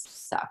 6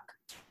 suck.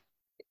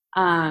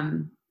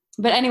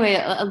 But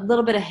anyway, a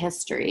little bit of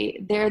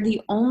history. They're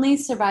the only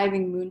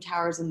surviving moon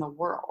towers in the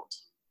world.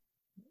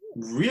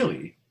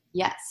 Really?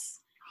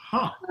 Yes.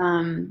 Huh.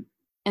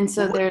 And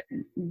so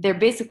they're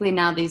basically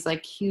now these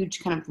like huge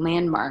kind of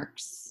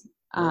landmarks.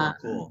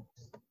 Cool.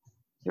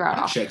 Throughout.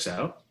 That checks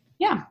out.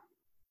 Yeah.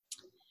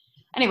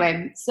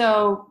 Anyway,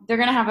 so they're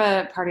going to have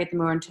a party at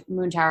the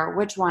Moon Tower.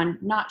 Which one?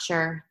 Not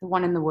sure. The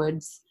one in the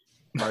woods.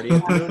 Party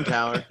at the Moon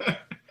Tower.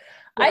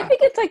 I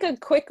think it's like a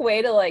quick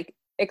way to like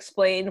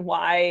explain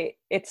why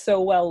it's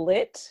so well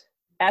lit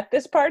at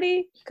this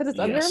party, because it's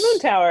under a moon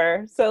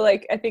tower. So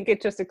like, I think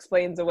it just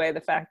explains away the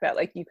fact that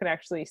like you can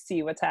actually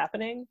see what's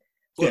happening.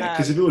 Yeah,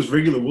 because if it was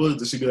regular woods,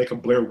 this would be like a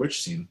Blair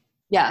Witch scene.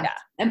 Yeah.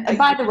 And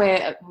by the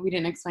way, we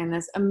didn't explain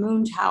this. A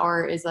moon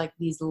tower is like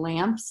these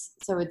lamps.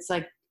 So it's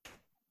like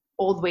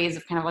old ways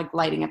of kind of like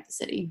lighting up the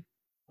city.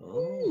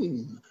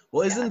 Oh.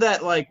 Well, isn't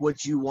that like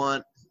what you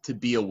want to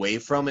be away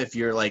from if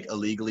you're like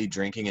illegally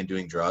drinking and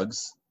doing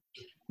drugs?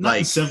 Not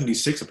in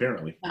 76,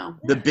 apparently. No.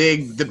 The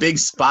big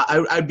spot.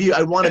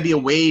 I'd want to be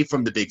away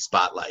from the big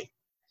spotlight.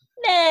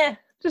 Nah,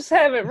 just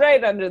have it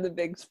right under the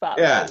big spotlight.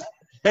 Yeah.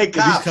 Hey,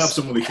 cops. These cops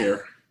don't really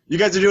care. You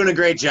guys are doing a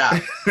great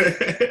job.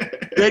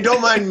 Hey, don't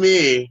mind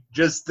me.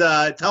 Just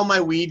tell my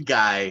weed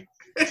guy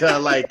to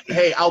like,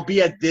 hey, I'll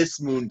be at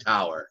this moon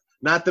tower,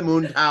 not the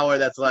moon tower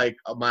that's like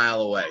a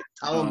mile away.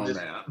 Tell him this.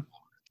 Man.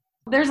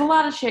 There's a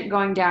lot of shit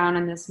going down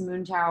in this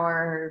moon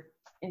tower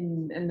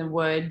in the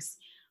woods.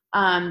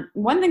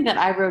 One thing that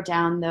I wrote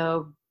down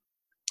though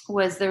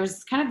was there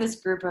was kind of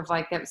this group of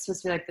like, that was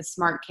supposed to be like the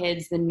smart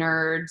kids, the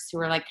nerds who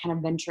were like kind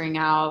of venturing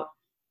out.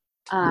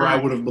 Where I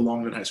would have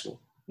belonged in high school.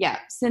 Yeah,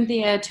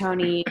 Cynthia,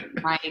 Tony,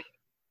 Mike,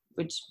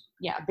 which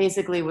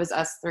basically was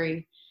us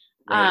three.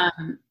 Right.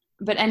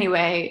 But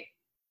anyway,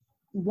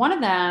 one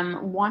of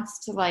them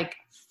wants to like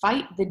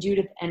fight the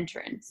Judith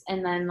entrance,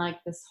 and then like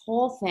this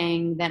whole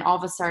thing then all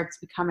of a sudden starts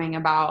becoming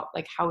about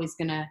like how he's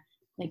gonna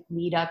like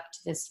lead up to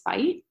this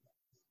fight.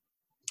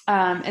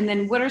 And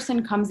then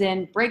Wooderson comes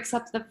in, breaks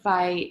up the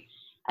fight,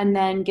 and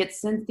then gets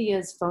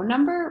Cynthia's phone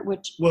number,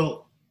 which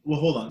well,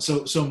 hold on.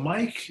 So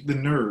Mike, the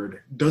nerd,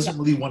 doesn't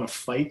really want to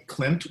fight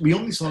Clint. We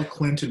only saw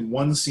Clint in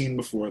one scene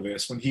before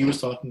this when he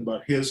was talking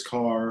about his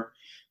car,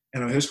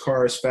 and his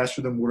car is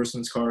faster than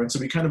Wooderson's car, and so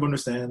we kind of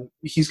understand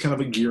he's kind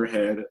of a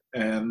gearhead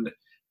and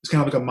he's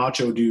kind of like a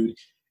macho dude.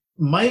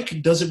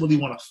 Mike doesn't really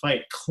want to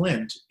fight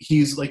Clint.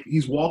 He's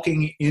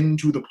walking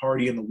into the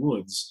party in the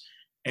woods,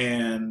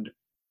 and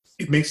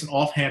it makes an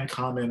offhand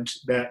comment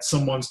that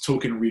someone's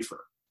token reefer.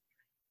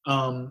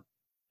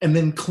 And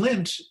then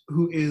Clint,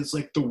 who is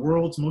like the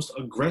world's most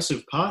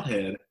aggressive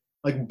pothead,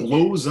 like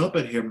blows up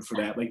at him for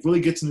that, like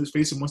really gets in his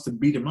face and wants to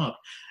beat him up.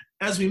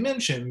 As we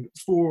mentioned,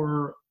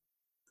 for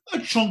a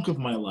chunk of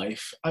my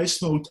life, I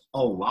smoked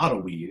a lot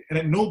of weed, and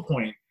at no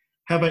point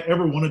have I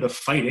ever wanted to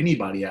fight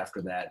anybody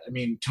after that. I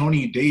mean,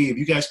 Tony, Dave,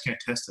 you guys can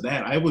attest to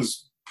that. I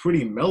was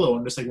pretty mellow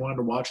and just like wanted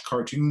to watch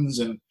cartoons.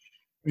 And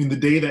I mean, the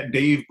day that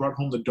Dave brought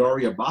home the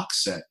Daria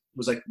box set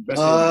was like the best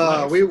day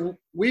of my life.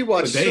 We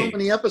watched so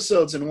many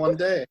episodes in one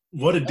day.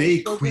 What a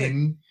day, so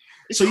Queen.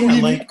 Good. So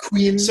yeah, like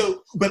Queen.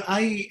 So, but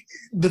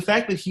the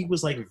fact that he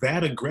was like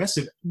that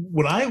aggressive,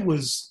 when I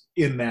was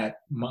in that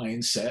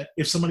mindset,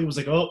 if somebody was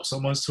like, "Oh,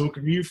 someone's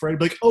token you," I'd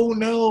be like, "Oh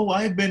no,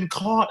 I've been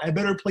caught. I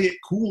better play it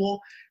cool."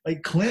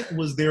 Like Clint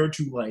was there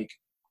to like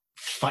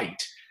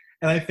fight,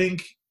 and I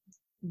think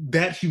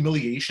that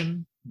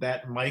humiliation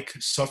that Mike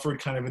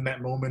suffered kind of in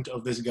that moment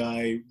of this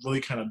guy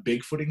really kind of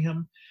bigfooting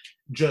him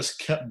just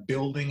kept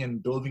building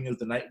and building as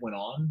the night went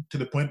on, to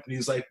the point that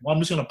he's like, well,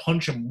 I'm just going to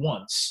punch him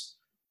once,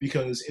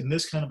 because in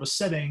this kind of a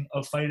setting,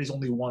 a fight is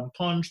only one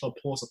punch, they'll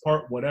pull us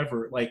apart,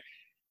 whatever. Like,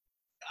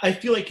 I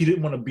feel like he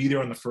didn't want to be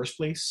there in the first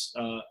place.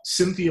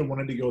 Cynthia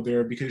wanted to go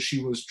there because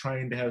she was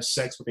trying to have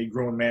sex with a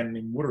grown man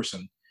named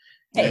Wooderson.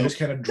 Hey, and was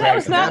kind of that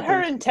was not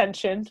her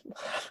intention.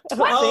 That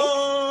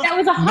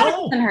was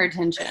 100% her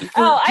intention.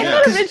 Oh, I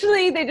thought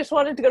originally they just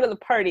wanted to go to the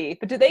party,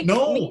 but did they?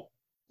 No.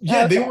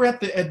 Yeah, they were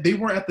at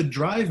the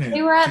drive-in.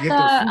 They were at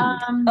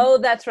the oh,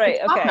 that's right.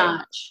 Okay.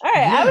 All right,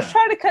 Yeah. I was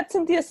trying to cut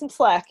Cynthia some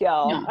slack,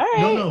 y'all. No. All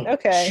right. No.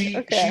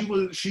 Okay.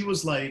 She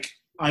was like,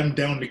 I'm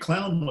down to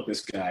clown with this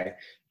guy,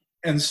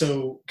 and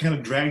so kind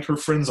of dragged her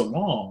friends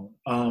along.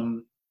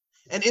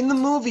 And in the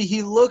movie,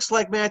 he looks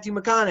like Matthew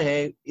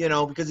McConaughey,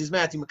 because he's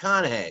Matthew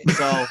McConaughey.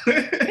 So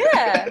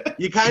yeah,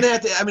 you kind of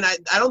have to. I mean,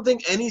 I don't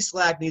think any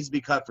slack needs to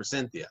be cut for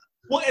Cynthia.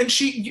 Well, and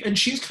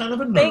she's kind of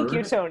a nerd. Thank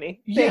you,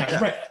 Tony.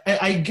 Yeah, right.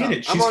 I get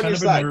it. She's kind of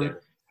a nerd.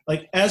 There.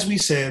 Like, as we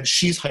said,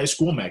 she's High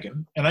School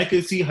Megan, and I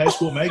could see High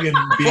School Megan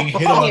being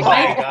hit on by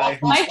a guy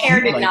who's my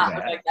hair did like not that.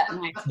 look like that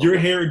in high school. Your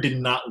hair did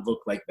not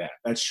look like that.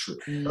 That's true.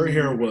 Her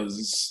hair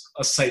was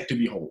a sight to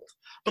behold.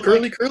 But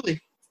curly.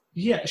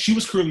 Yeah, she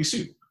was curly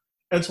Sue.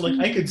 And so, like,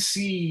 I could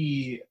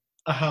see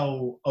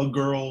how a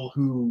girl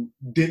who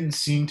didn't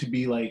seem to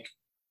be, like,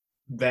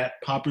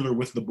 that popular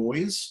with the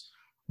boys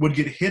would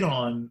get hit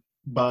on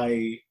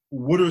by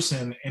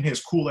Wooderson in his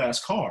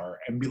cool-ass car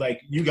and be like,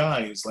 you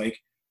guys, like,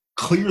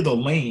 clear the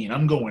lane.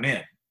 I'm going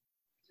in.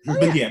 Oh,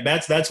 but, yeah,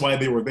 that's why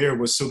they were there,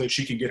 was so that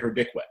she could get her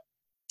dick wet.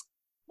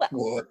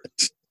 What?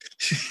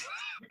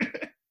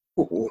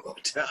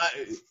 What?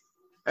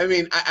 I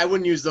mean, I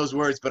wouldn't use those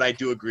words, but I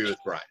do agree with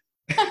Brian.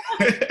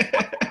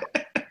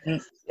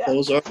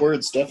 Those are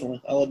words,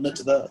 definitely. I'll admit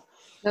to that.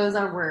 Those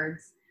are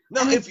words.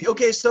 No,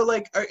 so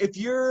like, if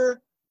you're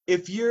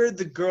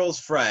the girl's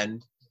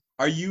friend,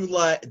 are you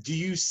like, do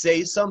you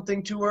say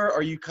something to her? Or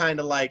are you kind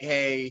of like,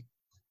 hey,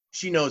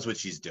 she knows what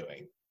she's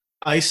doing?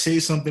 I say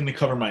something to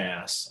cover my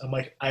ass. I'm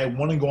like, I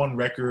want to go on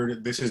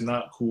record. This is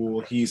not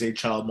cool. He's a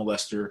child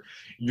molester.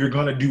 You're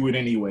going to do it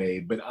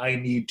anyway, but I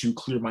need to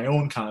clear my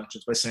own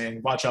conscience by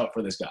saying, watch out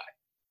for this guy.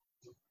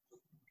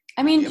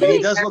 I mean, he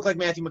does look like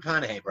Matthew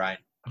McConaughey, Brian.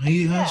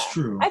 That's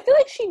true. I feel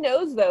like she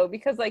knows, though,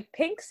 because, like,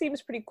 Pink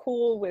seems pretty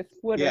cool with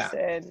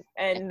Wooderson,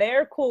 and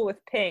they're cool with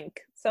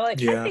Pink. So,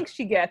 like, I think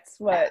she gets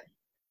what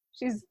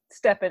she's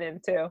stepping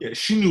into. Yeah,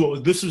 she knew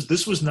what this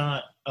was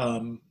not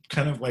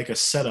kind of like a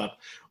setup.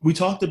 We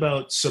talked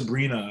about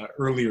Sabrina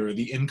earlier,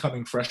 the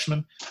incoming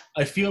freshman.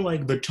 I feel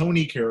like the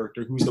Tony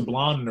character, who's the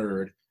blonde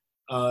nerd,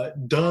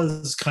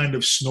 does kind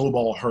of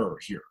snowball her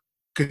here.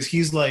 Because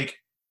he's like,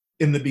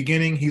 in the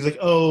beginning, he's like,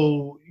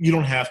 oh, you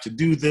don't have to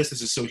do this.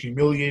 This is so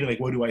humiliating. Like,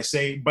 what do I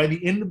say? By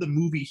the end of the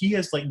movie, he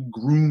has, like,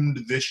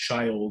 groomed this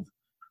child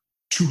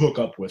to hook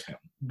up with him.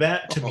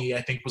 That, to me,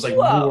 I think was, like,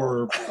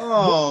 more...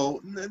 Oh,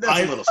 that's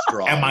a little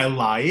strong. Am I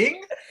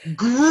lying?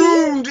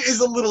 Groomed is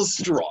a little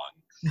strong.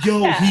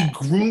 Yo, he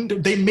groomed...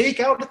 They make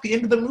out at the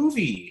end of the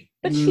movie.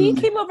 But she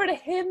came over to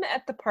him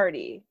at the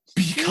party.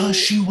 Because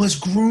she was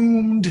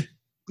groomed.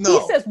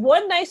 No. He says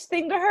one nice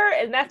thing to her,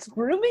 and that's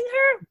grooming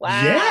her?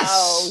 Wow.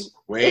 Yes.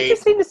 Wait.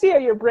 Interesting to see how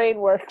your brain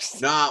works.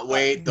 Nah,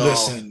 wait, though.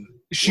 Listen,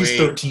 she's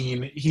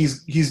 13.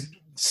 He's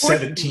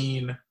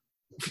 17.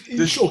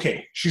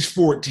 Okay, she's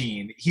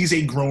 14. He's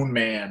a grown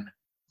man.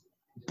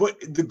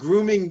 But the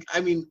grooming,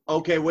 I mean,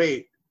 okay,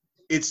 wait.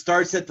 It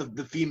starts at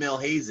the female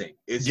hazing.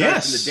 It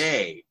starts in the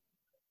day.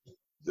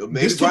 Maybe,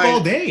 this took all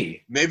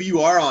day. Maybe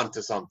you are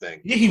onto something.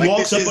 Yeah, he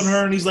walks up on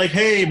her and he's like,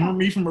 "Hey, remember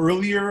me from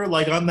earlier?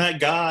 Like, I'm that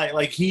guy."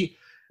 Like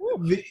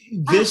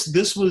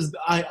this was.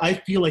 I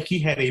feel like he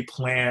had a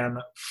plan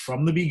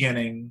from the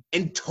beginning.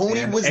 And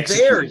Tony was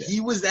there.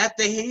 He was at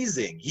the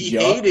hazing. He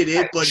hated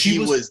it, but he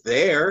was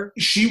there.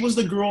 She was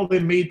the girl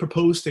that made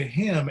propose to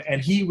him,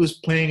 and he was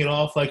playing it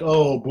off like,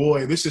 "Oh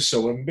boy, this is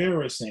so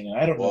embarrassing, and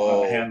I don't know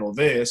how to handle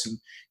this." And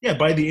yeah,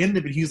 by the end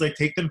of it, he's like,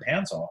 "Take them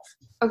pants off."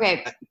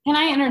 Okay, can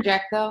I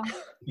interject though?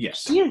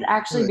 Yes. She is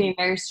actually being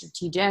very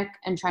strategic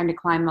and trying to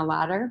climb the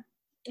ladder.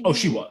 Oh,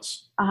 she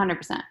was.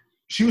 100%.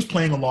 She was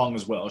playing along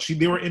as well.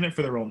 They were in it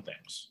for their own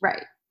things.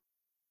 Right.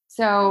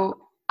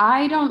 So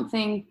I don't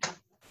think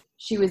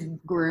she was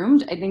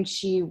groomed. I think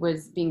she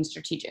was being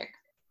strategic.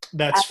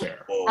 That's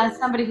fair. As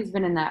somebody who's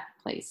been in that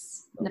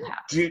place in the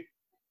past. Dude,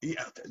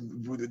 yeah,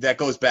 that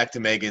goes back to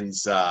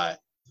Megan's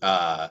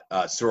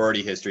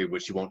sorority history,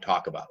 which she won't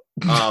talk about.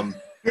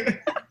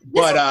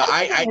 But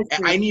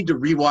I need to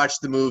rewatch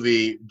the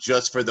movie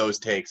just for those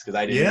takes because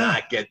I did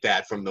not get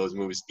that from those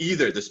movies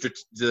either. The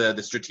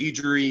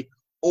strategery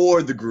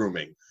or the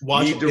grooming.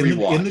 Watch in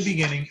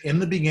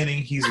the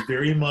beginning, he's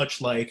very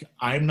much like,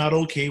 I'm not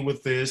okay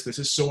with this. This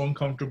is so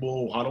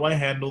uncomfortable. How do I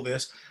handle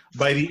this?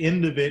 By the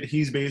end of it,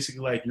 he's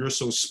basically like, you're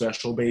so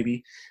special,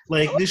 baby.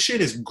 Like, this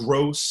shit is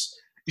gross.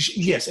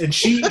 Yes, and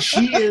she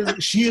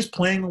is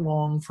playing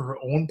along for her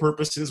own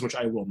purposes, which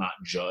I will not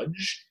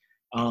judge.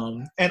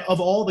 And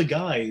of all the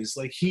guys,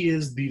 like, he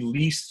is the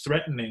least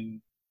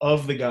threatening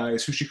of the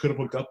guys who she could have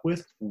hooked up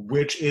with,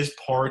 which is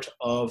part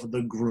of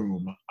the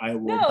groom. I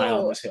will die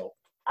on this hill.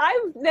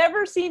 I've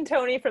never seen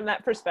Tony from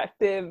that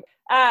perspective.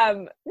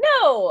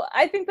 No,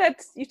 I think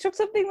you took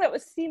something that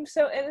seemed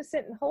so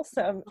innocent and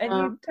wholesome and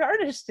you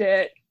tarnished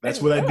it.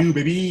 That's what I do,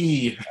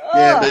 baby.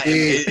 Yeah,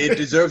 it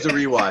deserves a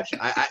rewatch.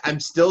 I'm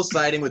still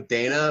siding with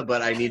Dana,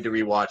 but I need to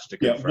rewatch to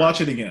confirm. Yeah,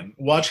 watch it again.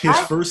 Watch his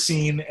first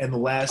scene and the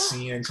last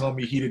scene and tell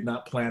me he did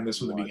not plan this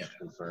from the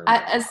beginning.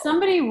 As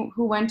somebody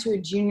who went to a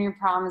junior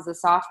prom as a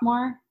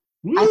sophomore,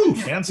 I think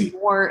fancy.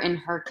 More in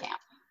her camp.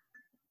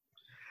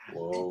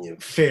 Whoa.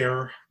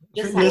 Fair.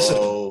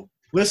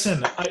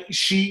 Listen.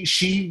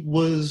 She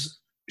was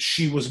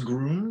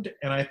groomed,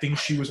 and I think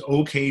she was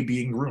okay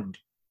being groomed.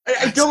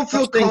 I don't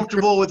feel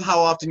comfortable with how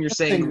often you're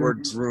saying the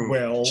word groomed.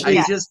 Well,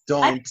 I just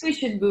don't. I think we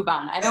should move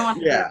on. I don't want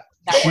to. Yeah.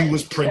 She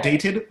was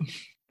predated.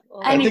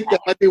 I think that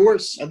might be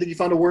worse. I think you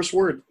found a worse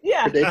word.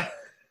 Yeah.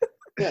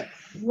 Yeah.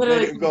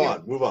 Literally. Go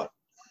on. Move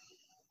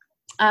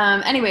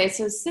on. Anyway,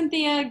 so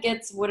Cynthia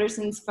gets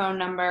Wooderson's phone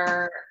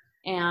number,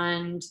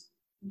 and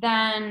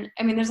then,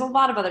 I mean, there's a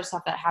lot of other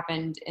stuff that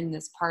happened in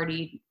this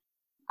party.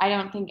 I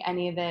don't think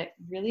any of it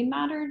really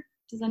mattered.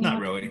 Does anyone?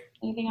 Not really.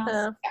 Anything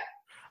else?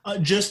 Yeah.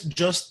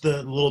 Just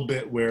the little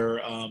bit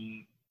where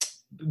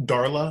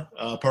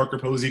Darla, Parker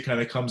Posey, kind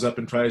of comes up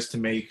and tries to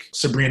make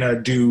Sabrina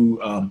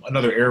do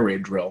another air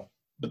raid drill.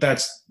 But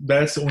that's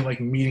the only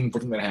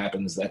meaningful thing that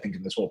happens, I think,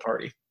 in this whole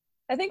party.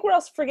 I think we're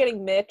also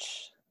forgetting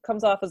Mitch.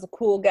 Comes off as a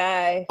cool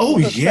guy. Oh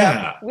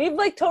yeah. We've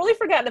totally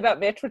forgotten about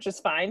Mitch, which is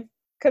fine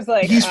because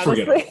he's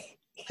honestly, forgettable.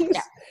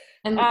 Yeah.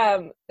 And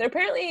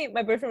apparently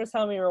my boyfriend was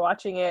telling me we were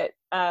watching it,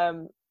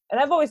 and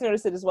I've always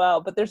noticed it as well,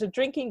 but there's a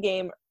drinking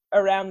game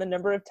around the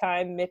number of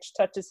times Mitch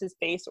touches his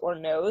face or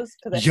nose,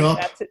 because I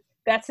think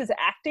that's his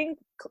acting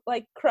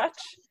crutch.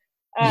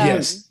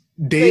 Yes.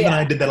 Dave and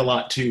I did that a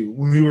lot too.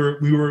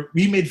 When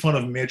we made fun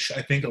of Mitch,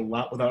 I think, a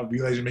lot without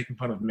realizing making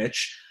fun of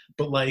Mitch.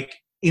 But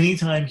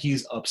anytime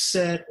he's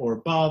upset or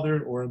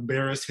bothered or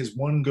embarrassed, his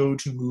one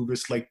go-to move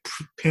is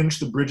pinch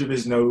the bridge of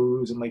his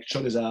nose and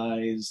shut his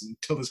eyes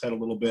and tilt his head a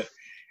little bit.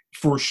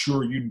 For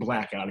sure, you'd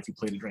black out if you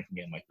played a drinking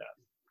game like that.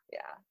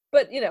 Yeah.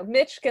 But,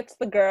 Mitch gets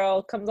the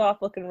girl, comes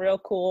off looking real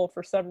cool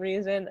for some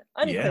reason.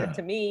 Unclear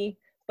to me,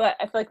 but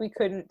I feel like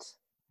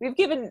we've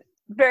given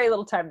very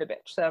little time to Mitch,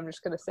 so I'm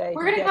just going to say.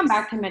 We're going to come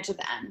back to Mitch at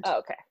the end. Oh,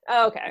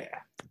 okay. Yeah.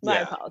 My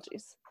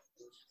apologies.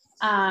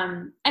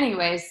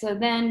 Anyway, so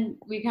then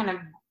we kind of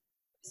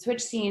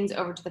switch scenes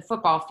over to the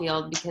football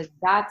field, because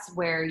that's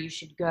where you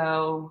should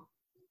go.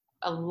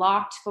 A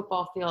locked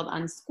football field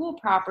on school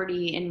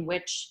property in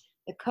which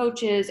the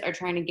coaches are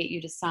trying to get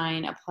you to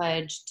sign a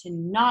pledge to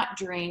not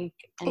drink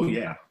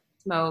and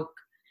smoke.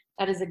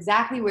 That is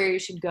exactly where you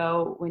should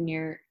go when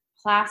you're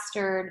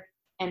plastered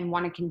and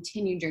want to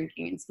continue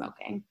drinking and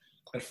smoking.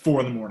 At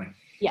 4 a.m.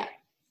 Yeah,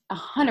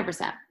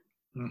 100%.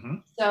 Mm-hmm.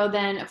 So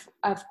then,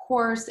 of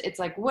course, it's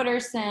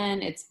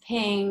Wooderson, it's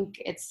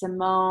Pink, it's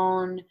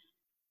Simone.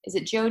 Is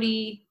it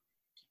Jody?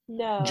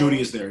 No.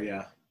 Jody is there,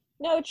 yeah.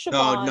 No, it's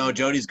Siobhan. No,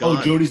 Jody's gone.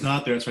 Oh, Jody's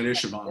not there. That's right. It is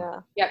Siobhan.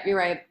 Yeah. Yep, you're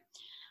right.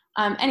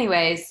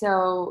 Anyway,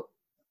 so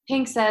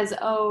Pink says,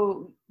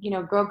 go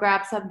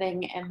grab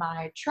something in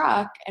my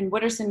truck. And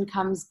Wooderson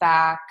comes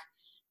back,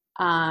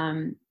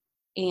 and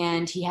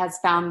he has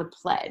found the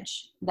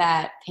pledge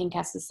that Pink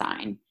has to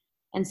sign.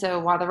 And so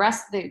while the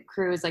rest of the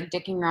crew is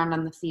dicking around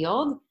on the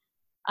field,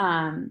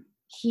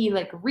 he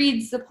like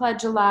reads the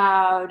pledge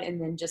aloud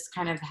and then just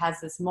kind of has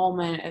this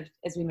moment of,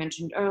 as we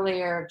mentioned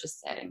earlier, of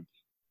just saying,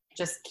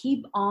 just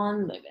keep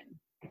on living.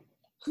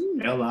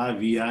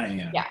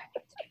 Livin. Yeah.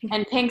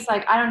 And Pink's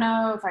like, I don't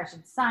know if I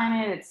should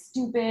sign it. It's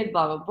stupid,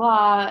 blah, blah,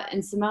 blah.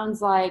 And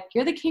Simone's like,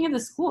 you're the king of the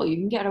school. You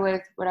can get away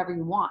with whatever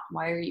you want.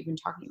 Why are you even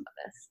talking about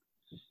this?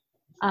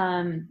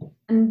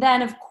 And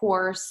then, of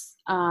course,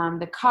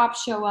 the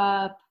cops show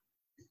up.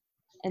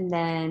 And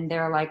then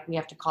they're like, we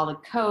have to call the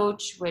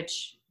coach,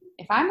 which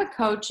if I'm a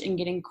coach and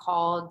getting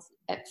called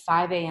at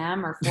 5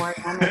 a.m. or 4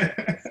 a.m.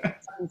 or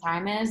some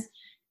time is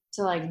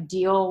to like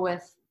deal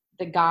with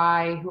the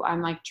guy who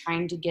I'm like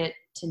trying to get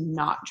to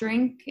not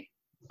drink,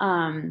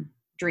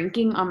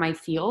 drinking on my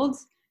field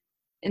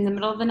in the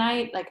middle of the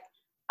night, like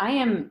I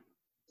am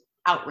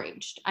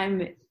outraged.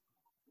 I'm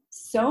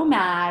so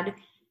mad.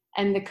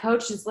 And the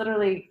coach is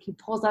literally, he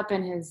pulls up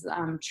in his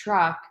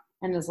truck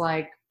and is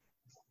like,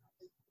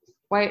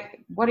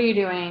 what are you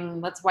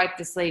doing? Let's wipe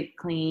the slate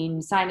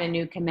clean, sign a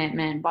new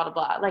commitment, blah, blah,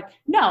 blah. Like,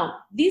 no,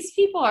 these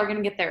people are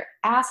going to get their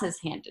asses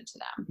handed to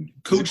them.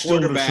 Coach still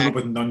would have showed up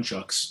with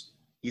nunchucks.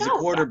 He's a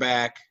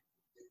quarterback.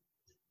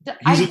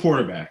 He's a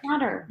quarterback.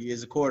 Matter. He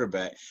is a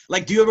quarterback.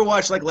 Like, do you ever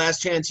watch like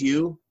Last Chance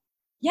U?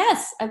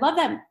 Yes, I love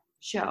that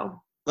show.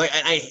 Like,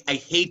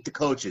 I hate the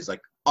coaches,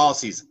 like all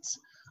seasons.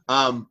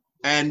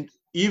 And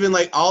even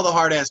like all the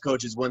hard ass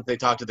coaches, once they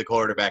talk to the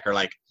quarterback, are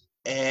like,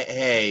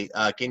 hey,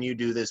 can you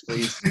do this,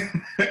 please?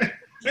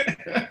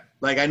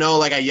 Like, I know,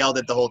 like I yelled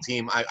at the whole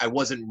team. I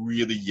wasn't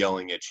really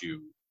yelling at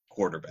you,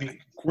 quarterback.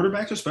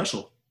 Quarterbacks are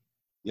special.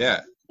 Yeah.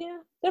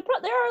 Yeah,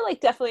 there are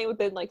like definitely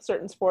within like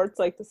certain sports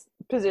like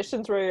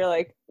positions where you're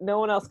like, no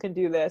one else can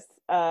do this.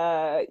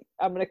 I'm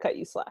gonna cut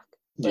you slack.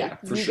 Like, yeah,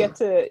 for you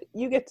sure.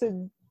 You get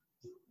to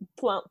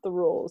flout the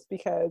rules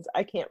because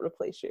I can't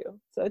replace you.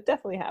 So it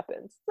definitely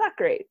happens. It's not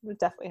great, but it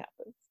definitely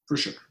happens. For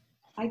sure.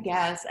 I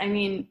guess. I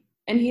mean,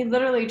 and he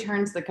literally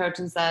turns to the coach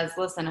and says,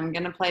 "Listen, I'm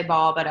gonna play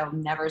ball, but I'll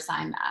never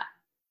sign that."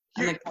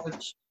 And the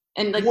coach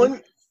and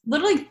like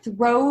literally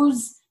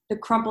throws the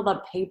crumpled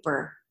up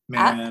paper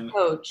at the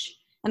coach.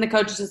 And the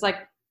coach is just like,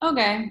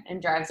 okay, and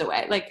drives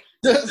away. Like,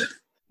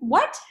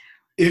 what?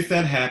 If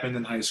that happened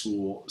in high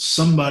school,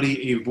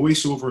 somebody, a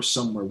voiceover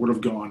somewhere would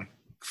have gone,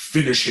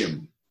 finish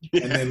him.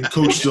 And then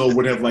Coach Still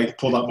would have, like,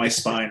 pulled out my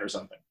spine or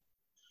something.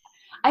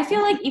 I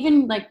feel like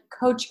even, like,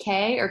 Coach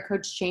K or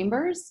Coach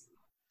Chambers.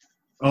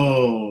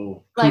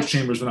 Oh, like, Coach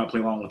Chambers would not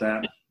play along with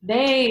that.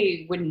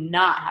 They would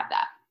not have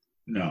that.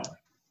 No.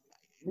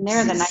 And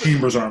they're the nice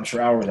Chambers arms for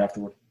hours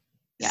afterward.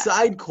 Yeah.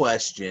 Side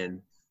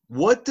question.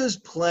 What does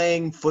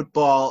playing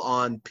football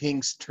on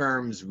Pink's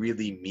terms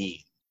really mean?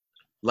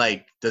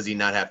 Like, does he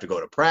not have to go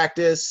to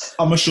practice?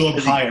 I'm going to show up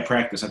high at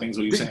practice, I think is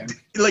what he's saying.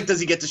 Like, does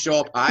he get to show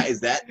up high?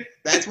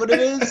 That's what it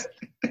is?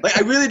 Like,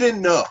 I really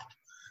didn't know.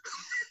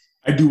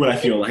 I do what I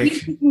feel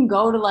like. You can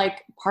go to,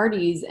 like,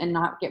 parties and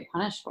not get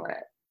punished for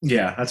it.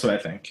 Yeah, that's what I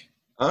think.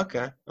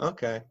 Okay.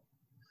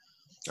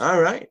 All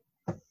right.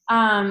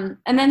 And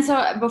then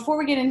so before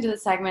we get into the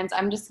segments,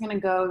 I'm just going to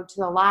go to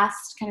the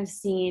last kind of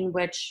scene,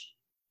 which,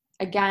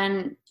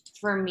 again,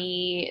 for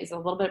me is a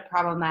little bit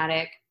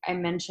problematic. I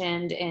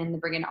mentioned in the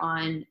Bring It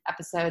On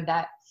episode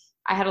that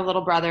I had a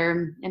little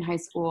brother in high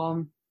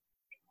school.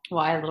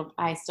 Well,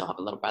 I still have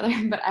a little brother,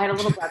 but I had a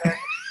little brother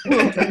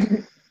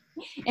who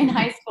in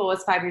high school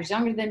was 5 years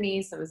younger than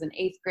me. So it was in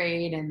 8th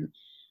grade.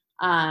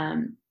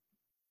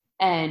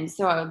 And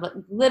so I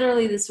would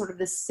literally the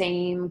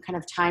same kind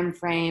of time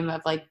frame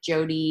of like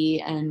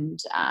Jody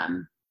and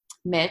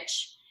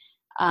Mitch.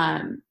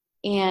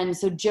 And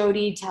so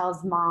Jody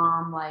tells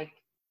mom, like,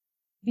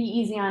 be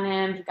easy on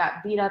him. He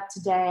got beat up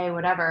today,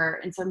 whatever.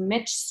 And so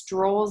Mitch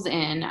strolls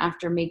in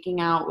after making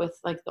out with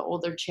like the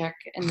older chick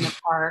in the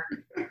park,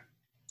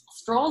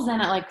 strolls in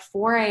at like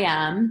 4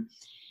 a.m.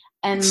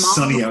 And mom,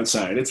 sunny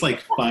outside. It's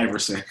like 5 or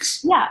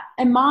 6. Yeah.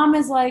 And mom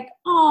is like,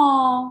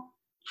 oh,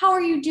 how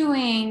are you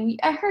doing?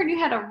 I heard you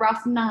had a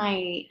rough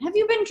night. Have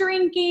you been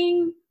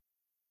drinking?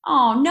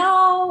 Oh,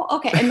 no.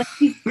 Okay. And like,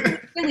 he's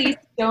really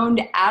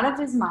stoned out of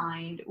his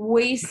mind,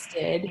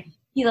 wasted.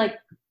 He like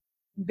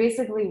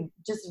basically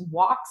just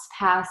walks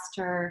past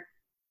her,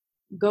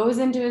 goes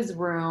into his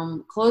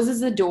room, closes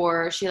the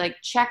door. She like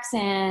checks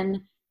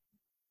in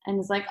and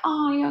is like,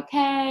 oh, are you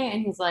okay?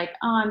 And he's like,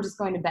 oh, I'm just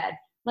going to bed.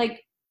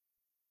 Like,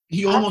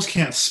 he almost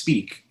can't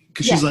speak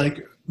because she's like,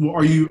 well,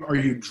 are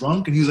you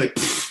drunk? And he's like,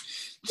 pfft.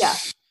 Yeah.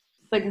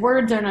 Like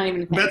words are not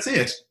even a thing. That's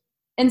it.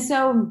 And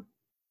so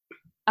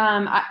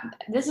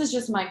this is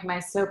just like my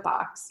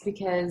soapbox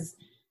because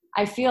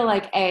I feel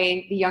like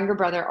the younger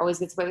brother always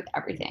gets away with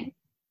everything.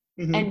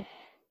 Mm-hmm.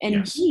 And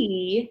yes.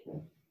 B,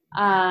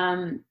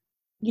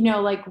 you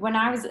know, like when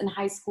I was in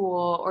high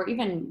school or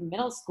even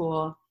middle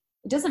school,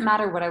 it doesn't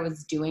matter what I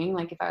was doing.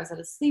 Like if I was at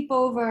a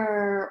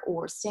sleepover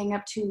or staying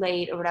up too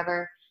late or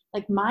whatever,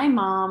 like my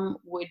mom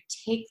would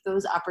take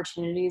those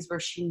opportunities where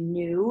she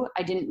knew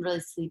I didn't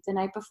really sleep the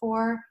night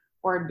before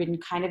or had been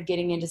kind of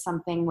getting into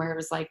something where it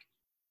was like,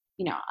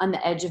 you know, on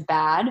the edge of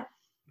bad.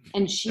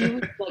 And she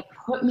would like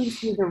put me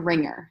through the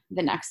ringer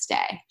the next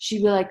day.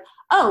 She'd be like,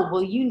 oh,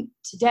 well,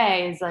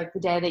 today is like the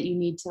day that you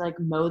need to like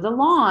mow the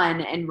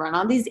lawn and run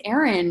all these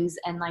errands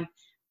and like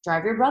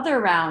drive your brother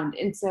around.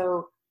 And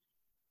so,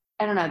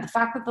 I don't know, the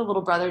fact that the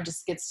little brother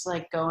just gets to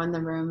like go in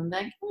the room and be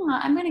like, oh,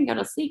 I'm going to go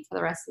to sleep for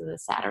the rest of the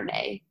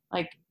Saturday,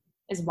 like,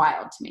 is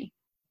wild to me.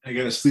 I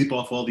got to sleep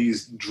off all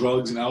these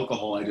drugs and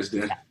alcohol I just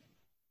did.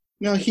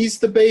 No, he's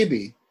the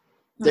baby.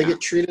 They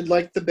get treated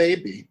like the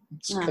baby.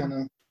 It's kind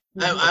of.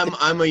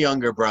 I'm a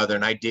younger brother,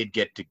 and I did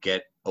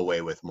get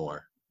away with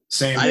more.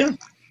 Same.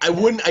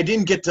 I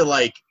didn't get to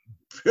like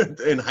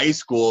in high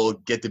school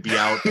get to be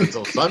out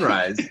until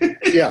sunrise.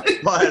 Yeah,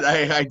 but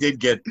I did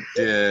get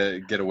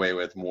away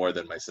with more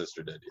than my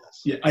sister did.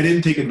 Yes. Yeah, I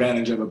didn't take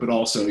advantage of it, but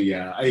also,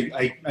 yeah,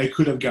 I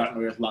could have gotten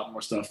away with a lot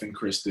more stuff than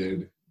Chris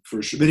did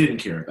for sure. They didn't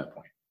care at that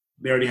point.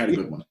 They already had a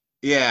good one.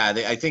 Yeah,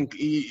 I think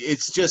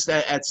it's just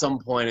at some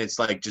point it's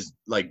like just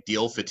like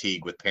deal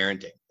fatigue with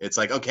parenting. It's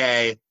like,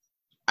 okay,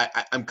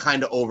 I'm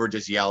kind of over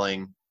just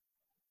yelling.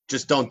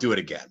 Just don't do it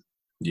again.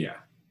 Yeah.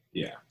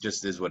 Yeah.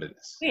 Just is what it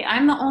is. Wait,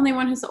 I'm the only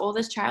one who's the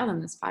oldest child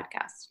in this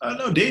podcast.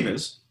 No, Dave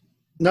is.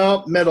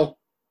 No, middle.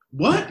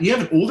 What? You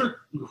have an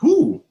older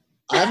who?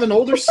 I have an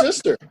older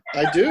sister.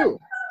 I do.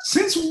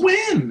 Since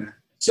when?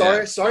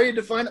 Sorry to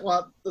define it.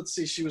 Well, let's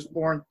see. She was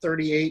born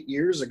 38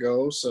 years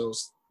ago, so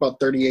about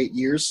 38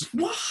 years.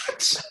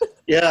 What?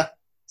 Yeah.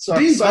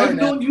 Dave, I've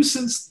known you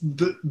since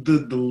the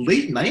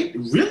late night?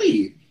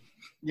 Really?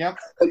 Yep.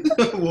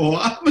 Well,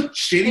 I'm a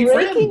shitty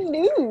Breaking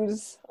friend.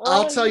 news.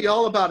 I'll tell you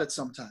all about it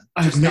sometime.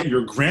 I've met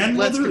your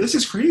grandmother? This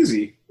is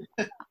crazy.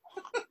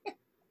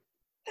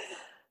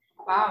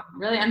 Wow,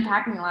 really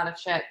unpacking a lot of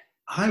shit.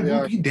 I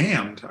will be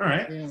damned. All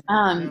right.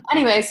 Yeah.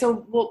 Anyway,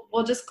 so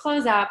we'll just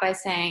close out by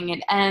saying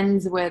it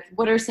ends with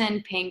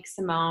Wooderson, Pink,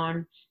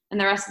 Simone, and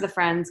the rest of the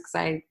friends, because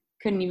I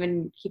couldn't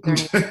even keep their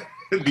names.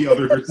 The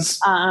others.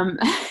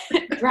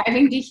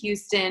 Driving to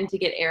Houston to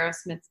get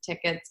Aerosmith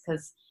tickets,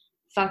 because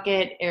fuck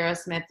it,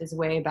 Aerosmith is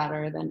way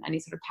better than any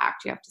sort of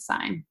pact you have to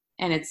sign,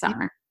 and it's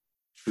summer.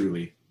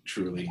 Truly.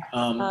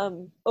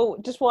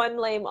 Just one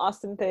lame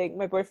Austin thing.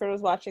 My boyfriend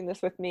was watching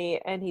this with me,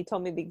 and he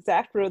told me the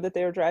exact road that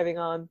they were driving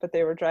on, but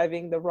they were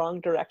driving the wrong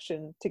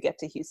direction to get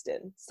to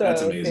Houston. So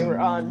they were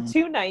on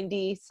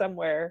 290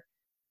 somewhere,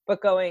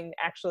 but going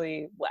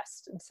actually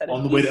west instead of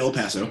on the way to El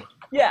Paso.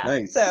 Yeah.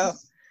 Nice. So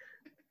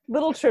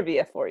little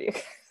trivia for you.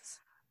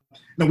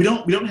 No, we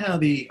don't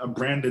have a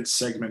branded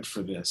segment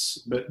for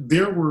this, but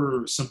there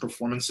were some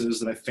performances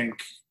that I think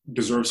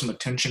deserve some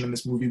attention in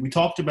this movie. We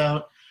talked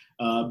about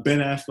Ben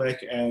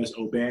Affleck as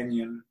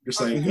O'Banion,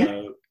 just like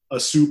a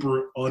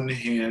super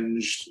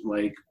unhinged,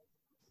 like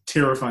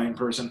terrifying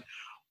person.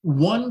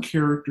 One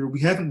character we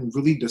haven't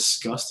really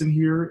discussed in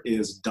here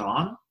is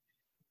Don.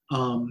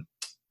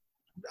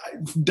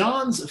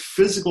 Don's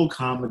physical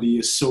comedy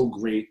is so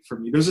great for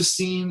me. There's a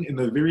scene in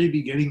the very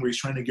beginning where he's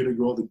trying to get a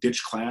girl to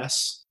ditch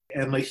class,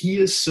 and like he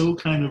is so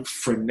kind of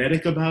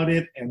frenetic about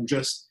it, and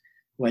just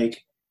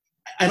like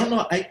I don't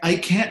know, I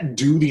can't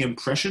do the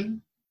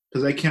impression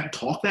because I can't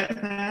talk that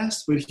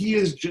fast, but he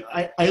is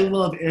I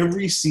love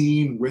every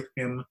scene with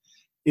him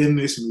in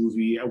this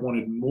movie. I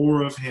wanted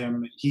more of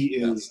him. He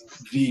is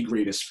the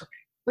greatest for me.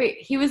 Wait,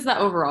 he was the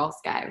overalls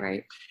guy,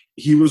 right?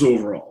 He was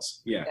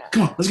overalls. Yeah.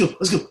 Come on, let's go.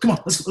 Come on,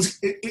 let's go.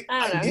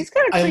 I don't know. He's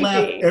kind of creepy. I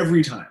laugh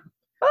every time.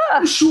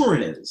 Sure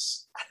it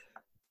is.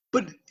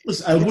 But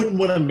listen, I wouldn't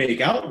want to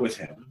make out with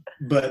him,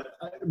 but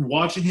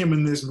watching him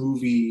in this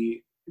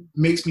movie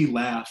makes me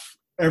laugh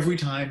every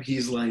time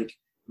he's like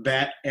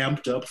that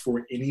amped up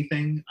for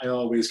anything. I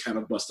always kind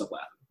of bust up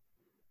laughing.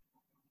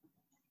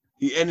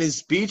 And his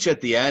speech at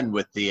the end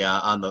with the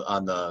on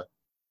the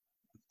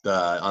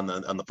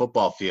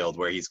football field,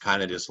 where he's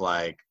kind of just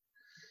like,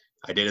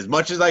 I did as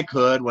much as I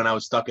could when I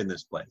was stuck in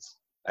this place.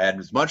 I had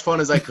as much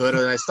fun as I could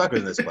when I was stuck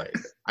in this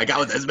place. I got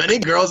with as many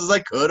girls as I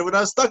could when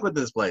I was stuck with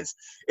this place.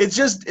 It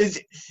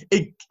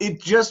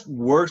just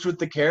works with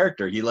the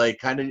character. He like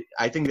kind of,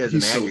 I think as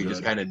an actor, he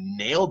just kind of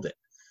nailed it.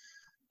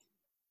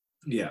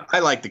 Yeah, I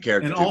like the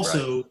character. And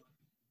too,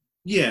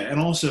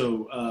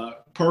 also,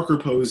 Parker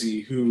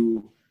Posey,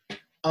 who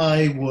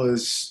I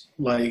was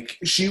like,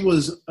 she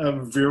was a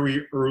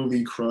very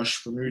early crush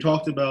for me. We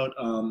talked about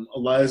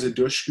Eliza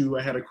Dushku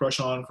I had a crush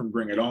on from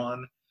Bring It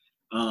On.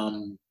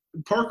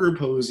 Parker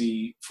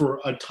Posey,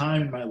 for a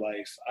time in my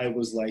life, I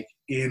was like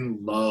in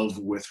love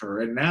with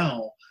her. And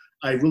now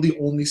I really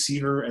only see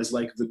her as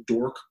like the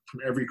dork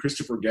from every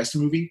Christopher Guest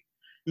movie.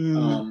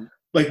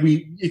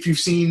 If you've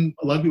seen,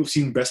 a lot of people have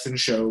seen Best in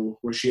Show,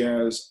 where she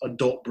has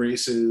adult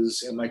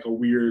braces and like a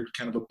weird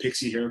kind of a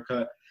pixie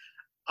haircut.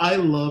 I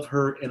love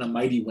her in A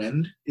Mighty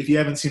Wind. If you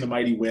haven't seen A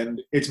Mighty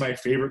Wind, it's my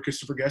favorite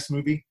Christopher Guest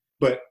movie.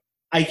 But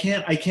I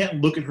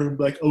can't look at her and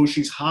be like, oh,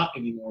 she's hot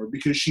anymore,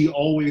 because she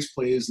always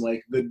plays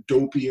like the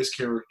dopiest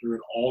character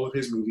in all of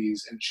his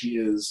movies, and she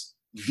is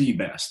the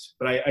best.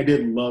 But I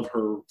did love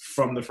her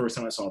from the first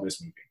time I saw this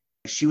movie.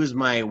 She was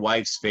my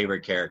wife's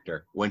favorite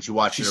character when she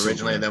watched it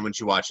originally, and then when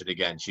she watched it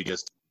again, she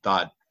just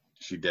thought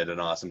she did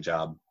an awesome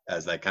job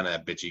as that kind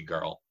of bitchy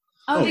girl.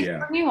 Did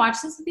you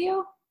watch this with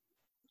you?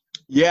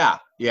 Yeah.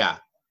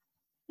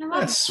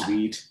 That's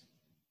sweet.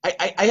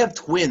 I have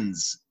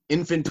twins,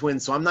 infant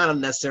twins, so I'm not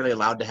necessarily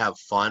allowed to have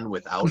fun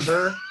without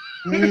her.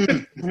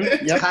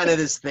 It's kind of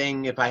this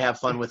thing. If I have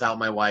fun without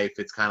my wife,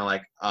 it's kind of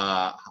like,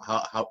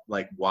 how,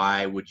 like,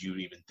 why would you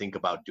even think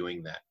about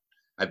doing that?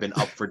 I've been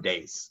up for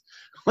days,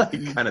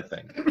 like, kind of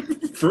thing.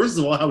 First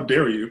of all, how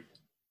dare you?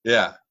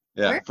 Yeah.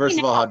 First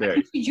of all, how dare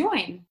you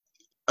join?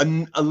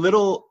 A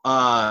little,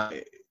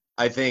 I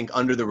think,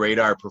 under the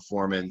radar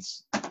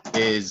performance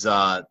is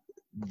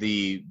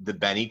the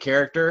Benny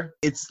character.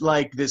 It's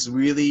like this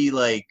really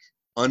like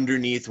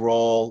underneath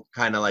role,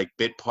 kind of like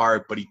bit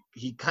part, but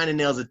he kind of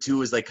nails it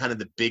too, as like kind of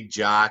the big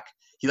jock.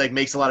 He like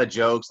makes a lot of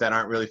jokes that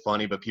aren't really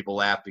funny, but people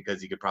laugh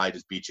because he could probably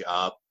just beat you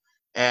up.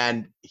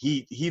 And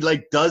he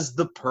like does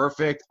the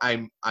perfect,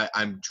 I'm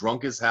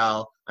drunk as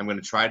hell, I'm gonna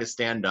try to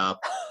stand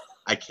up,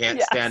 I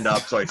can't stand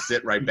up, so I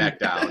sit right back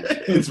down.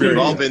 We've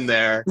all been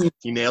there.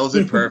 He nails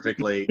it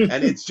perfectly.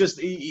 And it's just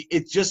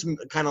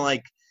kind of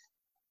like,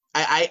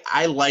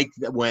 I like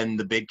that when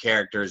the big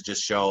characters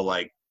just show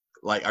like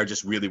are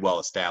just really well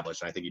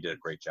established. And I think he did a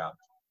great job.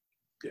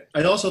 Yeah.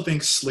 I also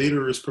think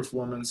Slater's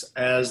performance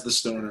as the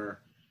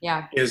stoner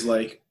is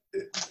like,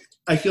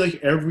 I feel like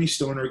every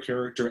stoner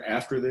character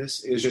after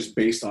this is just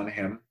based on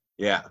him.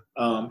 Yeah.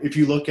 If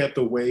you look at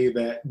the way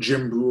that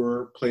Jim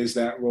Brewer plays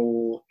that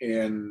role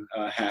in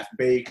Half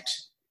Baked,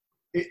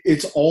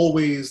 it's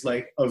always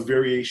like a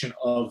variation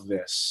of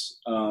this.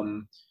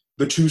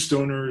 The two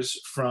stoners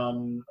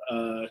from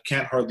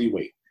Can't Hardly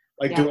Wait.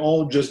 Like, they're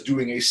all just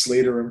doing a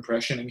Slater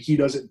impression, and he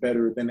does it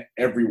better than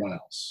everyone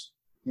else.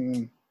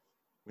 When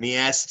he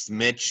asks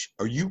Mitch,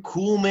 "Are you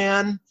cool,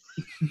 man?"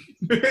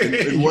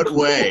 in what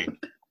way?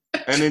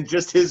 And then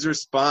just his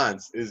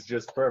response is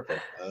just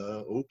perfect.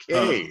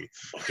 Okay.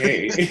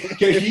 Okay.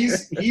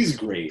 He's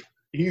great.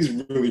 He's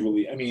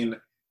really, I mean,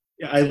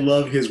 I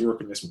love his work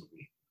in this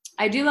movie.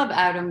 I do love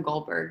Adam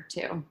Goldberg,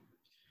 too.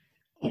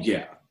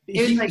 Yeah.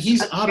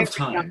 He's out of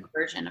time.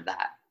 Version of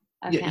that.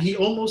 He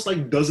almost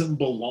like doesn't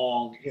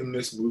belong in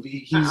this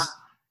movie.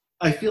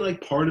 I feel like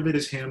part of it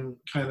is him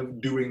kind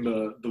of doing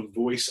the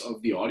voice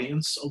of the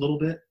audience a little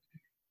bit,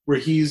 where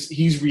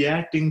he's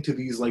reacting to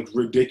these like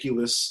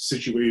ridiculous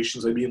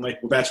situations by being like,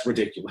 well, that's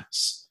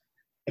ridiculous.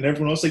 And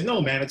everyone else is like,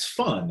 no, man, it's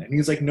fun. And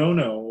he's like,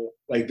 no,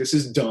 like, this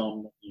is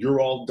dumb.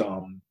 You're all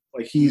dumb.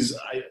 Like, he's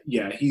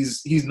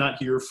not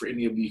here for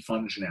any of the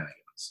fun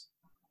shenanigans.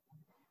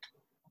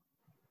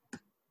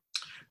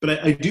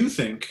 But I do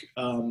think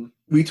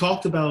we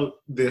talked about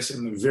this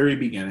in the very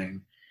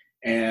beginning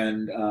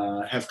and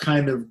have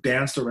kind of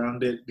danced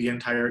around it the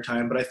entire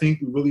time. But I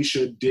think we really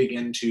should dig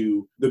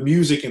into the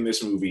music in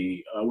this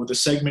movie with a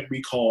segment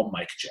we call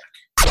Mic Check.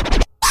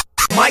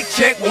 Mic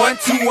check, 1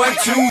 2 1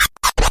 2.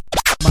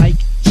 Mic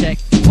check,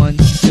 1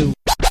 2.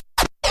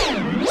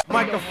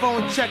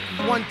 Microphone check,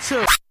 1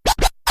 2.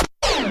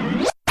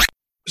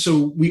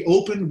 So we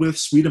opened with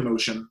Sweet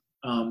Emotion.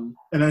 And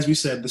as we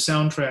said, the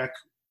soundtrack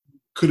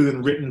could have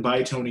been written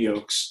by Tony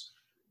Oakes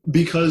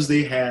because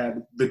they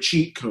had the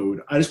cheat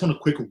code. I just want to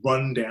quick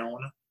run down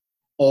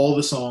all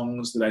the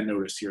songs that I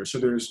noticed here. So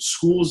there's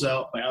School's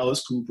Out by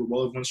Alice Cooper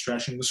while everyone's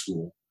trashing the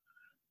school.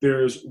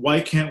 There's Why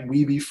Can't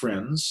We Be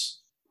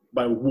Friends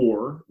by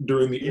War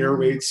during the air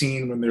raid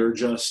scene when they're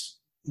just,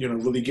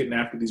 really getting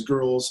after these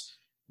girls.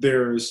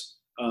 There's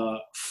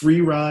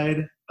Free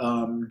Ride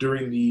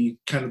during the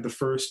kind of the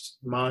first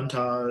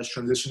montage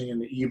transitioning in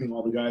the evening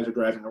while the guys are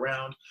driving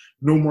around.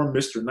 No More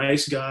Mr.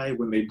 Nice Guy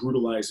when they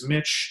brutalize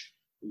Mitch.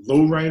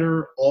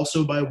 Lowrider,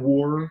 also by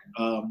War,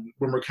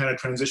 when we're kind of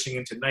transitioning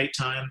into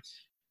nighttime.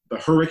 The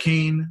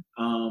Hurricane,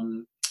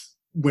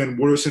 when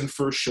Wooderson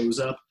first shows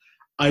up.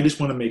 I Just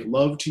Want to Make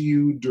Love to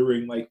You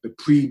during like the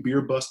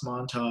pre-beer bust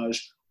montage.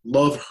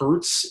 Love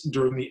Hurts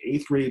during the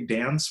 8th grade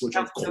dance, which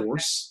of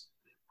course.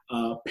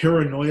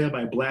 Paranoia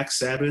by Black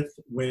Sabbath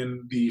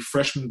when the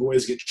freshman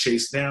boys get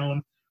chased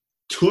down.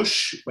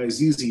 Tush by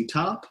ZZ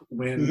Top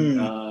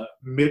when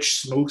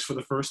Mitch smokes for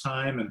the first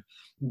time and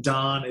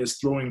Don is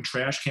throwing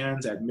trash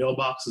cans at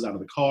mailboxes out of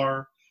the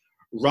car.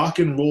 Rock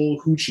and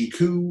Roll Hoochie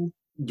Coo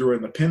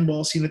during the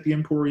pinball scene at the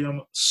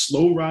Emporium.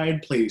 Slow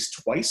Ride plays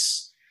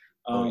twice.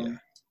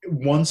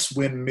 Once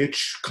when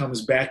Mitch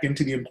comes back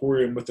into the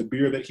Emporium with the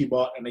beer that he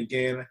bought, and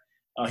again,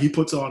 he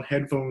puts on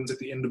headphones at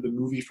the end of the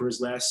movie for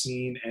his last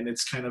scene, and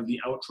it's kind of the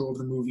outro of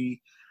the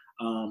movie.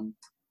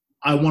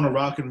 I Want to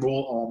Rock and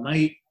Roll All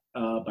Night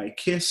by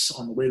Kiss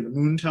on the way to the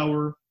Moon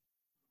Tower.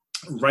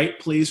 Right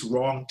Place,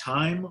 Wrong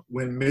Time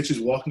when Mitch is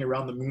walking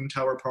around the Moon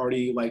Tower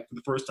party like for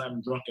the first time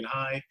drunk and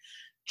high.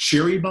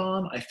 Cherry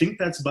Bomb, I think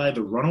that's by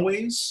the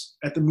Runaways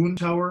at the Moon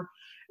Tower.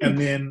 And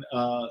then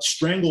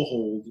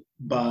Stranglehold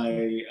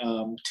by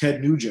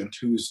Ted Nugent,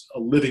 who's a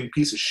living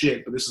piece of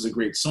shit, but this is a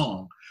great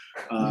song,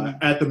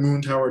 at the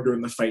Moon Tower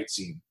during the fight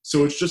scene.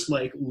 So it's just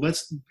like,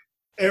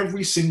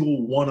 every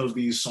single one of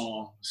these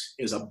songs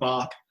is a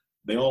bop.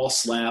 They all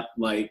slap.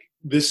 Like,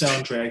 this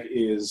soundtrack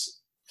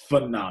is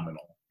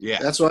phenomenal. Yeah.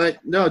 That's why,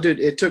 no, dude,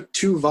 it took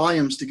 2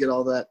 volumes to get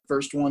all that.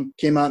 First one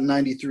came out in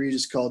 93,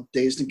 just called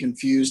Dazed and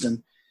Confused.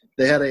 And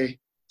they had a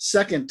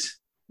second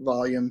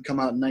volume come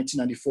out in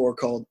 1994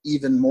 called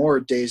Even More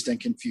Dazed and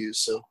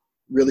Confused. So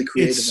really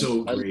creative. It's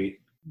so great.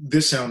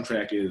 This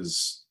soundtrack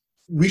is,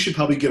 we should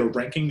probably get a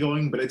ranking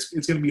going, but it's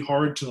going to be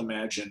hard to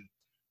imagine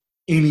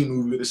any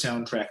movie with a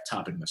soundtrack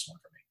topping this one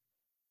for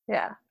me.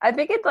 Yeah, I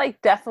think it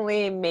like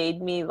definitely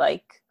made me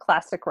like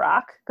classic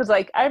rock, because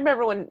like I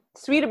remember when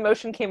Sweet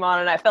Emotion came on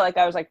and I felt like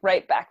I was like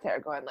right back there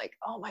going like,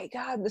 oh my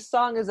god, this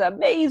song is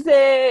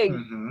amazing.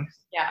 Mm-hmm.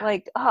 Yeah,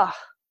 like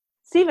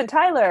Steven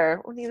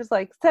Tyler when he was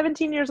like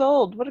 17 years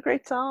old, what a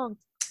great song.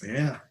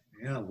 Yeah,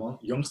 well,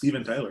 young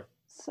Steven Tyler,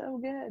 so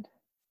good.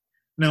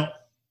 Now,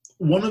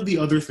 one of the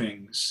other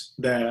things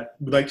that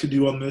we like to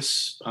do on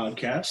this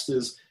podcast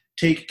is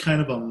take kind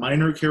of a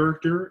minor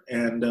character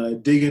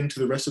and dig into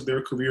the rest of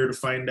their career to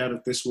find out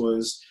if this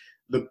was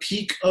the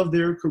peak of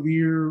their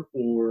career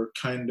or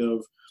kind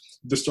of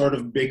the start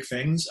of big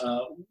things.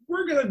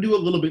 We're going to do a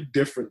little bit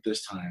different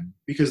this time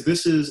because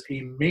this is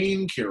a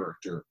main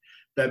character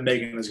that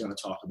Megan is going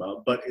to talk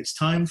about, but it's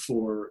time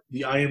for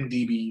the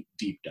IMDb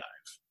Deep Dive.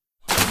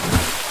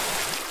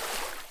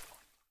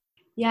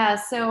 Yeah,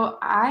 so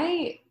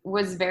I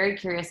was very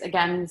curious.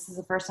 Again, this is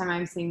the first time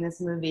I'm seeing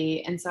this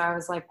movie. And so I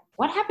was like,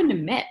 what happened to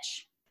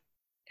Mitch?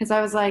 Because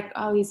I was like,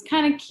 oh, he's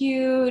kind of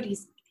cute.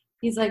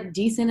 He's like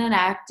decent at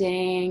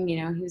acting.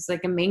 You know, he was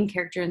like a main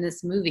character in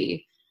this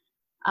movie.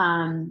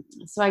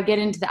 So I get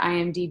into the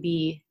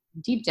IMDb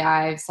deep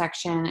dive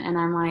section and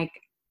I'm like,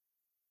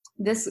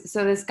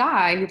 this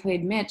guy who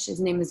played Mitch, his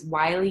name is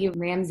Wiley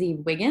Ramsey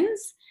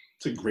Wiggins.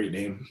 It's a great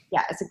name.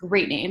 Yeah, it's a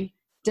great name.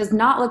 Does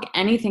not look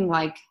anything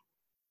like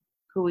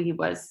who he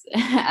was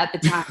at the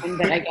time,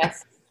 but I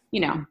guess, you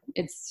know,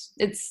 it's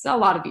a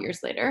lot of years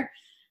later.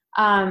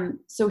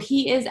 So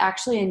he is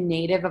actually a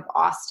native of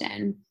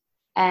Austin.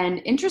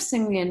 And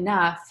interestingly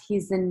enough,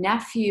 he's the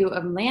nephew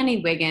of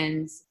Lanny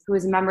Wiggins, who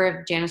is a member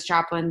of Janis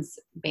Joplin's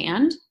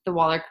band, the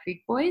Waller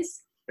Creek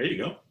Boys. There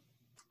you go.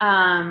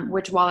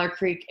 Which Waller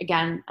Creek,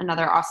 again,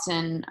 another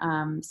Austin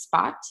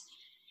spot.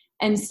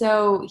 And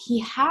so he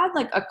had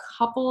like a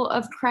couple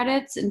of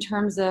credits in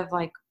terms of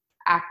like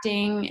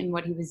acting and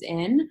what he was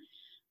in.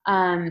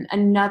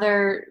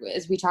 Another,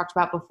 as we talked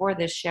about before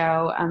this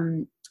show,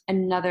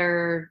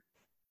 another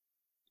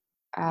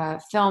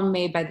film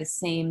made by the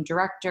same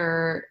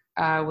director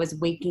was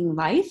Waking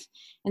Life.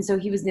 And so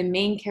he was the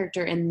main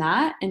character in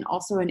that and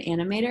also an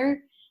animator.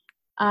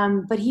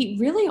 But he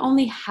really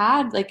only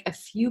had like a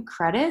few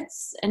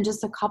credits and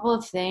just a couple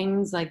of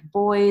things like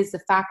Boys, The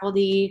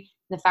Faculty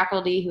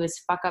who is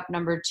fuck up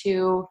number 2,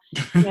 you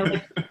know,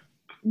 like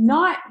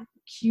not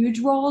huge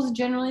roles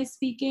generally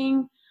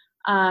speaking.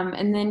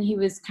 And then he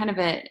was kind of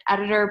an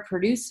editor,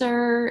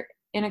 producer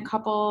in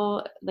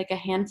a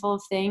handful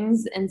of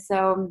things. And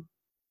so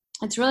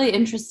it's really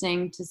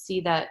interesting to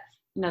see that,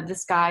 you know,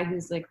 this guy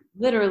who's like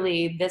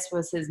literally this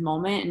was his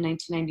moment in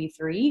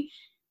 1993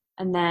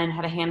 and then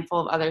had a handful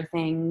of other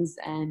things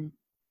and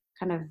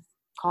kind of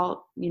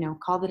called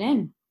it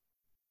in.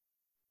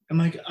 And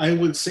like, I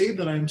would say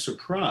that I'm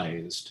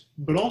surprised,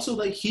 but also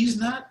like, he's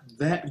not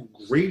that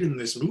great in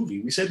this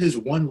movie. We said his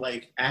one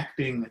like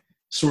acting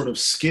sort of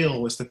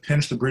skill is to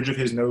pinch the bridge of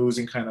his nose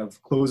and kind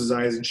of close his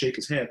eyes and shake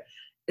his head.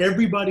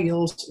 Everybody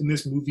else in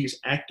this movie is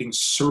acting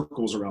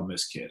circles around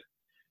this kid.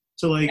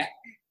 So like, yeah.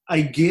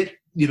 I get,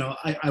 you know,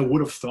 I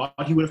would have thought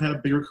he would have had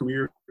a bigger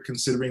career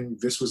considering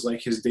this was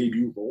like his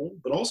debut role,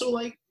 but also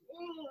like,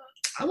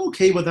 I'm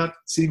okay with that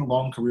seeing a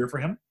long career for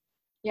him.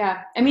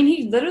 Yeah. I mean,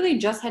 he literally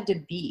just had to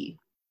be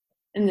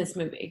in this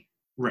movie.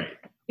 Right.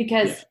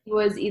 Because he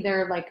was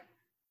either like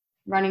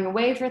running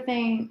away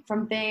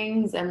from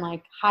things and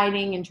like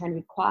hiding and trying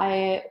to be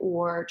quiet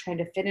or trying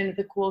to fit into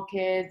the cool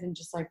kids and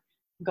just like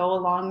go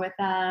along with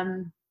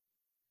them.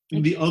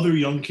 The other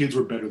young kids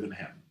were better than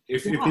him.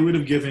 If they would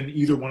have given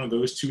either one of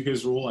those two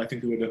his role, I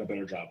think they would have done a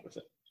better job with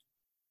it.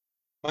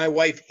 My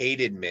wife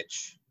hated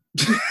Mitch.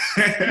 She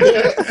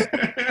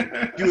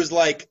was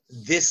like,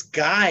 this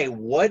guy,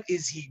 what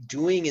is he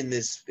doing in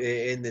this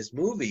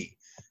movie?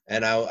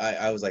 And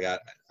I was like, I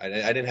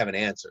didn't have an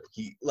answer.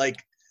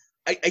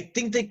 I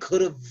think they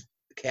could have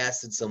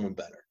casted someone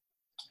better.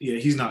 Yeah,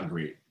 he's not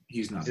great.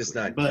 He's not just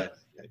great. not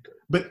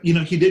But you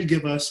know, he did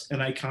give us an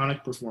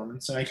iconic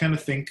performance, and I kind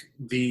of think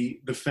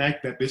the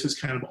fact that this is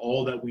kind of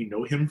all that we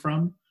know him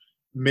from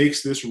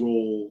makes this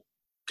role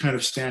kind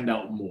of stand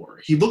out more.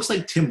 He looks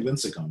like Tim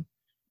Lincecum,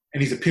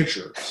 and he's a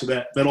pitcher, so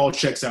that all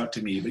checks out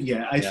to me. But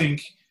yeah, I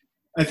think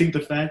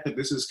the fact that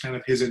this is kind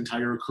of his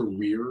entire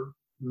career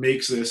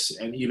makes this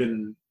an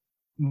even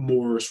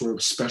more sort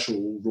of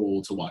special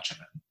role to watch him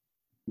in.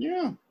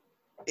 Yeah,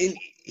 and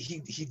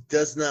he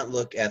does not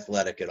look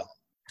athletic at all.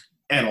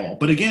 At all.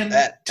 But again,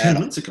 Tim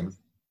Lincecum.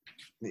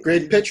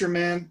 Great pitcher,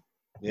 man.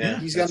 Yeah.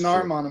 He's got an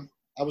arm on him.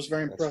 I was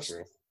very impressed.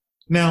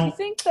 Now, do you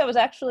think that was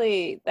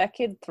actually that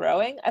kid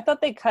throwing? I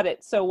thought they cut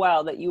it so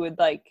well that you would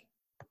like,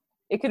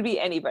 it could be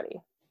anybody.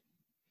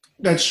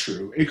 That's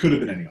true. It could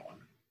have been anyone.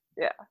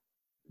 Yeah.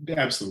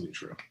 Absolutely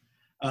true.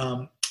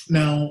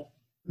 Now,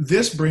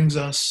 this brings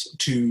us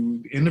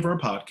to the end of our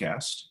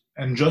podcast.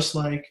 And just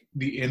like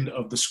the end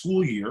of the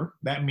school year,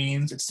 that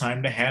means it's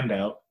time to hand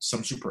out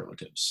some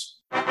superlatives.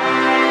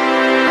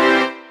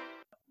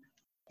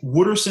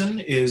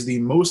 Wooderson is the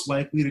most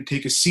likely to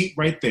take a seat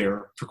right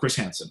there for Chris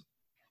Hansen.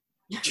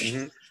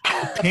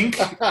 Pink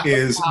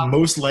is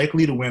most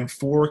likely to win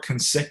 4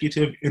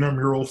 consecutive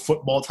intramural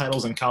football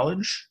titles in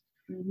college.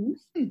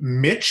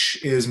 Mitch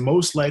is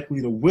most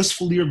likely to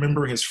wistfully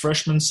remember his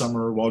freshman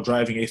summer while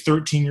driving a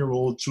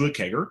 13-year-old to a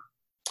kegger.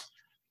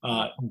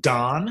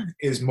 Don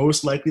is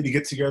most likely to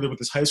get together with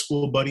his high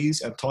school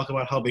buddies and talk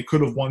about how they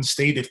could have won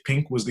state if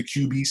Pink was the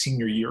QB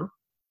senior year.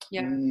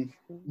 Yeah.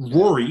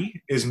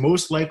 Rory is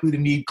most likely to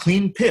need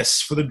clean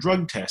piss for the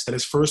drug test at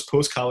his first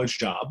post-college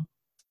job.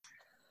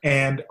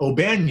 And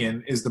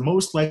O'Banion is the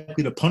most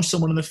likely to punch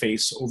someone in the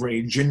face over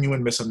a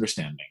genuine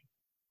misunderstanding.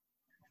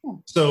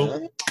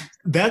 So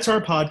that's our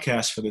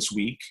podcast for this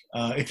week.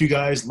 If you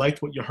guys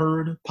liked what you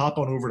heard, pop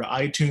on over to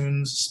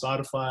iTunes,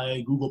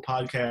 Spotify, Google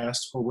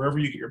Podcasts, or wherever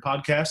you get your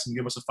podcasts and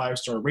give us a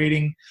 5-star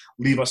rating.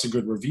 Leave us a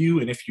good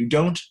review. And if you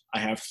don't, I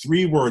have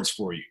 3 words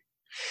for you.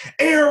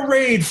 Air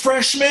raid,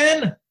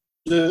 freshmen!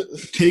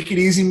 Take it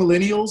easy,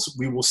 millennials.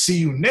 We will see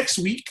you next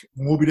week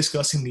when we'll be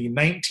discussing the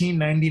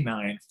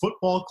 1999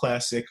 football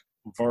classic,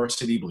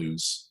 Varsity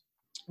Blues.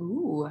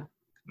 Ooh.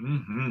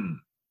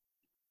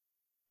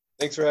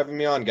 Thanks for having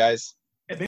me on, guys.